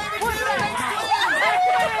boy, baby, too.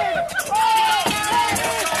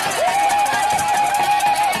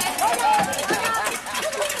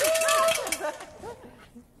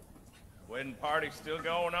 Wedding party's still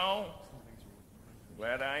going on.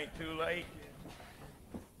 Glad I ain't too late.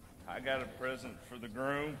 I got a present for the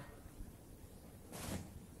groom.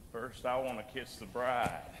 First, I want to kiss the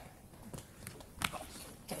bride.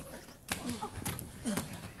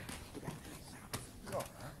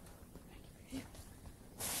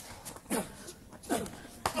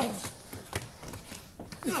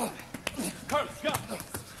 Carlos, go.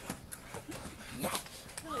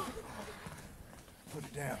 Put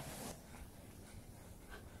it down.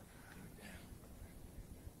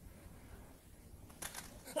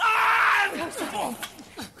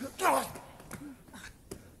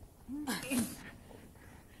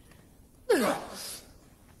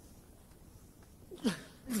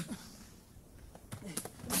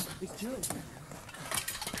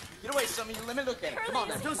 Get away, some of you. Let me look at it. Come on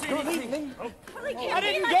now. Don't say anything. I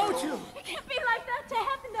didn't go to. It can't be like that to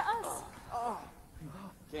happen to us.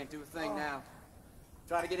 Can't do a thing now.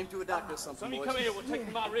 Try to get him to a doctor or something. Some of you boys. come here, we'll take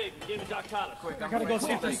him out rig and give him Doc Tyler. Quick, I I'm gotta go afraid.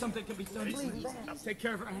 see if there's something can be done. I'll take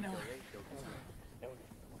care of it right now.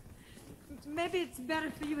 Maybe it's better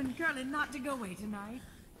for you and Curly not to go away tonight.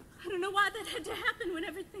 I don't know why that had to happen when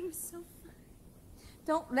everything was so fun.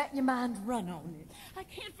 Don't let your mind run on it. I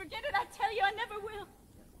can't forget it. I tell you, I never will.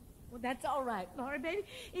 Well, that's all right, Laurie, baby.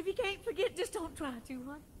 If you can't forget, just don't try to,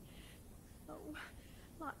 huh? Oh,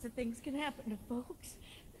 lots of things can happen to folks.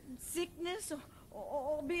 Sickness,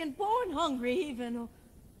 or being born hungry even, or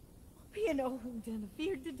being old and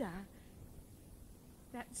feared to die.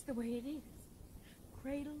 That's the way it is.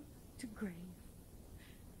 Cradle to grave.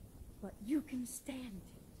 But you can stand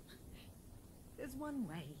it. There's one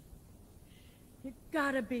way. You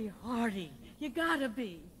gotta be hardy. You gotta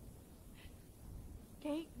be.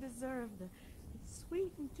 Can't deserve the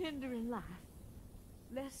sweet and tender in life.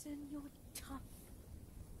 Lessen you're tough.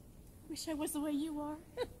 Wish I was the way you are.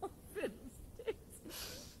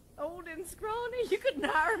 Fiddlesticks. Old and scrawny, you couldn't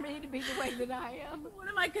hire me to be the way that I am. What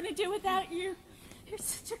am I going to do without you? You're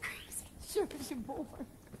such a crazy. Sure as you're born.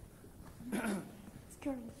 It's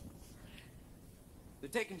Curly. They're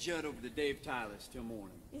taking Judd over to Dave Tyler's till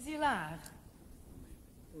morning. Is he alive?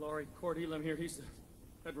 Laurie, Court Elam here, he's the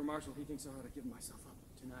federal marshal. He thinks I ought to give myself up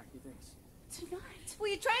tonight, he thinks. Tonight? Well,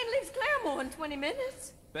 your train leaves Claremore in 20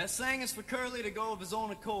 minutes. Best thing is for Curly to go of his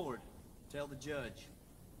own accord. Tell the judge.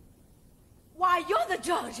 Why, you're the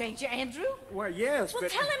judge, ain't you, Andrew? Well, yes, Well,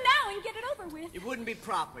 but... tell him now and get it over with. It wouldn't be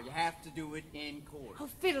proper. You have to do it in court. Oh,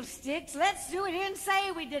 fiddlesticks. Let's do it and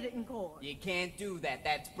say we did it in court. You can't do that.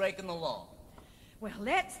 That's breaking the law. Well,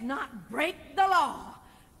 let's not break the law.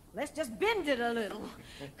 Let's just bend it a little.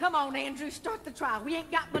 Come on, Andrew, start the trial. We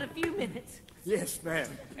ain't got but a few minutes. Yes, ma'am.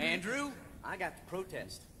 Andrew, I got the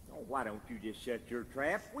protest. Oh, why don't you just shut your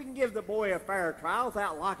trap? We can give the boy a fair trial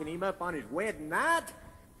without locking him up on his wedding night.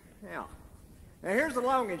 Now here's the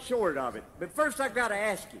long and short of it. But first I've got to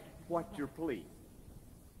ask you, what's your plea?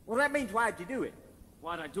 Well, that means why'd you do it?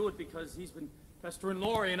 Why'd I do it? Because he's been pestering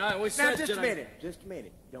Laurie, and I always Now, said... just a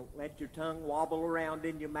minute. Don't let your tongue wobble around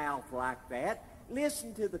in your mouth like that.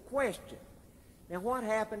 Listen to the question. Now, what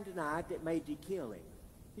happened tonight that made you kill him?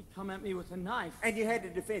 He come at me with a knife. And you had to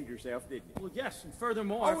defend yourself, didn't you? Well, yes, and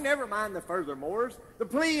furthermore... Oh, never mind the furthermores. The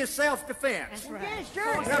plea is self-defense. That's right. Yeah,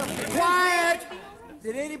 sure. Now, quiet!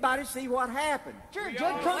 Did anybody see what happened? Sure,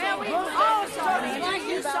 Judd, come Well, on. we all saw it. Like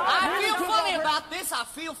you saw it. I feel funny about this. I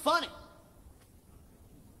feel funny.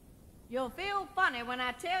 You'll feel funny when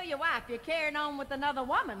I tell your wife you're carrying on with another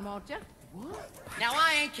woman, won't you? Now,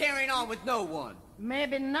 I ain't carrying on with no one.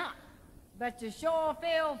 Maybe not. But you sure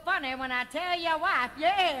feel funny when I tell your wife,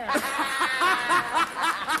 yeah.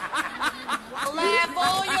 Laugh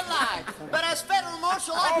all you like. But as federal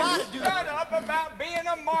marshal, I gotta do Shut up about being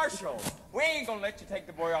a marshal. We ain't gonna let you take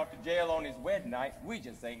the boy off to jail on his wedding night. We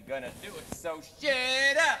just ain't gonna do it, so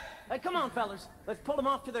shut up. Hey, come on, fellas. Let's pull them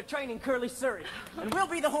off to their train in Curly, Surrey. And we'll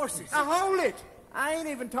be the horses. Now, hold it! I ain't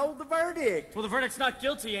even told the verdict. Well, the verdict's not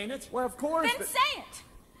guilty, ain't it? Well, of course, Then but... say it.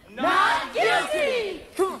 Not guilty!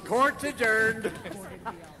 Court's adjourned.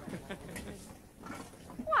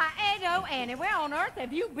 Why, Ado, Annie, where on earth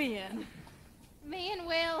have you been? Me and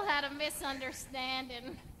Will had a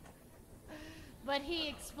misunderstanding, but he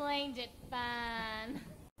explained it fine.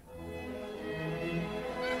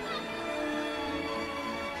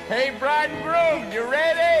 Hey, bride and groom, you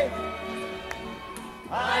ready?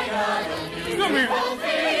 I got a beautiful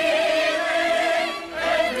thing.